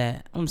 Love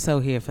that. I'm so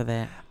here for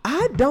that.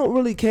 I don't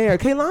really care.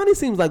 Kaylani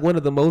seems like one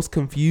of the most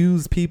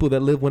confused people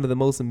that live one of the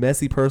most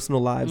messy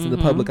personal lives in the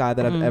public eye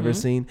that I've ever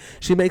seen.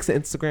 She makes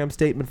an Instagram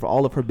statement for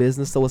all of her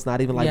business, so it's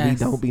not even like we Yes.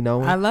 don't be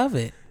knowing. I love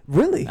it.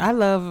 Really? I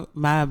love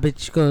my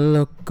bitch go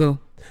loco.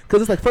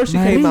 Because it's like first she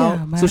Maria, came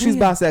out, so she's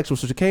Maria. bisexual.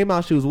 So she came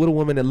out, she was with a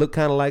woman that looked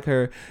kind of like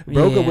her,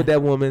 broke up Yeah. with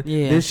that woman.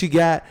 Yeah. Then she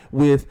got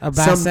with A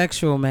some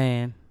bisexual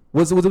man.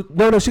 no,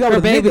 she got Her with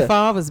a baby nigga.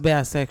 father's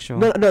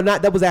bisexual. No,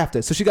 not that was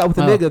after. So she got with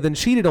a Oh. nigga, then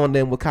cheated on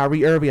them with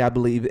Kyrie Irving, I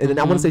believe. And then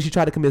I want to say she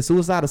tried to commit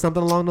suicide or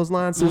something along those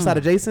lines, suicide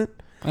adjacent.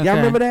 Y'all Okay.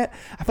 remember that?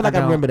 I feel like I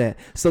don't. remember that.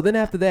 So then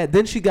after that,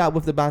 then she got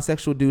with the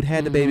bisexual dude,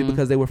 had the baby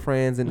because they were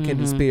friends and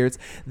kindred spirits.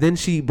 Then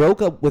she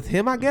broke up with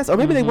him, I guess, or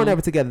maybe they weren't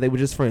ever together. They were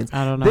just friends.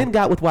 I don't know. Then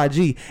got with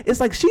YG. It's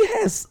like she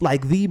has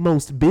like the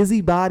most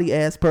busybody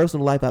ass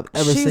personal life I've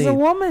ever She's seen. a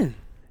woman.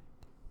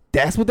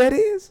 That's what that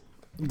is.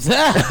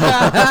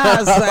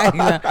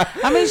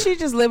 I mean, she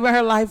just living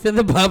her life in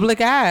the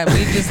public eye.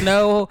 We just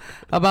know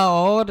about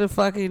all the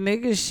fucking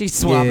niggas she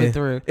swapping Yeah.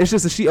 through. It's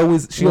just that she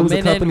always Well, men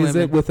and accompanies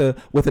it women.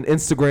 with an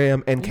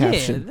Instagram and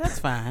caption. Yeah, that's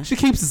fine. She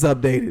keeps us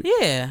updated.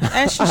 Yeah,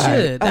 as she All right,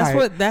 should. That's all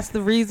right. that's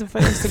the reason for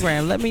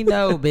Instagram. Let me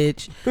know,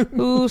 bitch.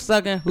 Who's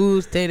sucking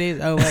whose titties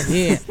over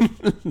here?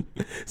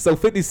 So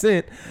 50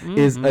 Cent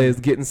is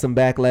getting some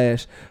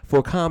backlash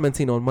for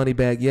commenting on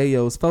Moneybagg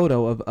Yayo's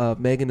photo of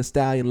Megan Thee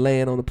Stallion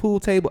laying on the pool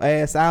table,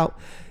 ass out.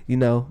 You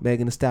know,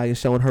 Megan Thee Stallion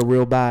showing her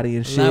real body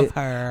and shit. Love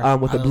her.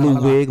 With a I blue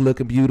love her. wig,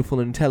 looking beautiful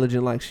and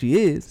intelligent like she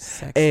is.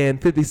 Sexy.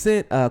 And 50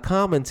 Cent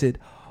commented,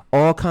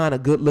 all kind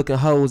of good looking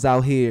hoes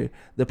out here.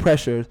 The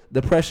pressure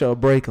will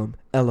break them.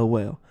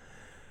 LOL.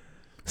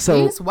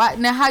 So, He's white.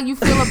 Now, how you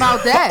feel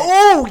about that?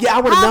 oh yeah,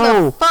 I want to How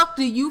know. the fuck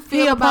do you He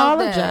feel about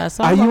that? apologized.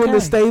 So Are I'm you in okay.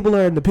 the stable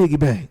or in the piggy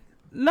bank?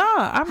 No,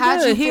 I'm How'd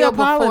good. you He feel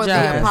before the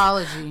apologized.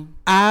 apology?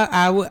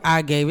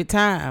 I gave it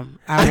time.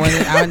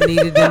 I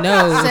needed to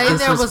know. if Say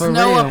this there was for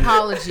no real.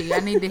 apology. I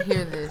need to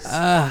hear this.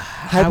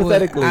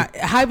 Hypothetically.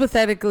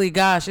 Hypothetically,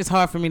 gosh, it's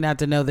hard for me not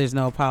to know there's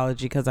no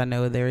apology because I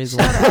know there is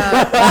one.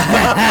 But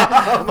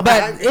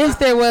if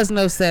there was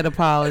no said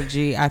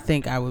apology, I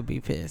think I would be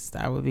pissed.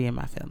 I would be in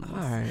my feelings. All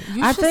right.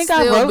 You I should think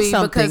I still wrote be,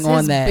 something because on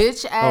his that.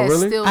 bitch ass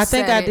really? still I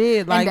think said I it,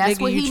 did. Like, and that's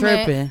nigga, what you he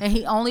meant, tripping. and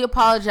he only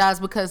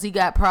apologized because they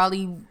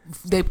probably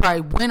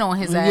went on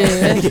his ass.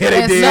 Yeah. Yeah,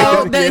 they And did.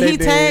 so- Yeah, Then they he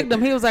did. tagged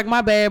him. He was like,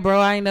 "My bad, bro.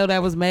 I didn't know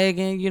that was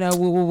Megan. You know,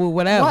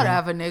 whatever.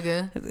 Whatever,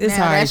 nigga. It's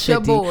now, all right, that's your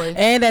 50. boy.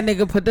 And that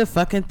nigga put the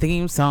fucking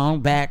theme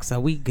song back, so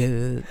we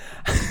good.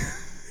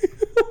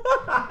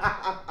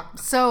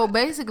 So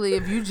basically,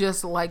 if you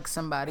just like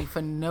somebody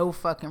for no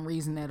fucking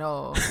reason at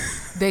all,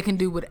 they can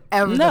do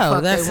whatever the No,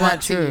 fuck that's they want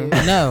not true. to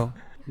you.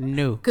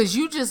 No. Cause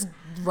you just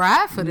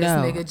ride for this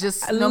No. nigga,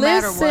 just no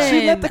matter what. Listen.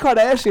 She let the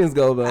Kardashians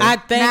go though. I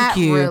thank Not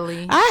you.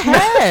 really. I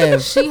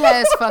have. She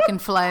has fucking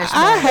flashbacks.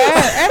 I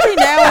have. Every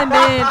now and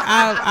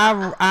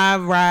then I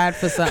ride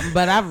for something,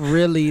 but I've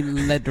really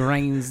let the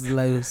reins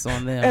loose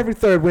on them. Every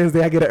third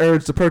Wednesday, I get an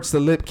urge to purchase a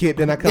lip kit.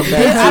 Then I come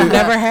back. I've to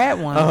never had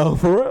one. Oh,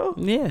 for real?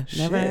 Yeah, never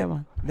Shit. had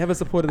one. Never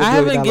supported. A I $1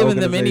 haven't given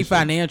them any organization.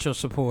 financial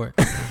support.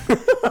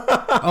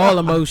 All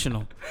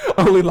emotional.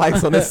 Only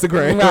likes on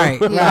Instagram.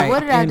 Right, Yeah, right. what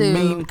did I And do?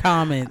 mean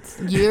comments.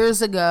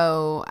 Years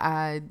ago,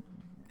 I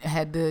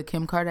had the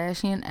Kim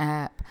Kardashian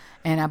app,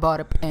 and I bought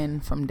a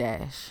pen from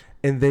Dash.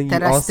 And then you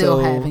That I still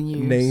also haven't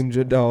used. named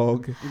your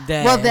dog. Well,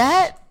 Dash.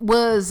 that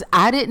was,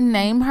 I didn't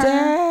name her.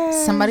 Dash.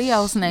 Somebody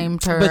else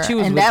named her. But you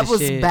was and with that the was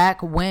shit.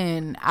 back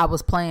when I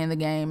was playing the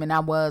game and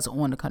I was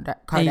on the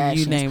Kardashians. And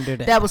you named her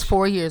Dash. That was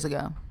 4 years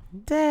ago.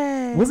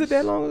 Dash. Was it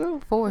that long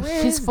ago? 4.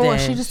 Where She's is 4.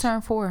 She Dash? just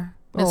turned 4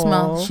 this Aw.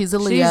 month. She's a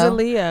Leo. She's a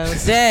Leo.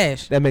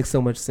 Dash. That makes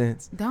so much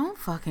sense. Don't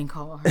fucking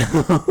call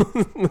her.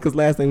 Because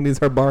last thing we need is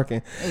her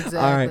barking. Exactly.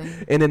 All right.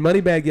 And then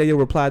Moneybagg Yayo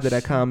replied to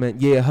that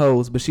comment, yeah,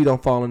 hoes, but she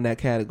don't fall in that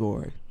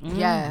category.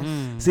 Yes.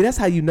 See, that's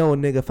how you know a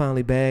nigga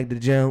finally bagged the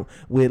jump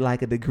with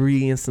like a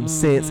degree and some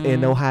sense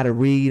and know how to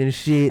read and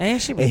shit.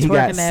 And she was he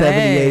got twerking that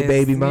 78 ass.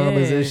 baby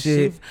mamas Yeah, and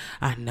shit.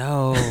 I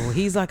know.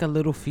 He's like a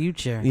little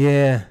Future.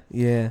 Yeah.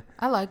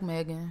 I like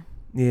Megan.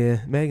 Yeah.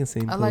 Megan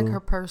seemed I cool. like her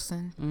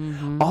person.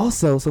 Mm-hmm.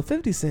 Also, so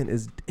 50 Cent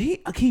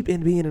I keep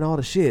being in all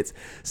the shits.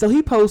 So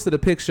he posted a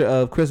picture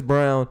of Chris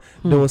Brown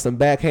doing some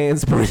backhand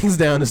springs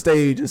down the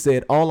stage and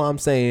said, all I'm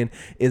saying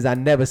is I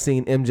never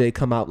seen MJ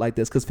come out like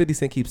this. Because 50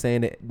 Cent keeps saying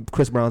that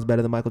Chris Brown's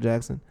better than Michael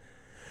Jackson.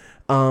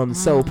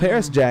 So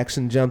Paris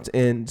Jackson jumped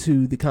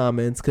into the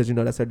comments because, you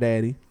know, that's her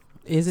daddy.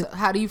 Is it? So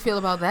how do you feel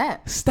about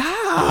that?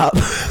 Stop.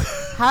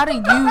 How do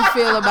you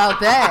feel about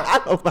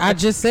that? I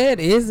just said,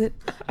 is it?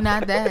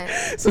 Not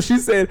that. So she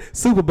said,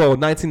 Super Bowl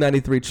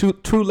 1993.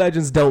 True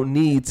legends don't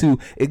need to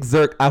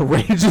exert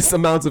outrageous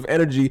amounts of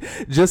energy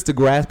just to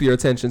grasp your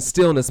attention.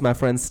 Stillness, my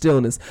friend,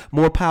 stillness.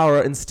 More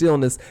power in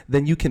stillness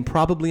than you can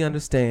probably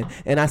understand.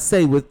 And I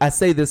say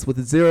this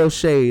with zero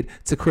shade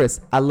to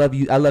Chris. I love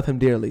you. I love him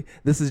dearly.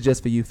 This is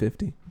just for you,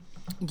 50.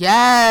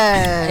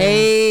 Yes.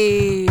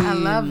 Hey. I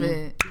love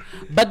it.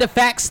 But the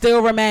facts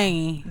still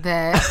remain.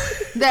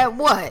 That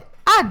what?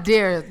 I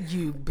dare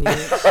you,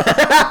 bitch.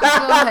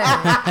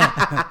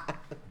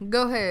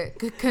 Go ahead.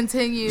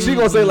 Continue. She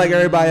gonna say like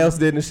everybody else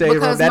did in the shade room.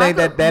 Because That ain't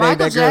that ain't that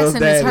girl's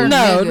Jackson is her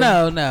daddy.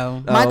 nigga.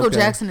 No. Michael okay.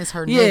 Jackson is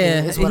her nigga.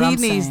 Yeah, is what he I'm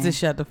needs saying. to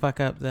shut the fuck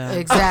up though.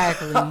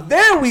 Exactly.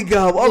 There we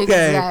go.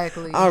 Okay.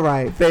 Exactly. All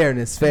right.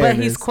 Fairness. But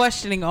he's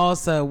questioning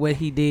also what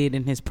he did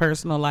in his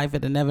personal life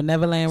at the Never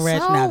Neverland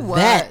Ranch. So Now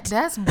what?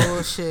 That's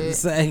bullshit.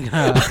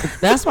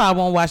 That's why I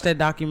won't watch that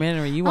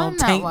documentary. You I'm won't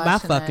not taint my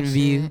watching that fucking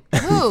view.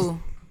 shit. Who?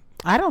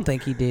 I don't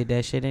think he did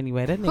that shit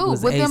anyway. That nigga Who?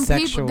 was With them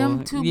asexual. people,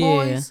 them two yeah.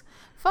 boys?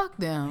 Fuck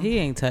them. He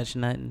ain't touched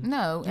nothing.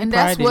 No, He and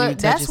probably didn't even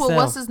touch that's what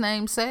himself. what's his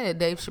name said.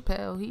 Dave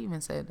Chappelle. He even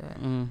said that.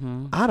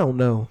 I don't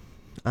know.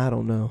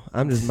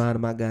 I'm just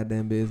minding my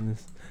goddamn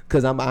business.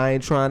 Cause I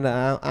ain't trying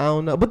to. I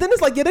don't know. But then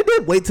it's like, yeah, they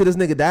did wait till this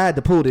nigga died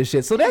to pull this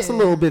shit. So that's a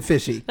little bit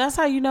fishy. That's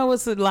how you know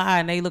it's a lie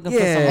and they looking for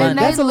Yeah. some And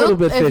money. that's a little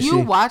bit If fishy. you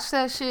watch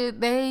that shit,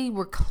 they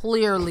were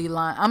clearly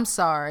lying. I'm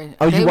sorry.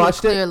 Oh, you they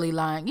watched it? were clearly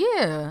lying.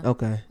 Yeah.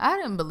 Okay. I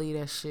didn't believe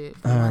that shit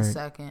for All 1 right.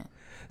 second.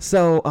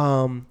 So,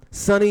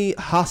 Sonny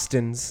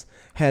Hostins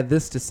had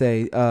this to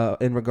say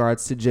in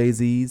regards to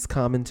Jay-Z's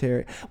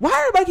commentary. Why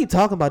everybody keep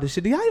talking about this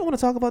shit? Do y'all want to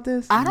talk about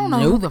this? I don't know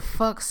who the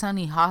fuck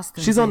Sonny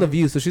Hostin She's on The is.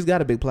 View, so she's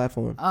got a big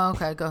platform. Oh,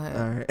 okay, go ahead.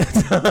 All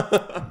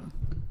right.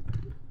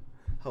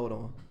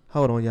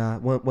 Hold on,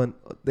 y'all.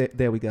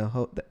 There we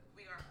go.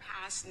 We are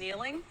past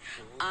kneeling.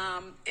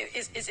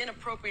 Is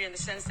inappropriate in the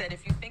sense that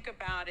if you think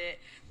about it,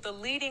 the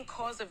leading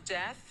cause of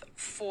death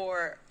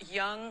for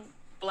young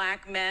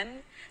black men,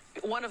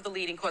 one of the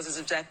leading causes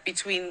of death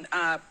between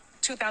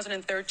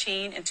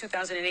 2013 and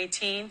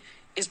 2018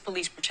 is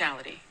police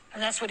brutality.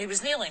 And that's what he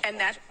was kneeling for. And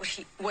that's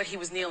what he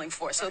was kneeling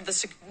for. So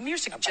the mere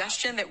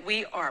suggestion that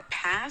we are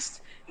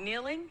past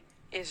kneeling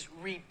is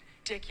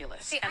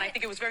ridiculous. And I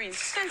think it was very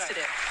insensitive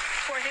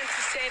for him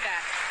to say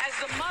that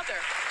as the mother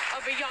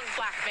of a young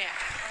black man.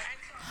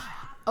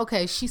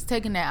 Okay, she's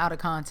taking that out of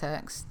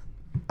context.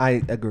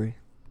 I agree.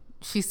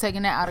 She's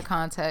taking that out of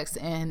context,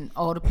 and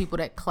all the people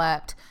that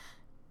clapped,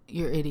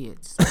 you're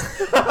idiots.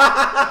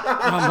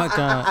 Oh my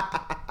God.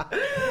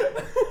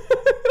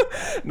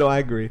 No, I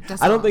agree.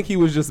 That's I don't all. think he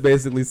was just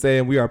basically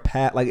saying we are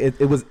pat. Like it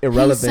was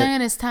irrelevant. He's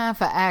saying it's time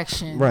for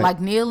action. Right. Like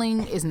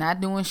kneeling is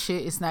not doing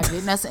shit. It's not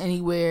getting us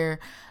anywhere.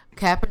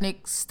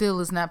 Kaepernick still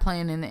is not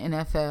playing in the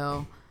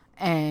NFL,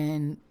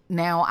 and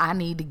now I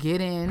need to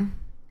get in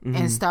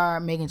and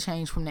start making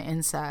change from the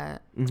inside.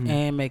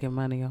 And making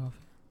money off.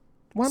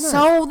 Why not?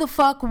 So the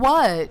fuck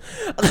what?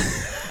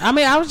 I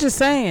mean, I was just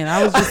saying.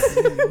 I was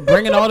just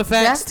bringing all the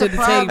facts That's to the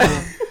problem.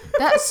 table.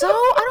 So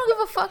I don't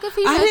give a fuck if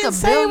he I make didn't $1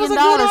 say it was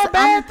billion. a good or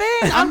bad I'm-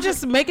 thing. I'm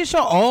just making sure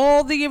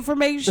all the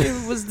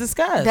information was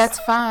discussed. That's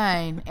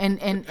fine,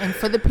 and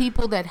for the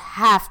people that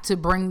have to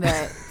bring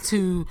that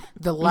to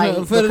the light,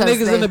 for the because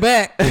niggas they- in the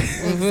back.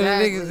 Exactly. For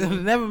the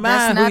niggas, never That's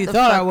mind not who you the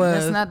thought I fuck- was.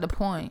 That's not the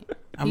point.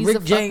 I'm He's Rick a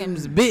fucking-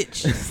 James,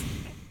 bitch.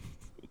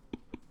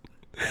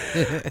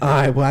 All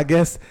right. Well, I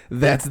guess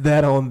that's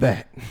that on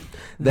that.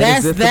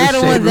 That's is it for that the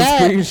on Shade Room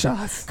that.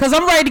 Screenshots. Cause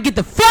I'm ready to get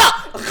the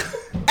fuck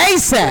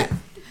ASAP.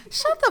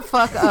 Shut the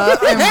fuck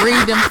up and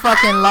read them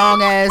fucking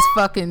long ass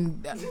fucking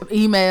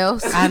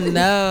emails. I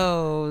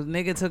know,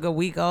 nigga took a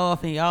week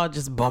off and y'all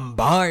just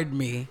bombard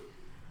me.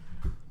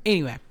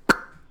 Anyway,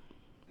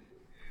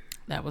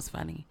 that was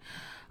funny.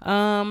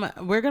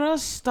 We're gonna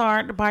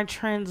start by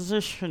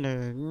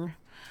transitioning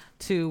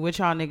to what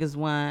y'all niggas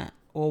want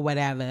or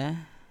whatever.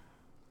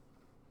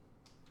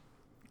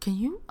 Can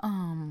you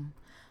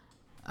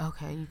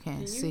Okay, you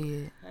can't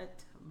see it.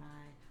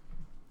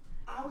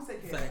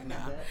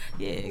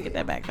 Yeah, get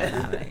that back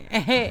out of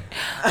there.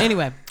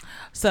 Anyway,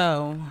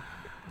 so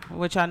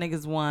what y'all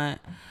niggas want?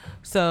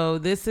 So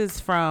this is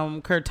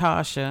from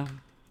Kurtasha.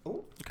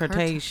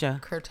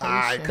 Kurtasha.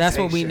 Curtatia. That's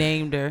what we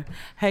named her.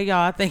 Hey y'all,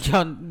 I think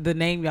the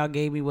name y'all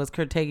gave me was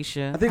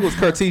Kurtasha. I think it was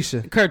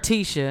Kurtisha.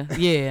 Kurtisha,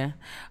 yeah.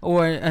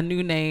 Or a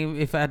new name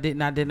if I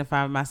didn't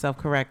identify myself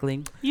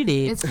correctly. You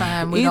did. It's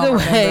fine. We Either don't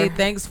way, remember.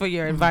 thanks for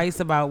your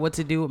advice about what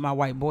to do with my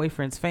white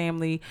boyfriend's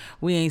family.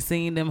 We ain't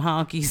seen them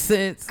honky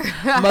since,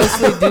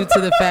 mostly due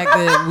to the fact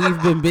that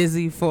we've been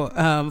busy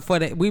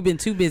we've been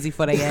too busy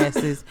for their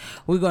asses.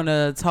 We're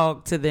gonna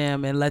talk to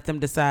them and let them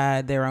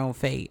decide their own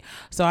fate.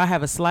 So I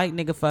have a slight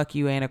nigga fuck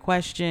you and man a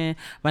question.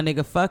 My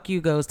nigga fuck you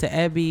goes to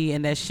Ebby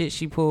and that shit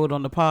she pulled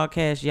on the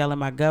podcast yelling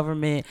my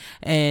government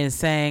and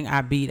saying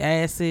I beat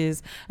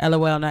asses.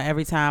 LOL. Now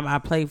every time I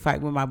play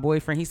fight with my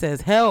boyfriend, he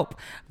says help.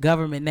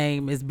 Government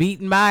name is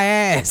beating my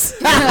ass.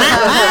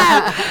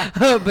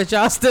 But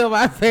y'all still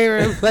my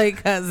favorite play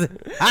cousin.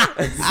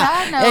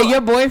 Side note, Hey,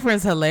 your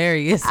boyfriend's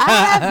hilarious. I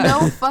have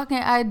no fucking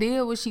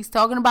idea what she's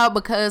talking about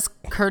because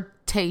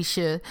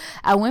Kurtasha,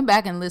 I went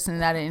back and listened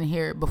and I didn't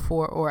hear it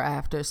before or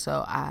after,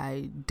 so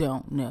I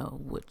don't know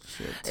what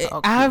you're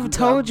talking I've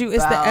told you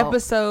it's the about.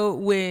 episode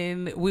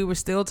when we were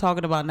still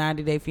talking about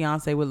 90 Day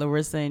Fiance with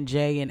Larissa and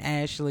Jay and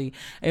Ashley,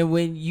 and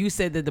when you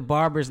said that the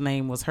barber's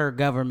name was her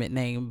government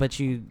name, but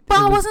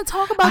I wasn't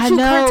talking about I you,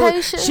 know.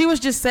 Kurtasha. She was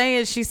just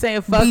saying, she's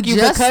saying fuck We you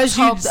just because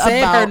you talked said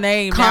about her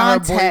name, not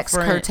her context,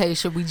 boyfriend.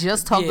 Kurtasha. We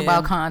just talked Yeah.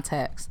 about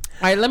context.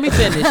 All right, let me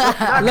finish.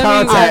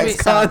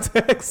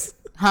 Contacts.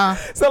 Huh?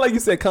 Sound like you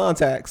said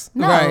contacts.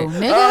 No, Right.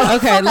 nigga.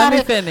 Okay, fuck let me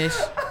outta- finish.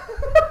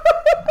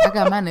 I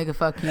got my nigga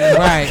fuck you.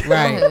 Right, Go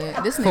right.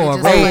 ahead. This For nigga a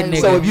just raid played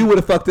nigga. So with if you would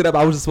have fucked it up,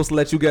 I was just supposed to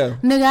let you go.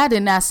 Nigga, I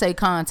did not say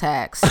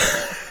contacts.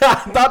 I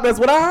thought that's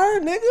what I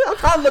heard, nigga. I'm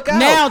trying to look out.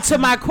 Now to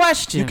my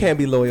question. you can't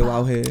be loyal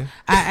out here.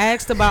 I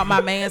asked about my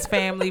man's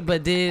family,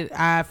 but did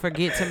I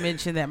forget to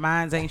mention that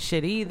mine's ain't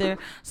shit either?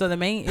 So the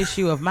main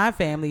issue of my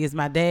family is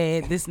my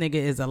dad. This nigga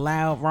is a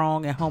loud,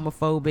 wrong, and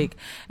homophobic,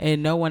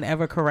 and no one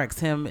ever corrects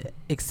him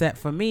except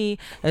for me.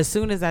 As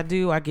soon as I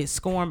do, I get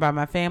scorned by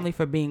my family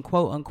for being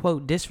quote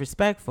unquote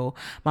disrespectful.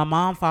 My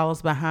mom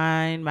follows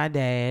behind my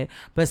dad,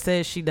 but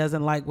says she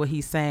doesn't like what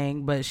he's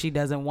saying, but she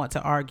doesn't want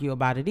to argue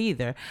about it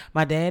either.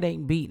 My dad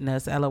ain't beating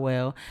us,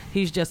 LOL.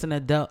 He's just an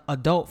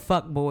adult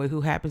fuck boy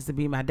who happens to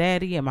be my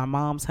daddy and my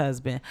mom's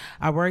husband.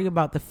 I worry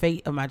about the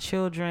fate of my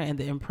children and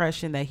the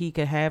impression that he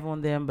could have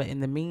on them, but in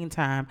the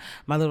meantime,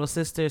 my little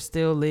sister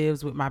still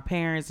lives with my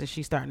parents and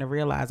she's starting to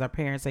realize our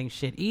parents ain't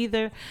shit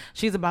either.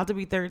 She's about to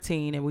be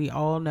 13 and we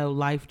all know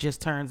life just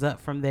turns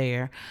up from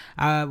there.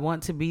 I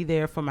want to be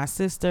there for my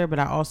sister, but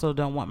I also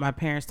don't want my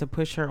parents to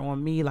push her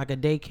on me like a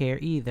daycare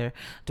either.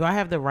 Do I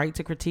have the right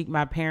to critique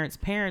my parents'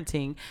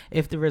 parenting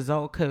if the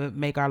result could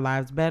make our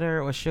lives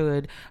better, or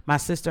should my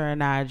sister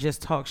and I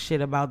just talk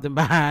shit about them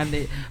behind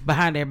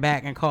their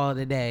back and call it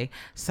a day?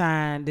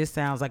 Signed, this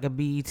sounds like a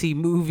BET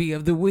movie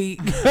of the week.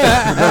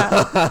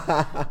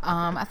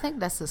 I think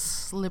that's a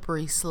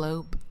slippery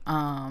slope.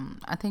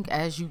 I think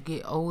as you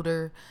get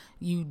older,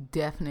 you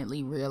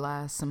definitely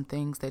realize some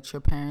things that your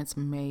parents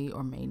may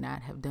or may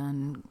not have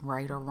done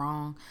right or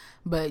wrong,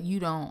 but you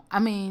don't. I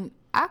mean,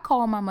 I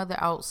call my mother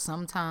out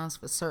sometimes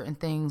for certain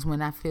things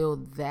when I feel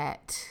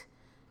that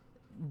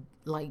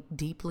like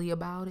deeply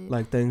about it.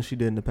 Like things she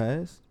did in the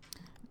past.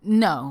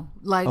 No,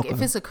 like Okay.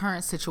 if it's a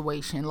current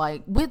situation,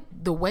 like with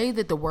the way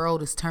that the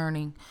world is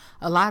turning,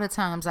 a lot of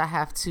times I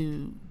have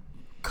to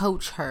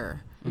coach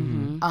her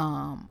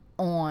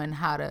on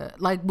how to,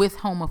 like with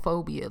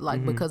homophobia,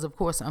 like because of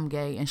course I'm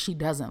gay and she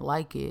doesn't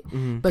like it,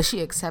 but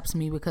she accepts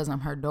me because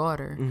I'm her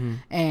daughter,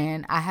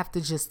 and I have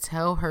to just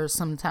tell her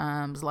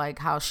sometimes like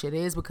how shit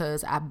is,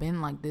 because I've been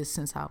like this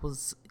since I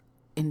was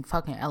in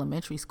fucking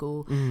elementary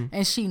school,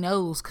 and she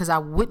knows, because I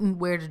wouldn't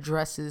wear the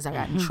dresses. I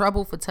got in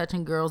trouble for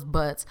touching girls'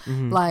 butts.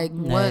 Like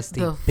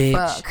Nasty what the bitch.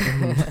 fuck?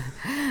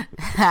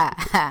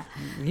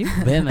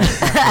 You've been a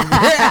fucking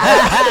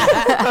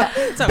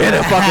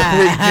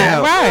freak, yeah.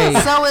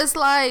 right. So it's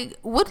like,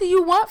 what do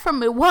you want from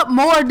me? What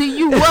more do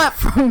you want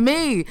from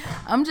me?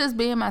 I'm just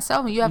being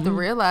myself, and you have to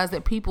realize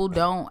that people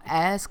don't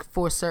ask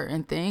for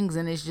certain things,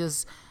 and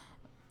it's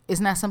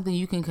not something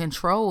you can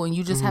control, and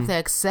you just have to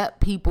accept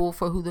people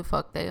for who the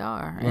fuck they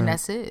are, and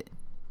that's it.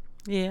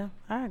 Yeah,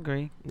 I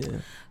agree. Yeah.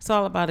 It's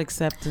all about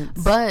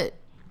acceptance. But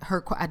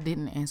I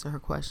didn't answer her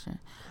question.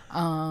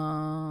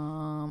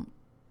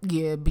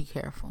 Yeah, be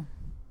careful.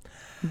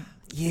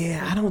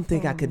 Yeah, I don't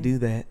think I could do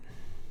that.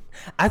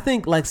 I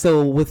think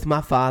so with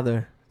my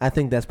father, I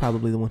think that's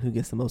probably the one who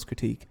gets the most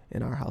critique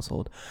in our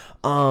household.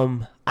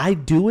 I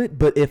do it,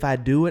 but if I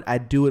do it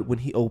when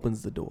he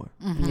opens the door.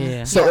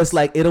 Yeah. So Yes. it's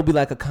like, it'll be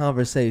like a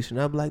conversation.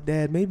 I'm like,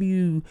 Dad, maybe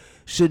you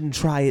shouldn't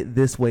try it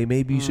this way.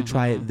 Maybe you should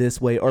try it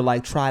this way, or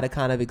like try to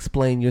kind of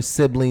explain your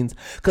siblings.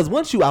 Because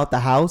once you out the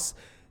house,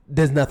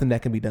 there's nothing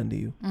that can be done to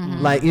you.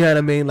 Like, you know what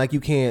I mean? Like, you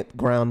can't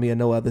ground me or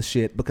no other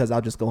shit because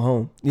I'll just go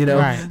home, you know?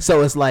 Right. So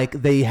it's like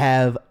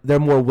they're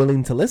more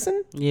willing to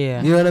listen.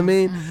 Yeah. You know what I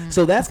mean?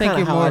 So that's I think kind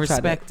you're of how more I try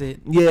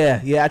respected.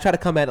 Yeah, I try to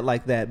come at it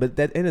like that. But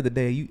at the end of the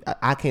day,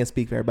 I can't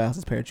speak for everybody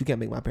else's parents. You can't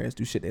make my parents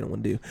do shit they don't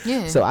want to do.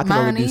 Yeah, So I can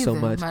mine only do so either,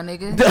 much. my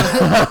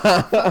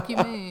nigga. Fuck you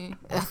mean?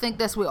 I think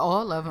that's with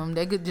all of them.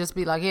 They could just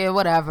be like, yeah,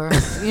 whatever,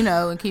 you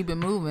know, and keep it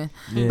moving.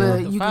 Yeah. But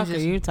The you fuck can are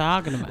just you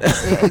talking about?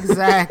 Yeah,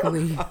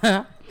 exactly.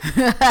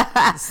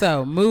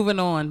 So moving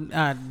on,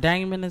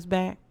 Damon is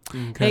back.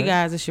 Okay. Hey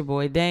guys, it's your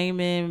boy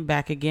Damon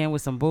back again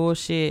with some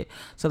bullshit.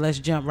 So let's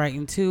jump right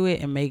into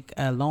it and make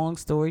a long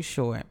story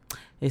short.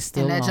 It's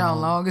still and that long.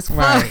 John long as fuck.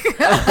 Right.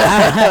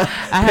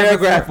 I have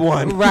Paragraph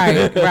 1.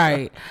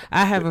 Right.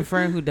 I have a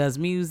friend who does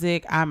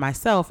music. I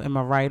myself am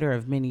a writer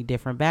of many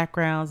different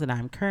backgrounds, and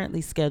I'm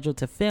currently scheduled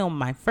to film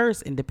my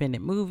first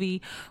independent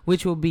movie,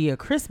 which will be a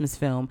Christmas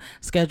film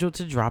scheduled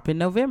to drop in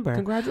November.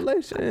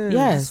 Congratulations.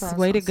 Yes, That's what I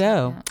way to was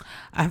gonna go.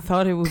 I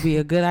thought it would be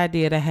a good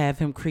idea to have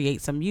him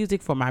create some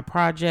music for my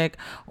project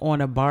on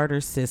a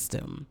barter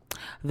system.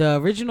 The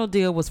original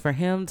deal was for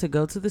him to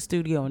go to the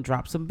studio and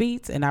drop some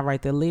beats, and I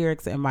write the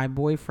lyrics and my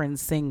boyfriend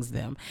sings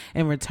them.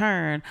 In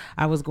return,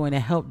 I was going to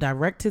help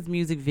direct his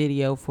music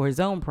video for his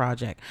own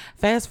project.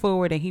 Fast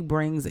forward, and he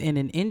brings in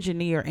an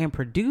engineer and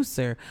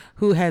producer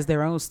who has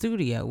their own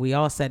studio. We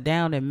all sat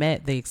down and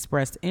met. They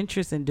expressed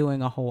interest in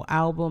doing a whole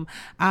album.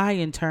 I,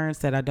 in turn,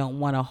 said I don't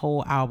want a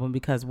whole album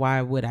because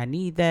why would I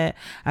need that?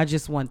 I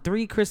just want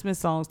 3 Christmas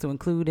songs to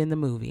include in the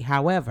movie.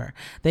 However,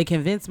 they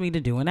convinced me to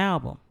do an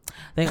album.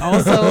 They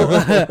also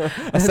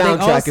A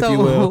soundtrack, if you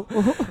will.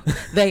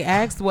 They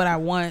asked what I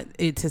want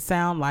it to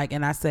sound like,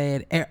 and I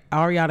said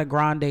Ariana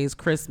Grande's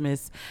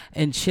Christmas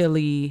and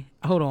Chili.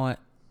 Hold on.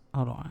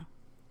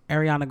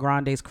 Ariana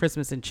Grande's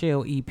Christmas and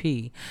Chill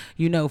EP.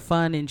 You know,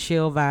 fun and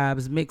chill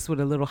vibes mixed with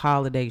a little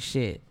holiday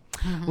shit.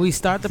 We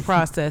start the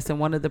process, and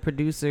one of the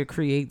producer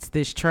creates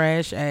this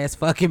trash ass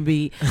fucking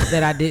beat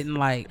that I didn't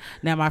like.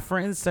 Now my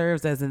friend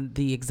serves as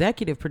the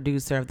executive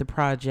producer of the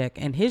project,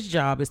 and his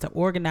job is to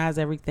organize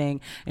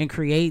everything and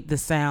create the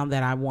sound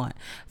that I want.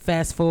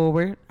 Fast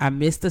forward, I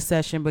missed the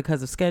session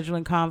because of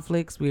scheduling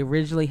conflicts. We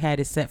originally had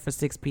it set for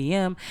 6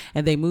 p.m.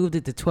 and they moved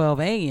it to 12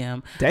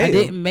 a.m. Damn. I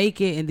didn't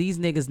make it, and these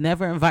niggas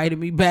never invited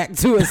me back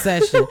to a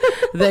session.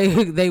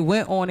 They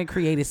went on and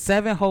created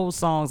 7 whole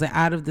songs, and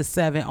out of the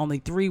 7, only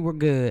 3 were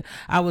good.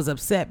 I was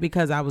upset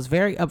because I was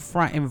very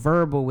upfront and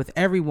verbal with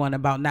everyone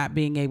about not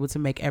being able to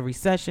make every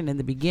session in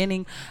the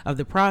beginning of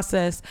the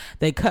process.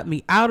 They cut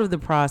me out of the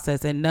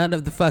process, and none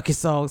of the fucking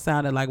songs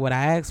sounded like what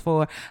I asked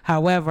for.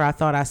 However, I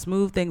thought I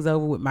smoothed things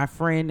over with my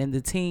friend and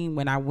the team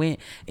when I went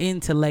in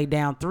to lay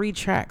down 3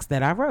 tracks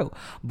that I wrote.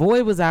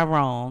 Boy, was I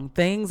wrong.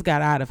 Things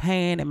got out of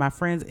hand, and my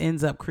friends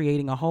ends up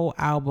creating a whole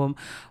album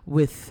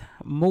with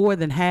more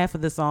than half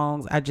of the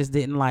songs I just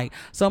didn't like.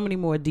 So many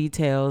more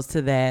details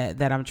to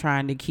that I'm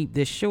trying to keep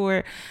this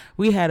short.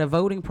 We had a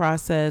voting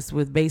process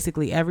with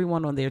basically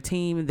everyone on their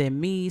team and then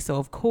me. So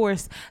of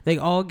course they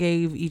all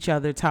gave each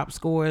other top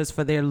scores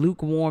for their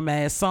lukewarm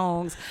ass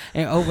songs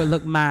and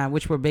overlooked mine,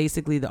 which were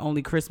basically the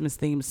only Christmas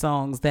themed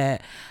songs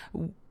that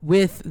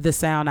with the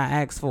sound I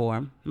asked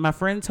for. My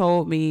friend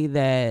told me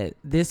that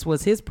this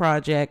was his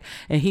project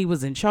and he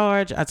was in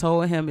charge. I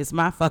told him it's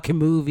my fucking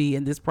movie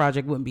and this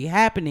project wouldn't be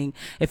happening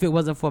if it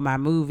wasn't for my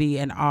movie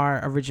and our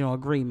original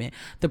agreement.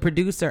 The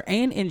producer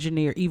and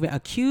engineer even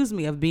accused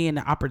me of being an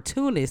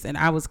opportunist, and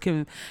I was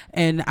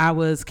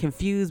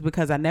confused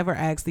because I never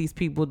asked these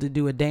people to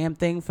do a damn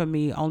thing for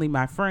me, only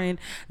my friend.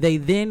 They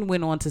then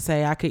went on to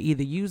say I could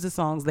either use the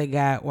songs they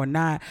got or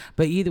not,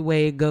 but either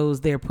way it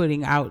goes, they're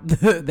putting out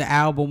the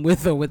album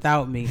with or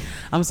without me.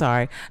 I'm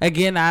sorry.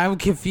 Again, I'm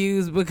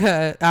confused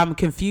because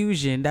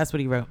confusion. That's what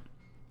he wrote.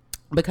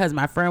 Because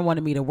my friend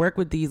wanted me to work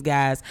with these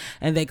guys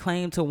and they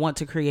claimed to want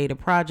to create a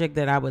project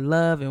that I would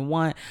love and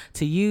want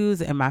to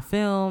use in my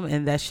film,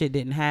 and that shit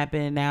didn't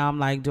happen. Now I'm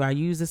like, do I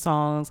use the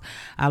songs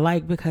I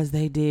like because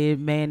they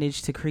did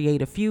manage to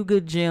create a few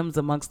good gems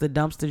amongst the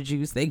dumpster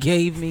juice they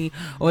gave me,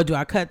 or do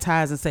I cut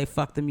ties and say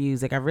fuck the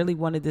music? I really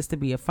wanted this to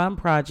be a fun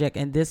project,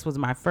 and this was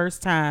my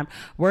first time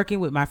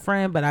working with my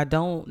friend, but I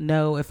don't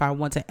know if I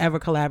want to ever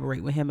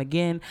collaborate with him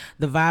again.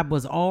 The vibe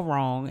was all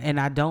wrong, and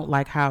I don't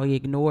like how he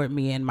ignored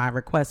me and my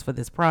request for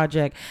this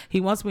project. He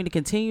wants me to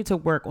continue to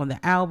work on the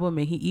album,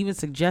 and he even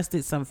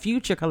suggested some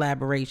future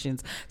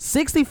collaborations.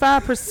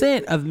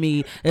 65% of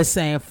me is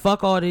saying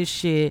fuck all this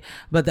shit,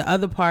 but the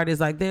other part is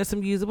like, there's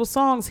some usable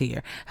songs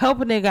here. Help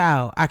a nigga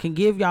out. I can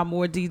give y'all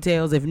more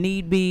details if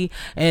need be,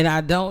 and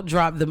I don't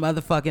drop the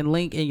motherfucking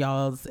link in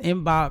y'all's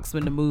inbox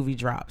when the movie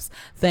drops.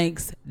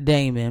 Thanks,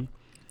 Damon.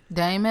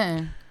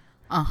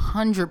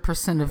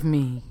 100% of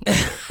me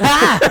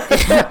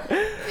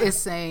is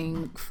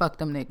saying fuck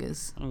them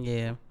niggas.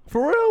 Yeah.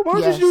 For real? Why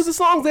don't you just use the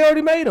songs? They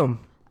already made them.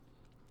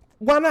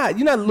 Why not?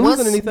 You're not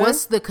losing anything.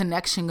 What's the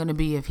connection going to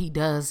be if he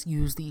does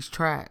use these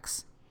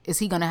tracks? Is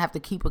he going to have to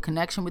keep a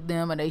connection with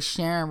them? Are they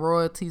sharing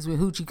royalties with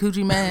Hoochie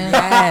Coochie Man?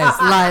 Yes.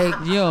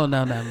 Like, You don't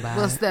know nothing about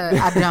what's it. that?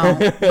 I don't.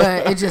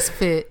 But it just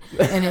fit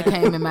and it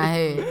came in my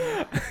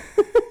head.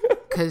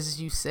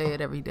 Because you say it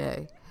every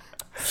day.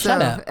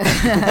 Shut up.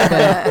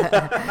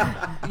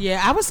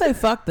 Yeah, I would say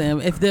fuck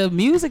them. If the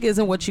music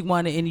isn't what you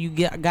wanted and you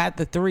got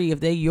the 3, if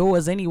they're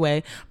yours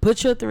anyway,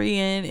 put your 3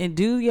 in and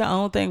do your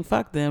own thing.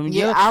 Fuck them.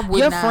 Yeah,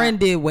 your friend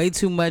did way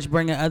too much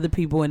bringing other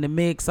people in the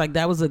mix. Like,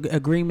 that was an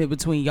agreement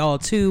between y'all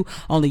two.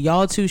 Only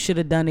y'all two should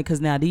have done it,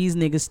 because now these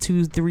niggas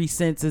 2-3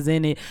 cents is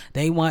in it.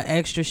 They want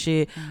extra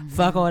shit.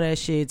 Fuck all that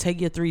shit. Take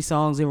your 3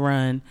 songs and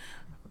run.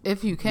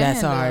 If you can,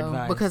 that's our though,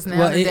 advice. because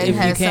now that they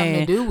have something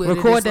to do with it,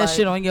 record it's that like,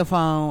 shit on your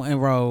phone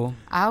and roll.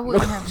 I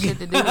wouldn't have shit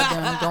to do with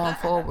them going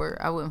forward.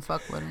 I wouldn't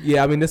fuck with them.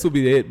 Yeah, I mean, this would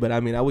be it, but I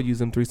mean, I would use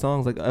them 3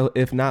 songs. Like,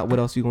 if not, what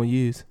else you gonna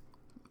use?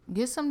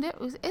 Get some.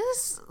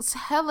 It's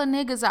hella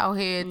niggas out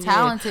here,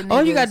 talented niggas.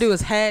 All you gotta do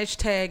is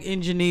hashtag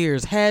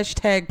engineers,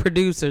 hashtag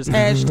producers,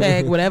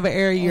 hashtag whatever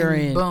area you're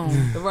in.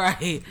 Boom.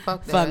 Right.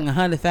 Fuck that. Fucking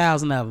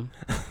 100,000 of them.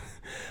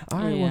 All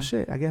right, well,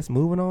 shit. I guess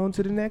moving on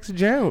to the next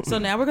jump. So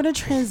now we're gonna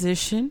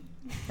transition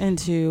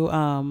into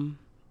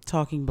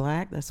talking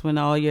black. That's when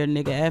all your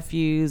nigga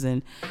FUs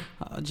and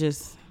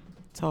just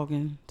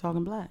talking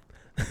black,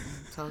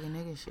 Talking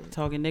nigga shit.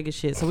 talking nigga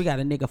shit. So we got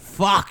a nigga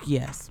fuck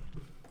yes.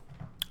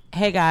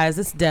 Hey guys,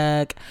 it's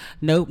Doug.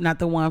 Nope, not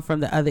the one from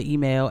the other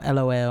email,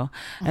 LOL.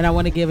 And I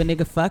want to give a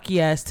nigga fuck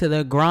yes to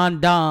the Grand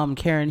Dame,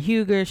 Karen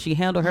Huger. She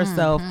handled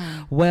herself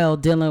well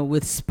dealing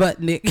with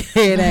Sputnik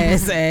head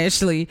ass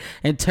Ashley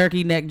and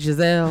turkey neck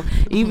Giselle.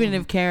 Even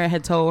if Karen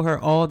had told her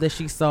all that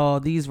she saw,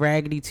 these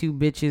raggedy two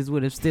bitches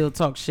would have still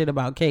talked shit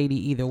about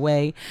Katie either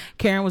way.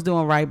 Karen was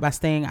doing right by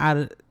staying out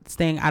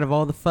of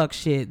all the fuck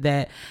shit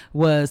that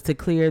was to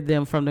clear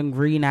them from them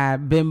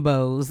green-eyed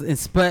bimbos, and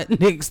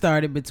Sputnik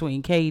started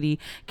between Katie.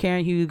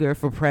 Karen Huger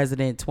for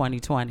president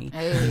 2020.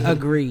 Hey.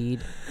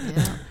 Agreed.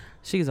 Yeah.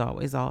 She's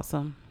always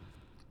awesome.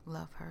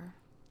 Love her.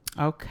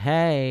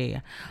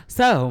 Okay,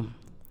 so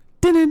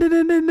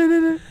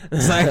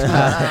it's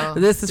like,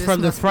 this is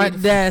from the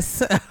front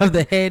desk of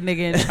the head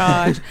nigga in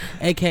charge,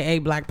 aka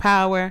Black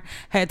Power.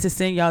 Had to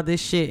send y'all this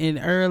shit in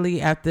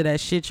early after that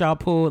shit y'all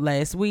pulled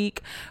last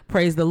week.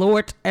 Praise the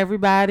Lord,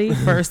 everybody.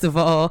 First of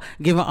all,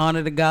 giving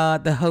honor to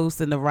God, the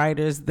hosts and the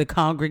writers, the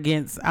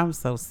congregants. I'm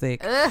so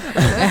sick.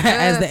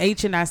 As the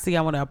HNIC,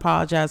 I want to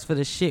apologize for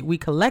the shit we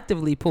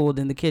collectively pulled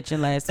in the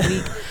kitchen last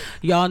week.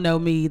 Y'all know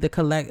me, the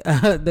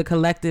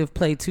collective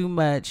played too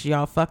much.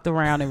 Y'all fucked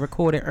around and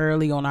recorded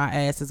early on our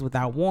asses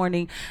without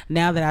warning.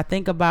 Now that I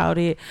think about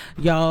it,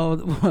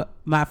 y'all,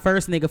 my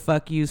first nigga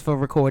fuck yous for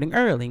recording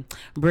early.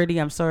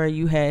 Brittany, I'm sorry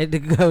you had to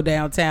go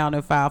downtown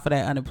and file for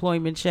that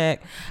unemployment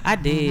check. I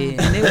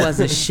did, and it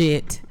wasn't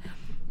shit.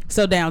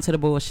 So down to the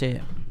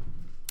bullshit.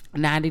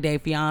 90 Day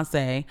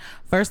Fiance.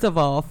 First of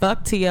all,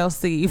 fuck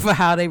TLC for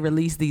how they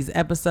release these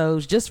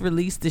episodes. Just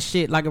release the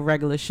shit like a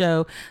regular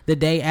show the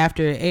day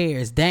after it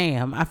airs.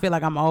 Damn, I feel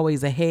like I'm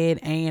always ahead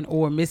and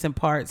or missing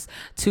parts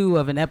 2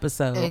 of an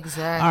episode.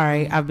 Exactly. All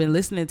right, I've been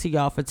listening to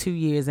y'all for 2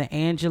 years, and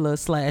Angela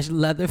 /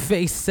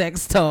 Leatherface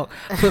sex talk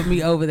put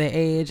me over the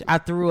edge. I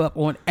threw up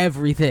on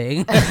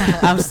everything.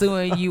 I'm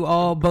suing you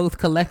all both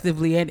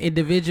collectively and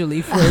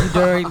individually for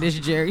enduring this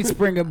Jerry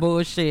Springer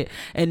bullshit,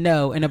 and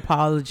no, an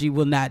apology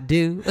will not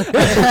do.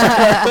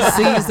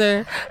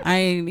 Caesar,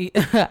 I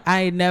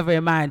ain't never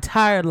in my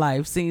entire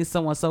life seen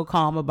someone so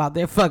calm about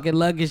their fucking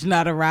luggage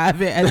not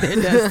arriving at their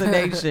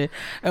destination.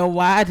 And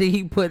why did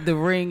he put the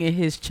ring in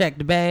his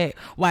checked bag?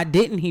 Why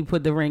didn't he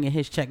put the ring in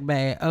his checked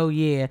bag? Oh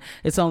yeah,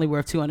 it's only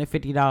worth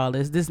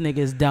 $250. This nigga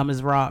is dumb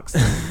as rocks.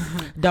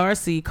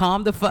 Darcy,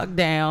 calm the fuck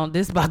down.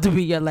 This about to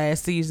be your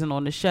last season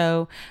on the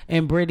show.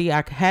 And Brittany,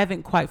 I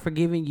haven't quite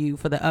forgiven you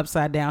for the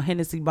upside down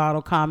Hennessy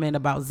bottle comment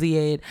about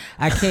Zed.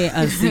 I can't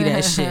unsee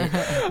that shit.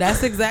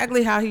 That's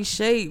exactly how he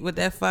shaped with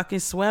that fucking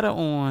sweater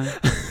on.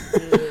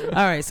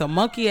 All right, so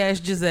monkey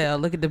ass Giselle,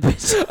 look at the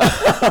bitch.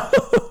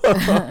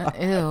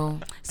 Ew.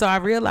 So I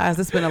realized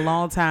it's been a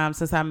long time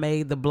since I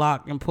made the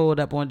block and pulled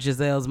up on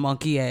Giselle's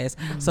monkey ass.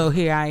 So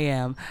here I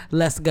am.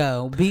 Let's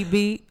go. Beep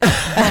beep.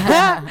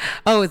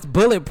 Oh, it's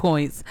bullet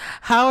points.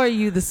 How are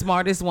you the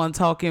smartest one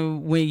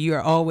talking when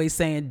you're always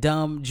saying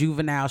dumb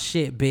juvenile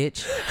shit,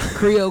 bitch?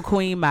 Creole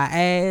Queen, my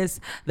ass.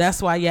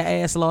 That's why your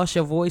ass lost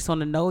your voice on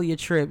the Nolia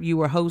trip you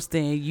were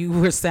hosting. You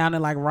were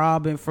sounding like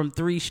Robin from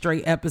 3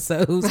 straight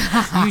episodes.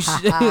 You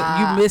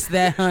missed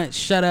that hunt.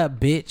 Shut up,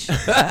 bitch.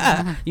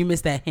 You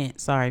missed that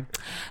hint. Sorry.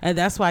 And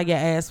that's why your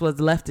ass was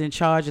left in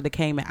charge of the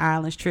Cayman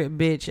Islands trip,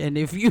 bitch. And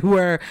if you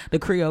were the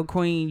Creole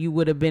Queen, you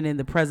would have been in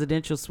the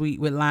presidential suite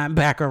with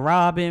linebacker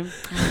Robin.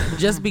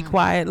 Just be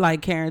quiet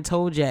like Karen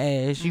told your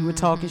ass. You were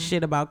talking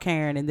shit about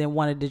Karen and then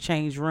wanted to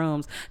change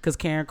rooms because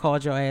Karen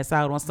called your ass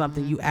out on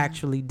something you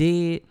actually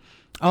did.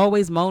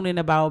 Always moaning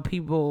about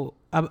people.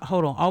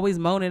 Always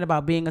moaning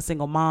about being a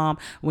single mom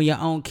when your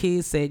own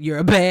kids said you're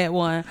a bad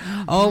one.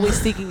 Always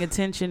seeking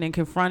attention and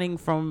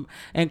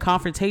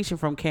confrontation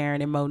from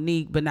Karen and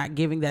Monique, but not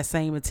giving that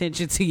same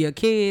attention to your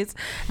kids.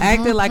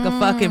 Acting like a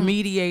fucking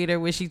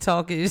mediator when she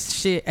talking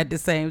shit at the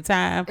same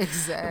time.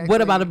 Exactly. What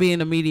about being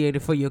a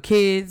mediator for your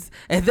kids?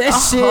 And that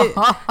shit,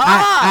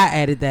 I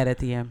added that at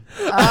the end.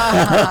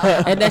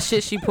 And that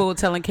shit she pulled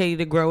telling Katie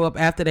to grow up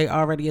after they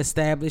already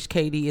established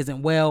Katie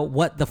isn't well.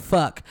 What the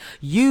fuck?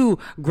 You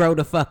grow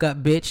the fuck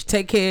up, bitch.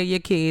 Take care of your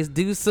kids.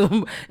 Do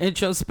some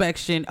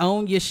introspection.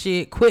 Own your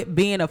shit. Quit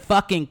being a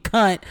fucking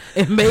cunt,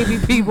 and maybe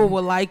people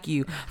will like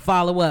you.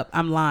 Follow up.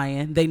 I'm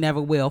lying. They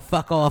never will.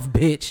 Fuck off,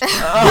 bitch.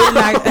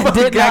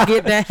 Didn't I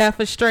get that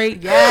heifer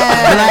straight?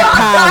 Yeah. Black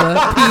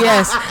power.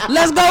 P.S.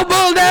 Let's go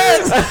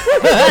Bulldogs.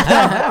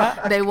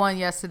 They won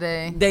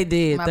yesterday. They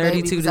did. My baby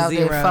 32 was to out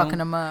 0. there fucking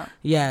them up.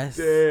 Yes.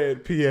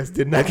 Dead. P.S.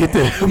 Did not get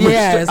that.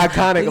 Yes.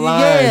 Iconic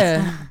lines.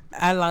 Yeah.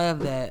 I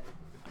love that.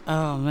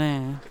 Oh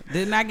man,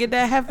 didn't I get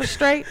that heifer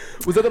straight?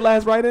 Was that the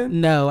last write-in?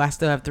 No, I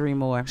still have 3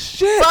 more.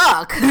 Shit.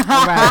 Fuck.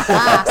 All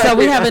right. So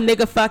we have a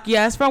nigga fuck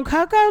yes from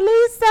Coco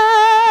Lisa.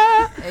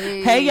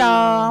 Hey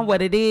y'all,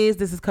 what it is?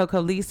 This is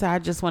Coco Lisa. I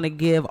just want to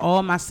give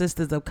all my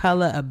sisters of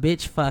color a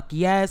bitch fuck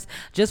yes,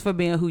 just for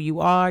being who you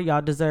are.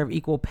 Y'all deserve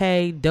equal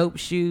pay, dope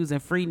shoes,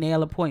 and free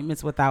nail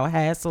appointments without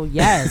hassle.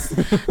 Yes,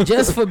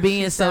 just for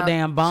being so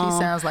damn bomb. She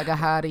sounds like a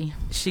hottie.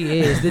 She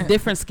is. The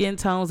different skin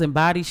tones and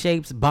body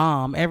shapes,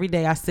 bomb. Every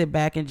day I sit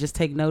back and just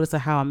take notice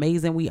of how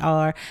amazing we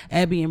are.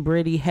 Abby and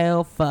Brittany,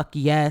 hell fuck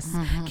yes.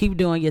 Keep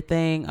doing your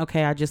thing.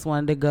 Okay, I just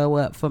wanted to go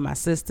up for my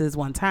sisters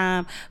one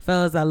time.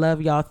 Fellas, I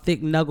love y'all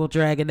thick knuckle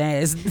dragging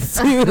ass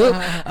too.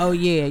 Oh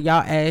yeah,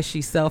 y'all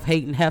ashy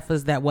self-hating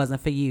heifers, that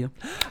wasn't for you.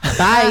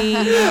 Bye.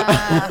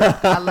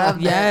 I love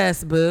that.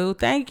 Yes, boo.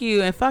 Thank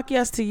you. And fuck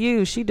yes to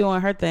you. She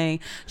doing her thing.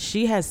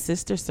 She has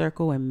Sister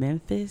Circle in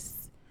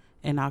Memphis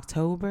in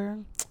October.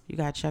 You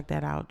gotta check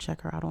that out.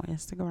 Check her out on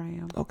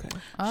Instagram. Okay.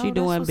 Oh, She that's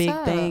doing what's big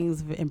up.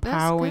 things,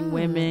 empowering good.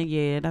 women.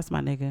 Yeah, that's my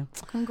nigga.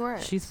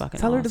 Congrats. She's fucking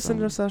Tell her awesome. to send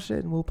her some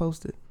shit and we'll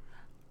post it.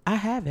 I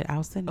have it.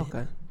 I'll send it.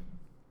 Okay.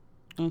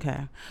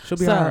 Okay. She'll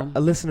be So-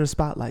 a listener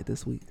spotlight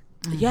this week.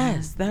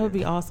 Yes, that would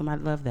be awesome.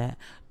 I'd love that.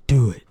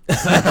 Do it.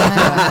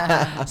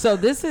 So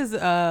this is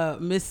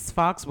Miss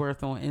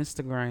Foxworth on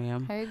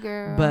Instagram. Hey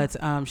girl. But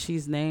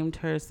she's named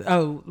her.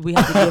 Oh, we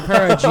have to give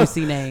her a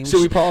juicy name.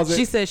 Should we pause it?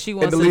 She said she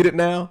And wants delete to, it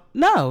now?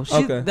 No,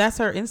 Okay. that's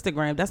her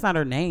Instagram. That's not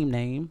her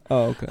name.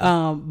 Oh, okay.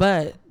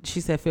 But she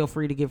said feel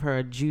free to give her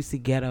a juicy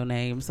ghetto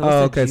name. So Oh, it's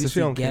a okay, so juicy she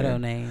don't ghetto care.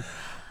 name.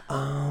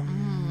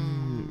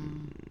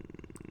 I'm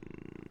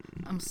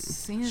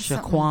seeing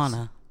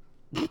Shaquana.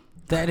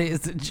 That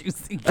is a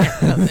juicy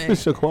ghetto name.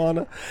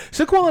 Shaquana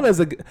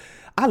is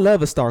I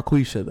love a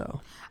Starquisha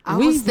though. I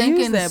We've was thinking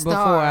used that Star.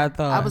 before, I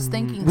thought. I was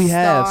thinking We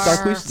have. Star.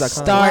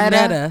 Starquisha.com.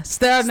 Starnetta.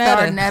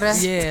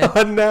 Starnetta.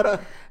 Yeah. Netta.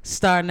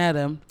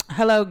 Starnetta.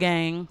 Hello,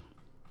 gang.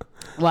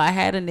 Well, I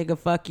had a nigga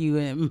fuck you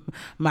in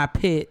my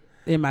pit.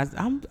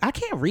 I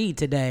can't read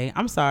today.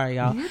 I'm sorry,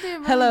 y'all. You did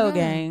really Hello, good.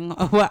 gang.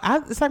 Well,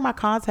 it's like my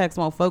contacts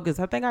won't focus.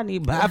 I think I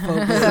need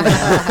bifocals.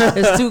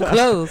 It's too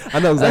close. I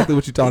know exactly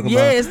what you're talking Yeah,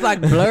 about. it's like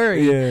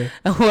blurry. Yeah.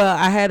 Well,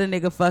 I had a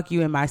nigga fuck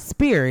you in my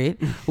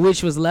spirit,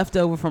 which was left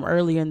over from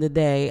earlier in the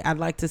day. I'd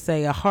like to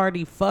say a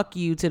hearty fuck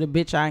you to the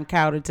bitch I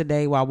encountered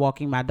today while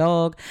walking my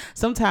dog.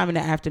 Sometime in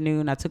the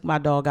afternoon, I took my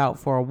dog out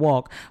for a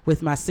walk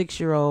with my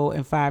 6-year-old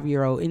and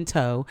 5-year-old in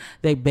tow.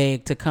 They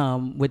begged to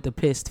come with the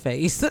pissed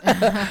face.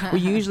 We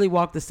usually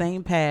walk the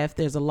same path.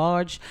 There's a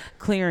large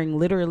clearing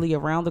literally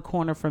around the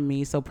corner from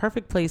me, so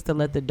perfect place to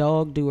let the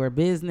dog do her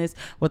business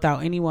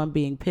without anyone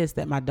being pissed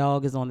that my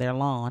dog is on their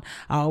lawn.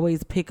 I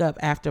always pick up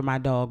after my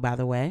dog, by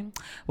the way.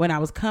 When I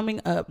was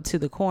coming up to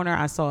the corner,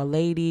 I saw a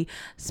lady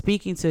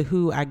speaking to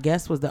who I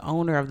guess was the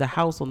owner of the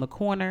house on the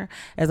corner.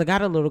 As I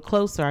got a little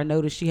closer, I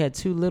noticed she had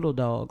 2 little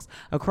dogs.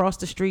 Across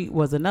the street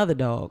was another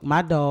dog.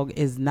 My dog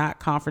is not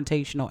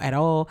confrontational at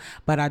all,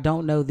 but I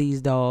don't know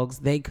these dogs.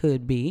 They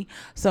could be.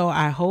 So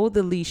I hold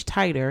the leash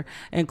tighter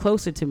and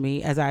closer to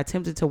me as I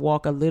attempted to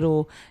walk a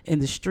little in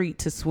the street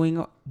to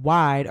swing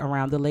wide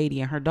around the lady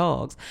and her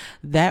dogs.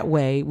 That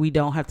way we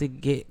don't have to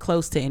get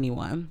close to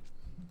anyone.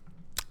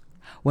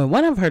 When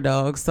one of her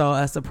dogs saw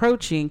us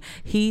approaching,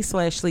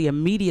 he/she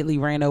immediately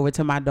ran over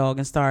to my dog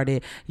and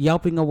started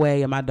yelping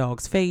away in my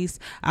dog's face.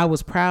 I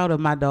was proud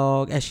of my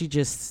dog as she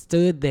just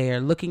stood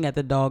there looking at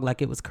the dog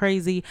like it was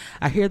crazy.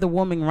 I hear the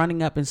woman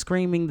running up and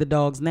screaming the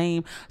dog's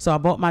name, so I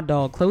brought my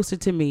dog closer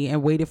to me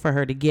and waited for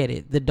her to get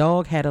it. The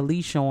dog had a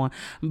leash on,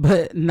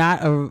 but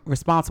not a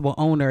responsible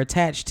owner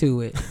attached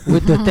to it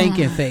with the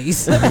thinking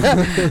face.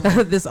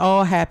 This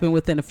all happened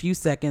within a few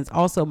seconds.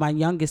 Also, my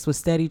youngest was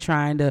steady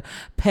trying to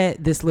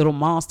pet this little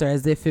monster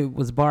as if it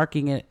was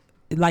barking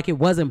like it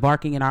wasn't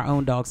barking in our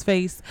own dog's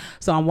face.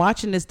 So I'm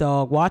watching this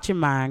dog, watching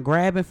mine,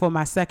 grabbing for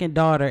my second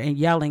daughter and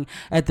yelling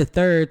at the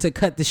third to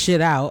cut the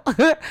shit out.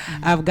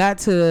 I've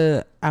got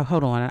a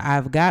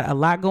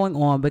lot going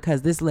on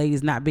because this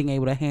lady's not being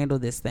able to handle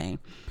this thing.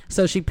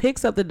 So she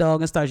picks up the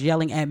dog and starts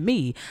yelling at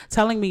me,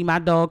 telling me my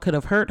dog could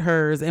have hurt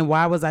hers and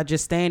why was I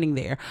just standing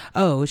there?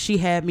 Oh, she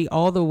had me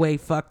all the way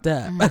fucked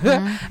up.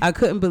 I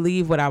couldn't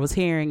believe what I was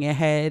hearing and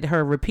had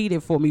her repeat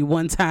it for me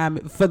one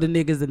time for the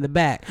niggas in the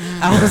back.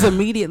 I was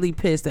immediately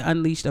pissed and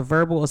unleashed a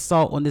verbal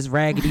assault on this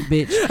raggedy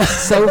bitch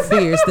so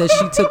fierce that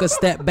she took a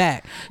step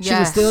back. She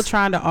was Yes. still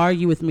trying to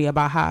argue with me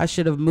about how I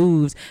should have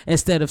moved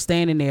instead of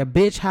standing there.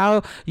 Bitch,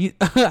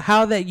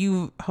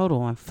 hold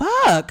on.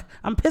 Fuck.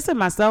 I'm pissing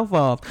myself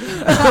off.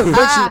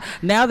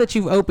 Now that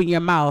you've opened your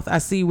mouth, I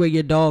see where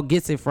your dog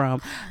gets it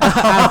from.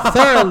 I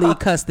thoroughly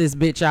cussed this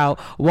bitch out,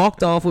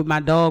 walked off with my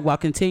dog while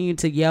continuing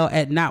to yell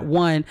at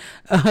what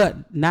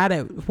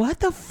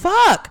the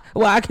fuck?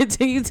 Well, I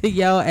continued to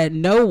yell at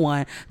no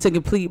one to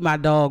complete my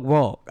dog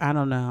walk. I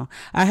don't know.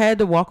 I had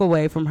to walk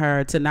away from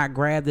her to not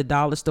grab the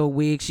dollar store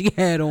wig she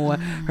had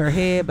on her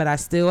head, but I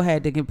still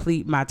had to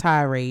complete my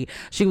tirade.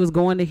 She was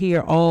going to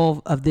hear all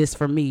all of this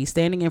for me,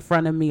 standing in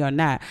front of me or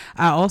not.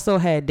 I also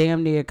had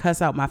damn near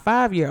cuss out my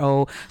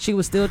 5-year-old. She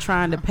was still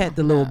trying to pet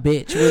the little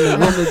bitch when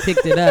the woman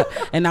picked it up,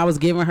 and I was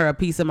giving her a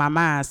piece of my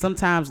mind.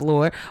 Sometimes,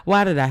 Lord,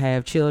 why did I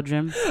have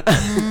children?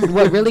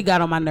 What really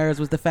got on my nerves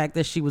was the fact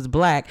that she was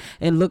black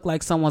and looked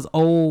like someone's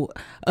old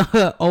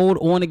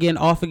on again,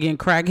 off again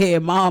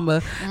crackhead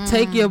mama.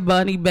 Take your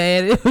bunny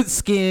bad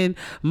skin,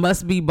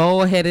 must be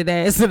bald headed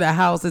ass in the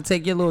house and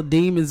take your little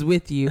demons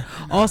with you.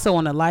 Also,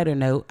 on a lighter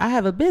note, I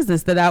have a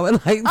business that I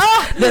would like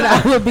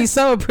that I would be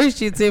so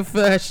appreciative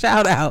for a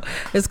shout out.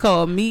 It's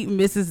called Meet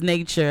Mrs.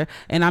 Nature,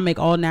 and I make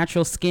all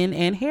natural skin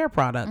and hair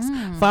products.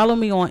 Follow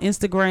me on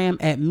Instagram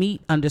at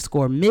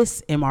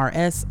meet_miss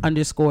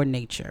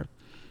MRS_nature.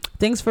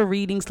 Thanks for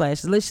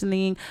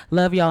reading/listening.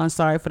 Love y'all and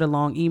sorry for the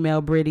long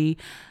email, Brittany.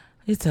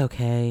 It's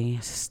okay.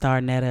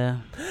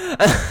 Starnetta.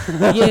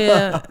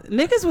 Yeah.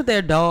 Niggas with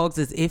their dogs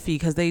is iffy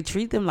because they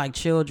treat them like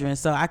children.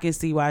 So I can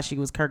see why she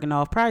was kirking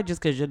off. Probably just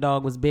because your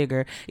dog was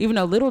bigger. Even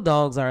though little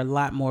dogs are a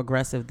lot more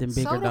aggressive than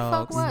bigger dogs. So the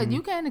fuck what?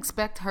 You can't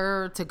expect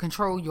her to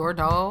control your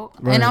dog.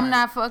 Right. And I'm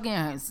not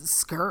fucking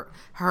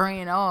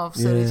hurrying off.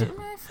 So that you,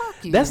 man,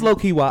 fuck you. That's low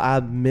key why I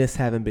miss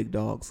having big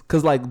dogs.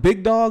 Because like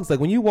big dogs,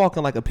 like when you walk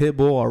on like a pit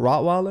bull or a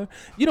Rottweiler,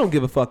 you don't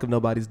give a fuck if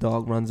nobody's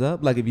dog runs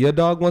up. Like if your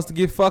dog wants to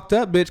get fucked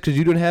up, bitch, because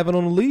you didn't have it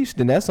on a leash,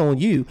 then that's on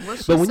you.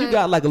 But when you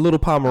got like a little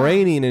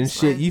Pomeranian and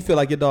shit, you feel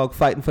like your dog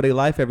fighting for their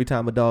life every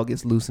time a dog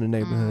gets loose in the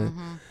neighborhood.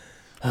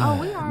 We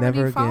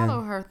already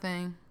follow her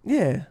thing.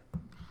 Yeah.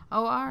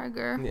 Oh, all right,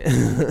 girl.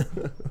 Yeah.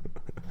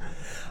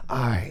 All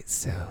right,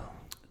 so.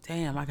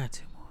 Damn, I got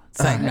 2 more. It's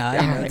like,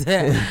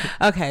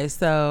 no. Okay,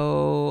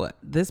 so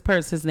this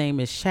person's name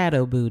is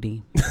Shadow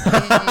Booty.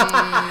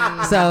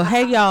 So,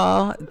 hey,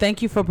 y'all.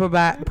 Thank you for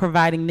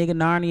providing Nigga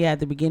Narnia at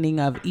the beginning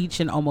of each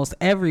and almost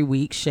every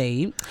week.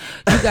 Shade.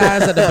 You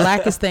guys are the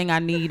blackest thing I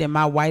need in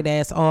my white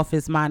ass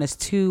office, minus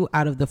 2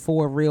 out of the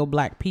 4 real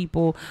black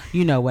people.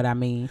 You know what I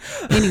mean.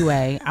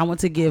 Anyway, I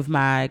want to give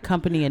my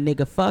company a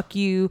nigga fuck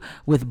you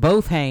with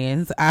both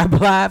hands. I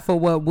applied for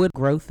what would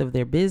growth of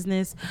their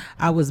business.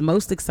 I was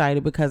most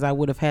excited because I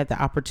would have had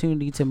the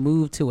opportunity to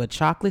move to a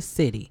chocolate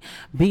city,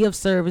 be of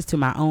service to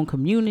my own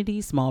community,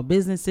 small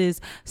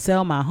businesses,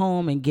 sell my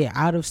home, and get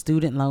out of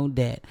student loan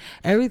debt.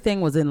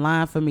 Everything was in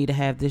line for me to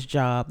have this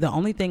job. The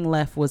only thing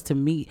left was to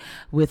meet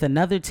with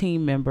another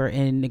team member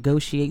and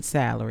negotiate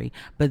salary.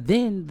 But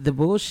then the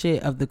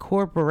bullshit of the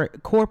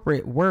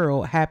corporate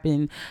world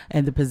happened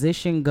and the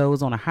position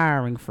goes on a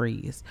hiring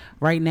freeze.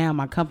 Right now,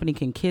 my company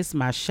can kiss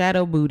my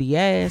shadow booty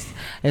ass.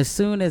 As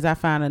soon as I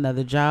find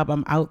another job,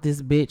 I'm out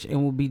this bitch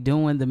and will be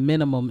doing the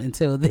minimum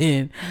until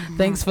then.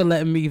 Thanks for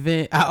letting me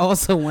vent. I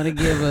also want to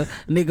give a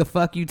nigga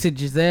fuck you to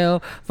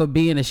Giselle for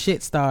being a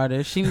shit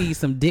starter. She needs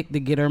some dick to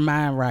get her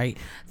mind right.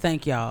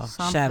 Thank y'all.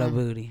 Shadow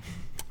Booty.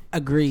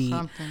 Agreed.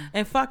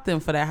 And fuck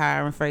them for that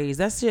hiring phrase.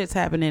 That shit's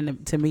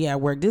happening to me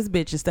at work. This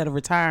bitch, instead of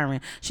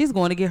retiring, she's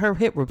going to get her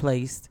hip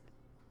replaced.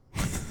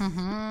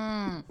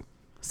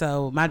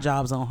 So my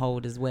job's on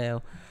hold as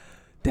well.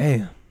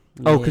 Damn.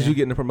 Oh, because you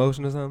getting a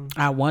promotion or something?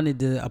 I wanted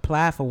to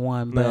apply for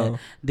one, but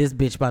this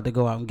bitch about to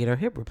go out and get her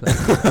hip replaced.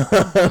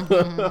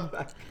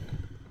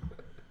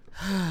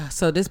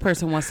 So this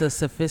person wants a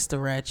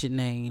Sophistiratchet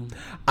name.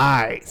 All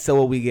right. So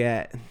what we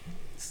got?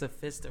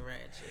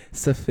 Sophistiratchet.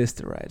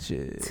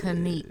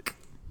 Tanique.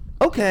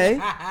 Okay.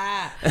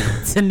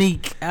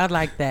 Tanique. I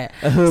like that.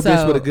 A hood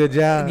bitch with a good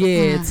job.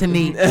 Yeah,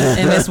 Tanique.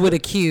 And that's with a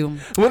Q.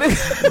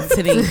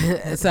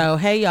 Tanique. So,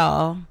 hey,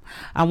 y'all.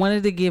 I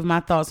wanted to give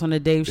my thoughts on the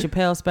Dave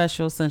Chappelle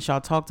special since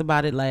y'all talked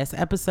about it last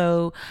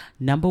episode.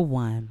 Number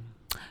 1.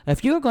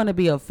 If you're going to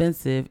be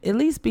offensive, at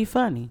least be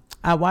funny.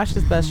 I watched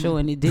the special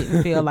and it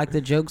didn't feel like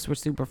the jokes were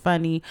super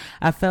funny.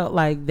 I felt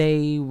like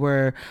they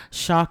were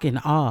shock and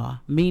awe,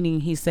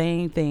 meaning he's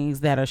saying things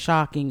that are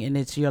shocking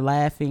and you're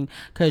laughing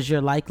because you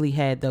likely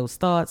had those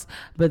thoughts.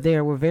 But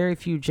there were very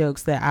few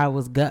jokes that I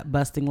was gut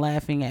busting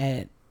laughing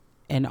at,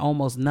 and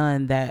almost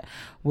none that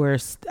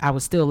I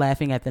was still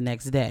laughing at the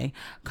next day.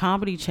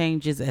 Comedy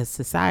changes as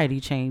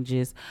society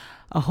changes.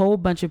 A whole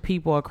bunch of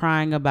people are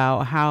crying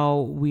about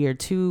how we are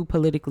too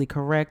politically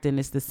correct, and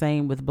it's the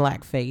same with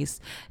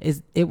blackface.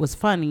 It was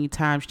funny,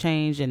 times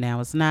change, and now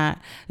it's not.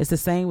 It's the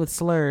same with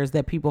slurs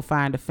that people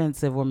find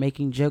offensive or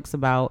making jokes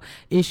about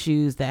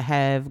issues that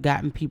have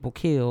gotten people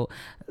killed.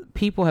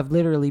 People have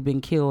literally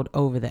been killed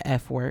over the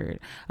F word.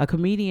 A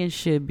comedian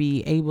should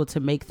be able to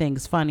make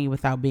things funny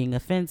without being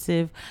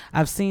offensive.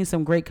 I've seen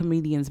some great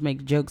comedians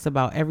make jokes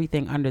about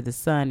everything under the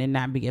sun and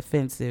not be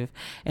offensive.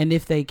 And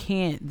if they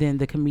can't, then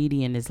the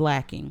comedian is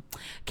lacking.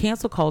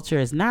 Cancel culture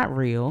is not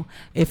real.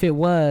 If it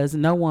was,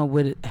 no one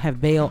would have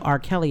bailed R.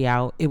 Kelly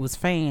out. It was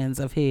fans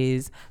of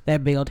his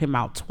that bailed him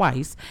out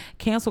twice.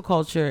 Cancel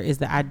culture is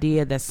the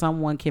idea that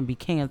someone can be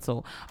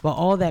canceled, but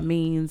all that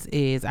means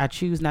is I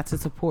choose not to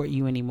support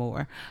you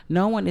anymore.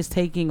 No one is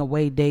taking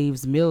away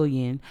Dave's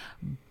million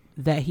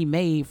that he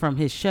made from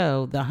his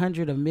show, the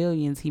hundred of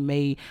millions he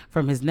made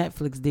from his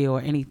Netflix deal,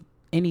 or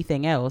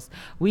anything else.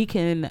 We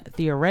can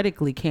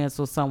theoretically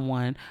cancel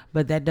someone,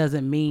 but that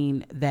doesn't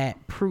mean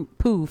that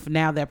poof,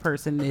 now that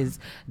person is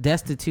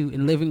destitute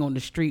and living on the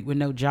street with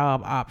no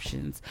job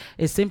options.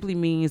 It simply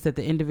means that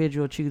the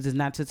individual chooses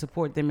not to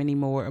support them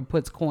anymore or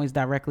puts coins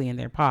directly in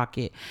their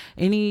pocket.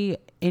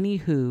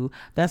 Anywho,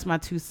 that's my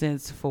 2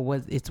 cents for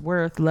what it's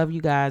worth. Love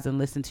you guys and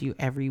listen to you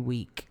every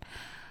week.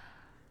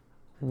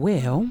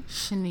 Well,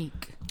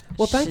 Shanique.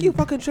 Well, thank you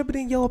for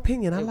contributing your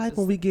opinion. I like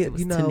when we get,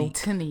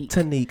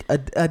 Tanique.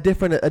 a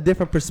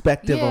different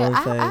perspective on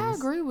things. I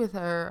agree with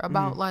her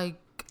about like,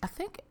 I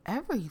think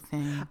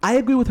everything. I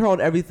agree with her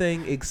on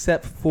everything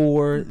except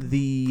for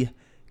the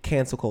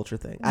cancel culture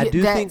thing. I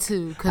do that think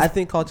too, I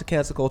think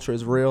cancel culture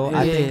is real. It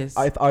I think is.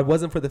 if I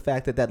wasn't for the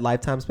fact that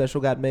Lifetime special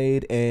got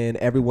made and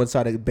everyone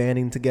started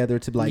banding together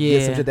to like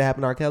get some shit that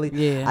happened to R.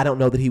 Kelly, I don't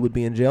know that he would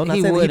be in jail. Not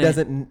saying that he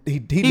doesn't. He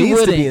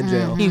needs to be in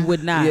jail. He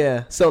would not.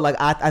 Yeah. So like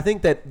I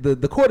think that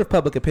the court of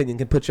public opinion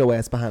can put your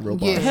ass behind real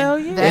bars. Hell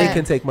yeah. And it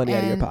can take money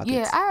out of your pockets.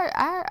 Yeah,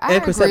 I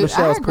And Chrisette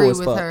Michelle's agree poor as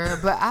with fuck. her,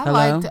 but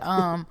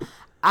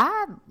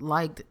I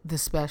liked the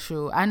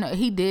special. I know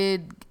he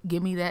did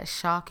give me that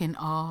shock and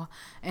awe,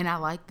 and I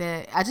like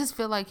that. I just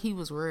feel like he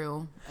was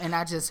real, and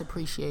I just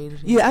appreciated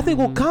it. Yeah, I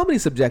think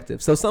comedy's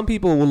subjective. So some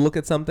people will look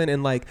at something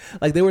and like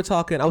they were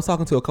talking. I was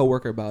talking to a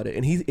coworker about it,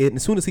 and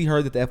as soon as he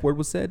heard that the F word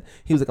was said,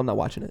 he was like, "I'm not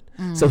watching it."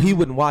 So he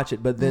wouldn't watch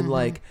it. But then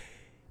like.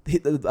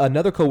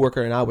 Another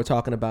coworker and I were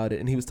talking about it,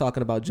 and he was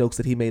talking about jokes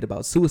that he made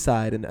about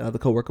suicide, and another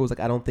coworker was like,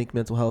 I don't think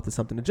mental health is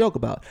something to joke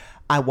about.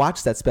 I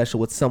watched that special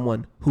with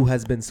someone who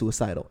has been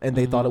suicidal, and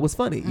they thought it was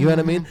funny. You know what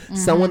I mean?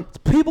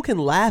 People can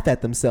laugh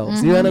at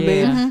themselves. You know what I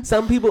mean?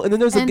 Some people, and then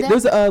there's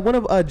one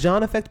of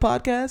John Effect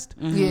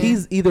podcast.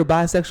 He's either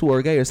bisexual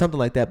or gay or something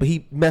like that, but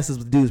he messes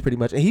with dudes pretty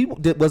much, and he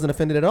wasn't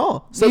offended at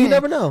all. So you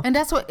never know. And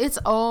that's what it's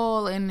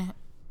all in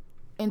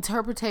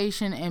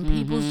interpretation and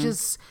people's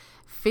just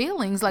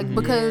feelings, like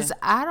because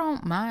I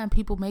don't mind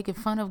people making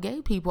fun of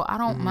gay people. I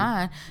don't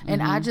mind,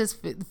 and I just,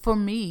 for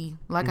me,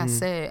 like I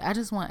said, I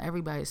just want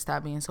everybody to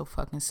stop being so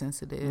fucking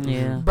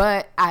sensitive.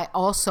 But I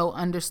also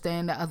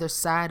understand the other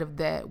side of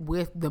that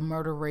with the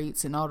murder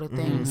rates and all the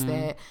things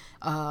that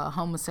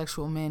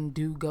homosexual men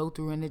do go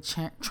through in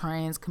the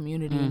trans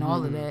community and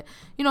all of that.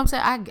 You know what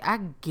I'm saying? I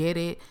get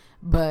it,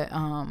 but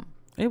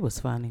it was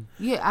funny.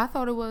 Yeah, I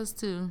thought it was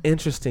too.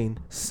 Interesting.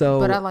 So,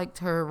 but I liked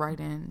her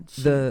write-in.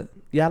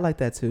 I like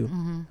that too.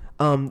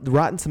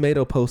 Rotten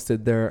Tomato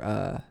posted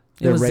their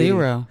it was rating.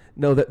 0.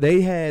 No, that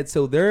they had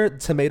their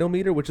tomato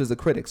meter, which is the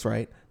critics,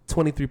 right?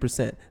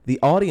 23%. The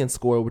audience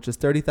score, which is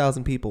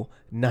 30,000 people,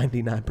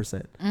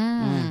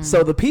 99%.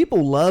 So the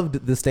people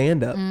loved the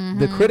stand-up.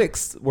 The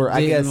critics were, didn't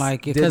I guess,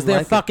 like it because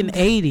they're fucking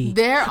 80.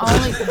 They're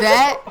only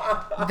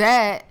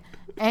that,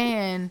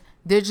 and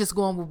they're just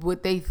going with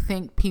what they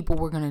think people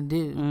were gonna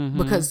do,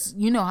 because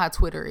you know how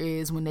Twitter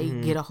is when they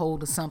get a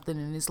hold of something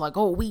and it's like,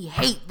 oh, we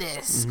hate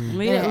this.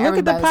 Yeah, look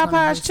at the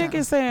Popeyes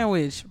chicken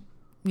sandwich.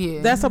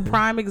 Yeah, that's a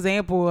prime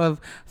example of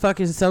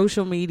fucking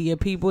social media.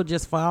 People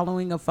just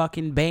following a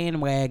fucking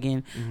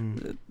bandwagon.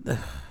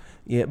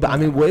 Yeah, but I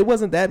mean, it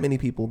wasn't that many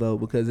people though,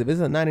 because if it's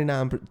a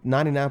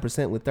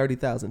 99% with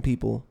 30,000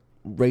 people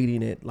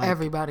rating it, like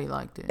everybody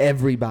liked it.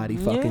 Everybody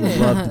fucking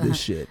loved this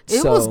shit.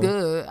 It was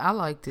good. I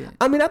liked it.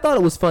 I mean, I thought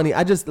it was funny.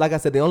 I just, like I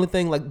said, the only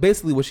thing, like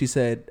basically what she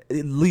said,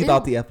 leave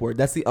out the F word.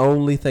 That's the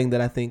only thing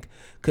that I think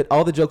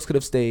all the jokes could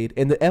have stayed,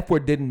 and the F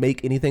word didn't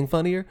make anything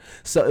funnier.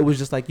 So it was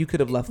just like you could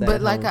have left that.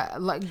 But at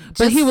home.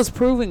 But he was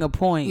proving a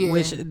point,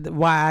 which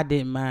why I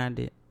didn't mind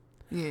it.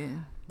 Yeah.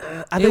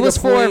 It was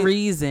for a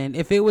reason.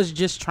 If it was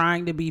just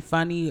trying to be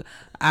funny,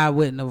 I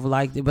wouldn't have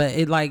liked it. But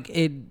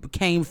it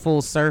came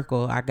full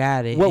circle. I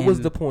got it. What was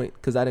the point?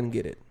 Because I didn't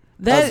get it.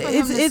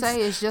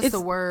 It's just a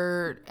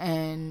word,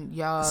 and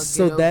y'all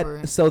get over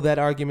it. So that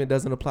argument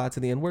doesn't apply to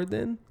the N word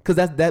then, because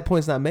that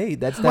point's not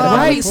made. That's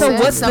right. So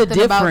what's the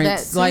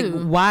difference? Like,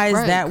 why is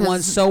that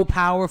one so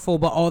powerful,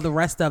 but all the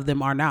rest of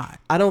them are not?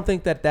 I don't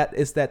think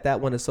that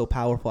one is so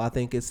powerful. I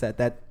think it's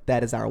that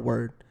is our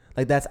word.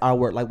 Like, that's our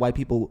word. Like, white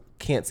people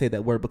can't say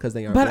that word because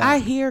they aren't. But black. I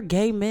hear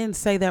gay men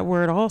say that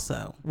word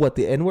also. What,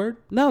 the N word?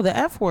 No, the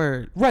F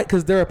word. Right,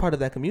 because they're a part of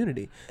that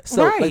community.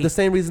 So, like, the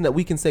same reason that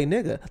we can say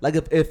nigga. Like,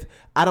 if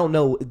I don't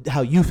know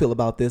how you feel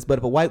about this, but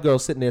if a white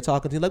girl's sitting there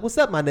talking to you, like, what's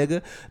up, my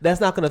nigga? That's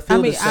not going to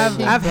feel the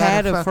same. I've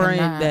had a friend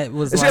that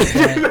was like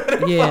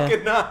that.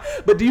 Yeah.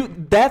 But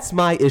that's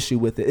my issue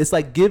with it. It's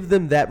like, give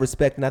them that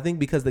respect. And I think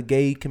because the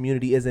gay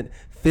community isn't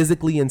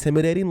physically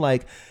intimidating,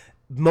 like,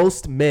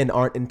 most men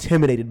aren't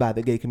intimidated by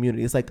the gay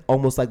community. It's like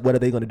almost like, what are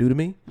they going to do to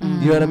me?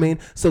 You know what I mean?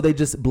 So they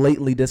just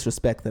blatantly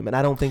disrespect them, and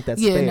I don't think that's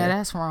fair. Yeah, no,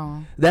 that's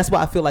wrong. That's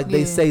why I feel like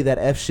they say that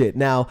F shit.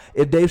 Now,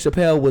 if Dave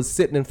Chappelle was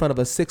sitting in front of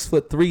a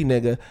 6'3"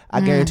 nigga,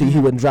 I guarantee he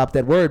wouldn't drop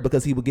that word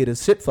because he would get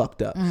his shit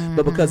fucked up.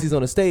 But because he's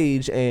on a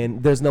stage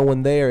and there's no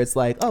one there, it's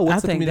like, oh,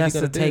 what's the community going to do?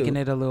 I think that's taking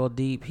it a little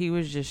deep. He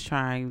was just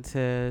trying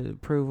to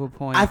prove a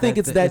point. I think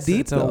it's that deep,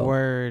 it's a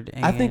word.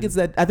 I think it's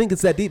that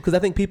deep because I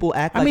think people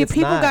act like it's not. I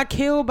mean, people got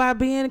killed by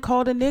being called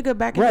called a nigga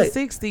back in Right. the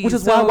 60s. Which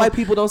is why white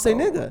people don't say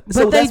nigga. But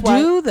So they that's why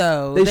do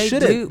though. They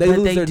shouldn't.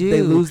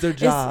 They lose their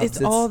jobs.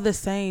 It's all the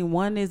same.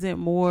 One isn't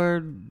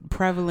more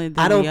prevalent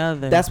than the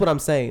other. That's what I'm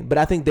saying. But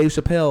I think Dave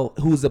Chappelle,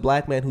 who's a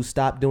black man who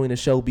stopped doing a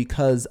show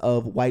because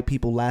of white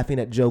people laughing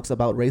at jokes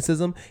about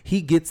racism,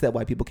 he gets that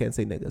white people can't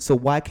say nigga. So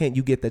why can't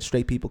you get that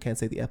straight people can't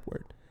say the F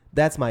word?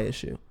 That's my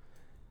issue.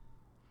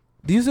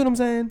 Do you see what I'm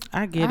saying?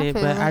 I get it,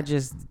 but I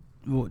just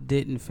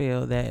didn't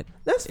feel that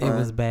That's it fine.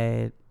 was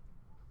bad.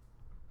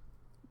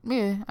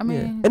 Yeah, I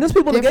mean, And there's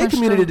people in the gay different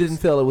community strokes.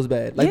 didn't feel it was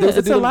bad. Like Yeah, there was a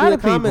it's a dude lot in the of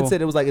people. comments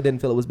said it was like it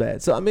didn't feel it was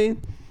bad. So I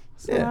mean,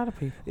 It's a lot of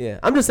people. yeah.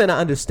 I'm just saying I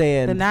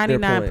understand The their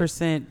point.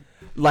 99%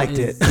 Liked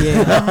it.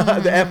 Yeah.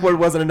 The F word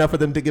wasn't enough for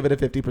them to give it a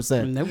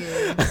 50%.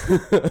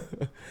 Nope.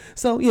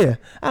 So yeah,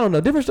 I don't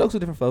know. Different strokes for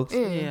different folks.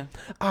 Yeah.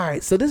 All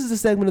right, so this is a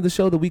segment of the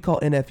show that we call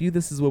NFU.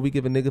 This is where we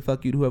give a nigga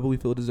fuck you to whoever we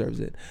feel deserves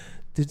it.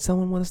 Did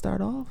someone want to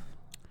start off?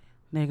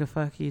 Nigga,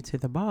 fuck you to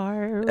the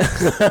bar.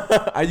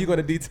 Are you going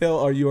to detail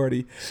or you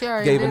already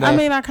Sure, gave did. enough? I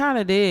mean, I kind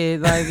of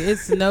did. Like,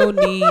 it's no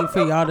need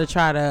for y'all to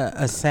try to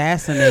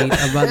assassinate a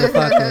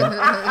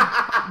motherfucker.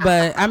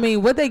 But I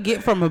mean, what they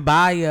get from a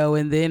bio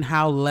and then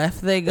how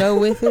left they go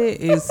with it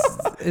is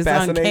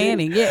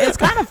uncanny. Yeah, it's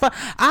kind of fun.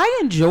 I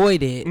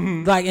enjoyed it.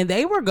 Like, and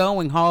they were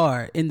going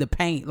hard in the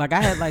paint. Like,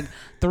 I had like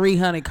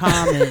 300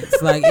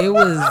 comments. Like, it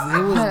was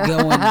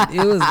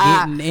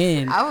getting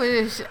in. I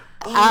wish.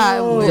 I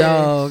wish.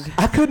 Dog.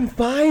 I couldn't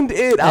find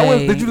it.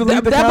 Did you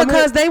delete the that comment?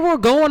 because they were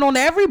going on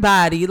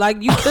everybody.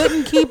 Like, you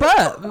couldn't keep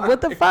up.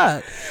 What the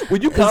fuck?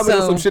 When you commented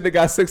So- some shit that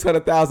got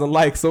 600,000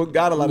 likes, so it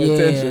got a lot of Yeah,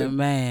 attention.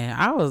 man.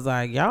 I was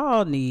like,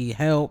 y'all need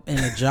help in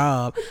a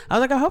job. I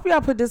was like, I hope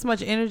y'all put this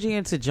much energy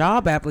into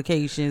job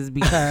applications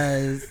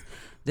because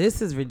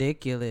this is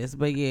ridiculous.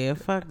 But yeah,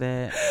 fuck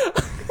that.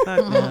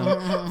 Fuck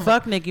no.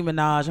 Fuck Nicki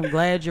Minaj. I'm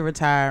glad you're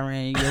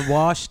retiring. You're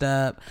washed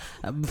up.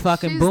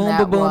 Fucking She's boom,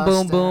 not boom, boom, boom,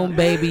 washed boom, up.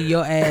 baby.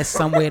 Your ass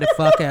somewhere the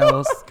fuck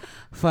else.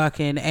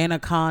 Fucking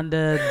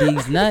Anaconda,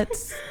 these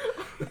nuts.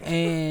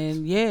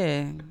 And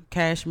yeah,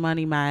 Cash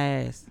Money my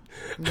ass.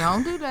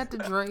 Don't do that to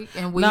Drake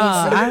and Weezy. No,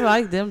 I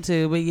like them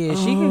too, but yeah,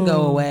 she can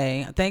go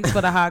away. Thanks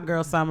for the hot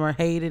girl summer.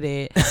 Hated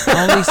it.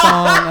 Only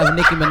song of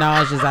Nicki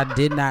Minaj's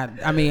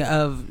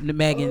of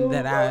Megan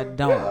that I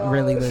don't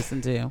really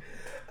listen to.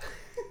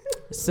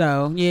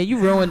 So yeah, you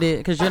ruined it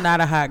because you're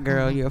not a hot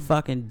girl. You're a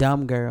fucking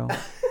dumb girl.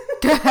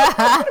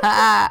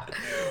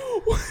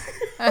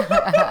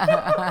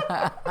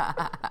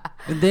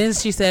 And then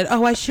she said,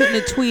 "Oh, I shouldn't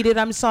have tweeted.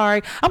 I'm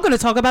sorry. I'm going to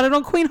talk about it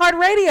on Queen Heart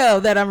Radio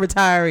that I'm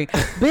retiring."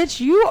 Bitch,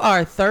 you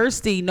are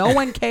thirsty. No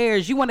one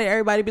cares. You wanted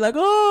everybody to be like,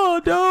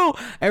 "Oh, no."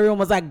 Everyone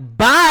was like,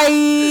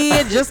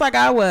 "Bye," just like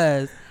I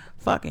was.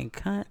 Fucking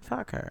cunt.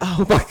 Fuck her.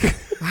 Oh my God.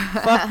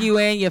 Fuck you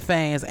and your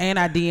fans. And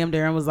I DM'd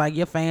her and was like,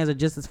 your fans are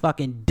just as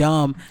fucking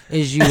dumb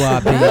as you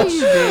are, No, bitch.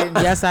 you didn't.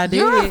 Yes, I did.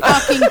 You're a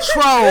fucking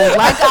troll,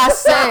 like I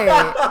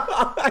said.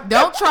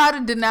 Don't try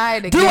to deny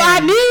it again. Do I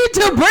need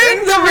to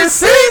bring the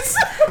receipts?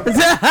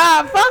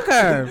 Fuck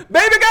her.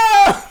 Baby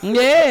girl.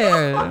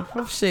 Yeah.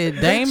 Shit.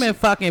 Damon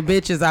fucking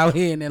bitches out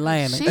here in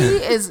Atlanta. She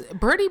is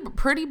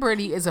Pretty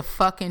Britty is a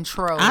fucking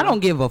troll. I don't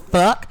give a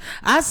fuck.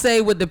 I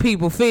say what the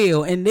people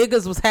feel, and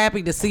niggas was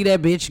happy to see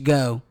that bitch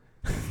go.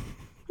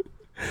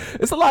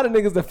 It's a lot of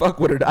niggas that fuck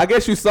with her. I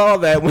guess you saw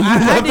that when you I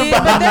left the did,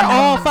 but they're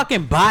all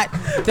fucking bot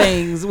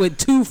things with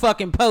 2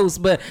 fucking posts,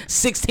 but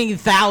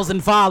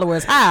 16,000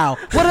 followers. How?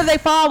 What are they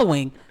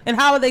following? And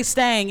how are they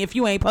staying if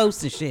you ain't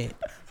posting shit?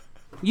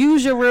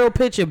 Use your real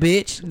picture,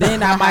 bitch.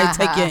 Then I might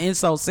take your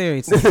insult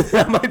seriously.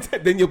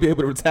 Then you'll be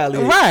able to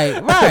retaliate. Right.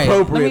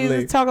 Appropriately. Let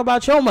me talk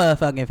about your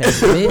motherfucking face,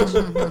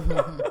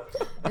 bitch.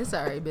 It's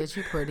alright, bitch.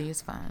 You pretty.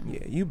 It's fine.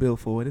 Yeah, you built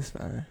for it. It's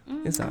fine.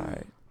 It's all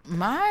right.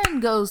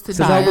 Mine goes to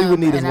So all we would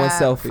need is and one I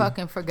selfie.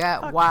 fucking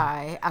forgot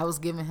why I was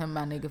giving him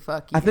my nigga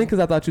fuck you. I think because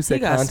I thought you said He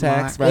got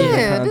contacts smart. rather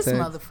yeah, than this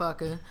contacts.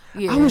 motherfucker.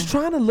 Yeah, I was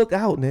trying to look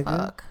out, nigga.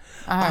 fuck.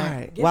 All All right.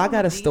 right. Well, I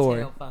got a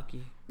story. Fuck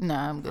you.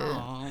 Nah, I'm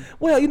good.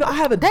 Well, you know, I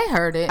have a They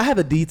heard it. I have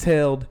a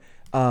detailed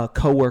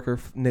coworker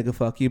nigga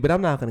fuck you, but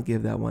I'm not gonna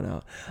give that one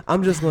out.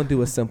 I'm just gonna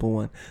do a simple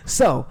one.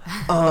 So,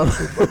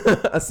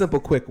 a simple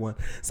quick one,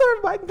 so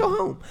everybody can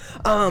go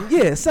home.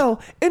 Yeah. So,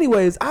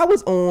 anyways, I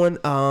was on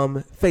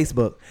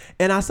Facebook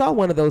and I saw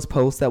one of those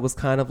posts that was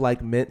kind of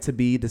like meant to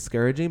be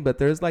discouraging, but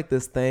there's like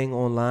this thing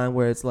online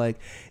where it's like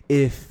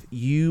if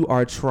you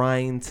are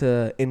trying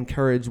to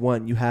encourage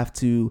one, you have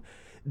to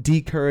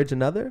decourage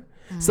another.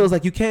 So it's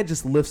like you can't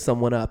just lift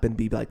someone up and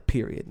be like,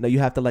 period. No, you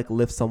have to like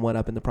lift someone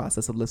up in the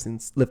process of lifting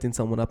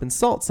someone up,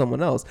 insult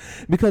someone else,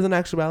 because in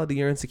actuality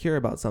you're insecure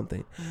about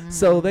something.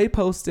 So they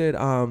posted,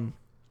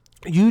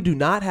 you do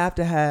not have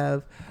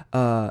to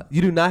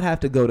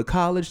go to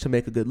college to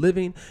make a good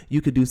living. You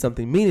could do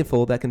something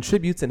meaningful that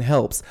contributes and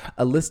helps.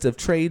 A list of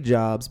trade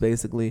jobs,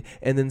 basically,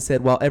 and then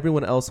said, while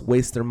everyone else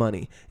wastes their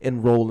money,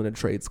 enroll in a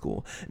trade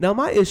school. Now,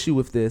 my issue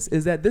with this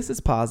is that this is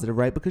positive,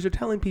 right? Because you're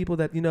telling people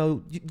that, you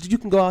know, you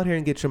can go out here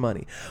and get your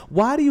money.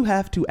 Why do you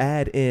have to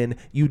add in,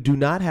 you do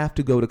not have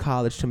to go to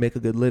college to make a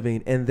good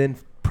living, and then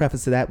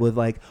preface that with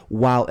like,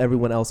 while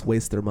everyone else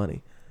wastes their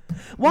money?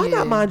 Why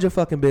not mind your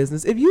fucking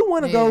business? If you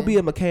want to go be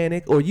a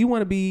mechanic or you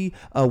want to be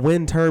a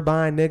wind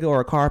turbine nigga or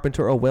a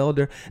carpenter or a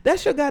welder,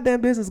 that's your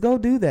goddamn business. Go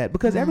do that,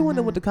 because everyone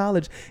that went to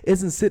college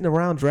isn't sitting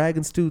around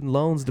dragging student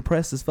loans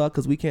depressed as fuck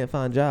because we can't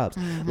find jobs.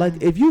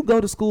 Like, if you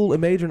go to school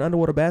and major in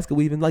underwater basket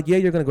weaving, like, yeah,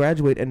 you're going to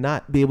graduate and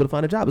not be able to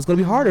find a job. It's going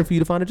to be harder for you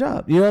to find a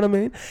job. You know what I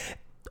mean?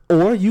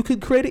 Or you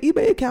could create an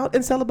eBay account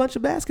and sell a bunch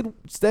of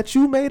baskets that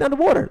you made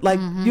underwater. Like,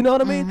 you know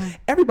what I mean?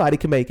 Everybody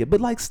can make it. But,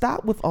 like,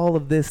 stop with all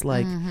of this,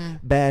 like,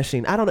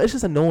 bashing. I don't know. It's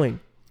just annoying.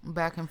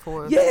 Back and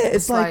forth. Yeah,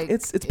 it's like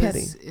it's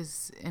petty.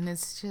 And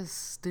it's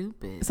just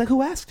stupid. It's like,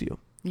 who asked you?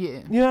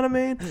 Yeah. You know what I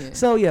mean? Yeah.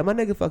 So, yeah, my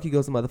nigga fuck you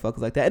goes to motherfuckers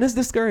like that. And it's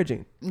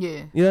discouraging.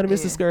 Yeah. You know what I mean?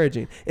 It's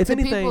discouraging. If to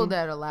anything, people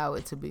that allow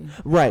it to be.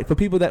 Right. For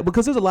people that,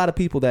 because there's a lot of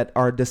people that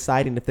are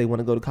deciding if they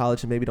want to go to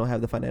college and maybe don't have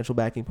the financial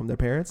backing from their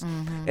parents.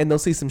 And they'll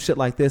see some shit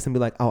like this and be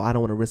like, oh, I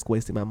don't want to risk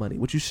wasting my money.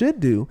 What you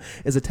should do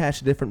is attach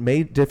to different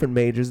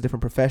majors,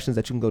 different professions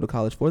that you can go to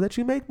college for that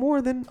you make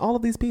more than all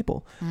of these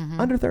people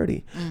under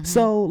 30.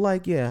 So,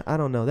 like, yeah, I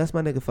don't know. That's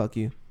my nigga fuck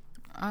you.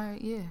 All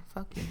right. Yeah.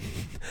 Fuck you.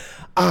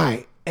 All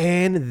right.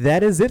 And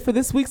that is it for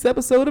this week's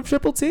episode of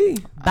Triple T.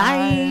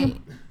 Bye.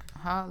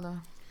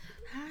 Holla.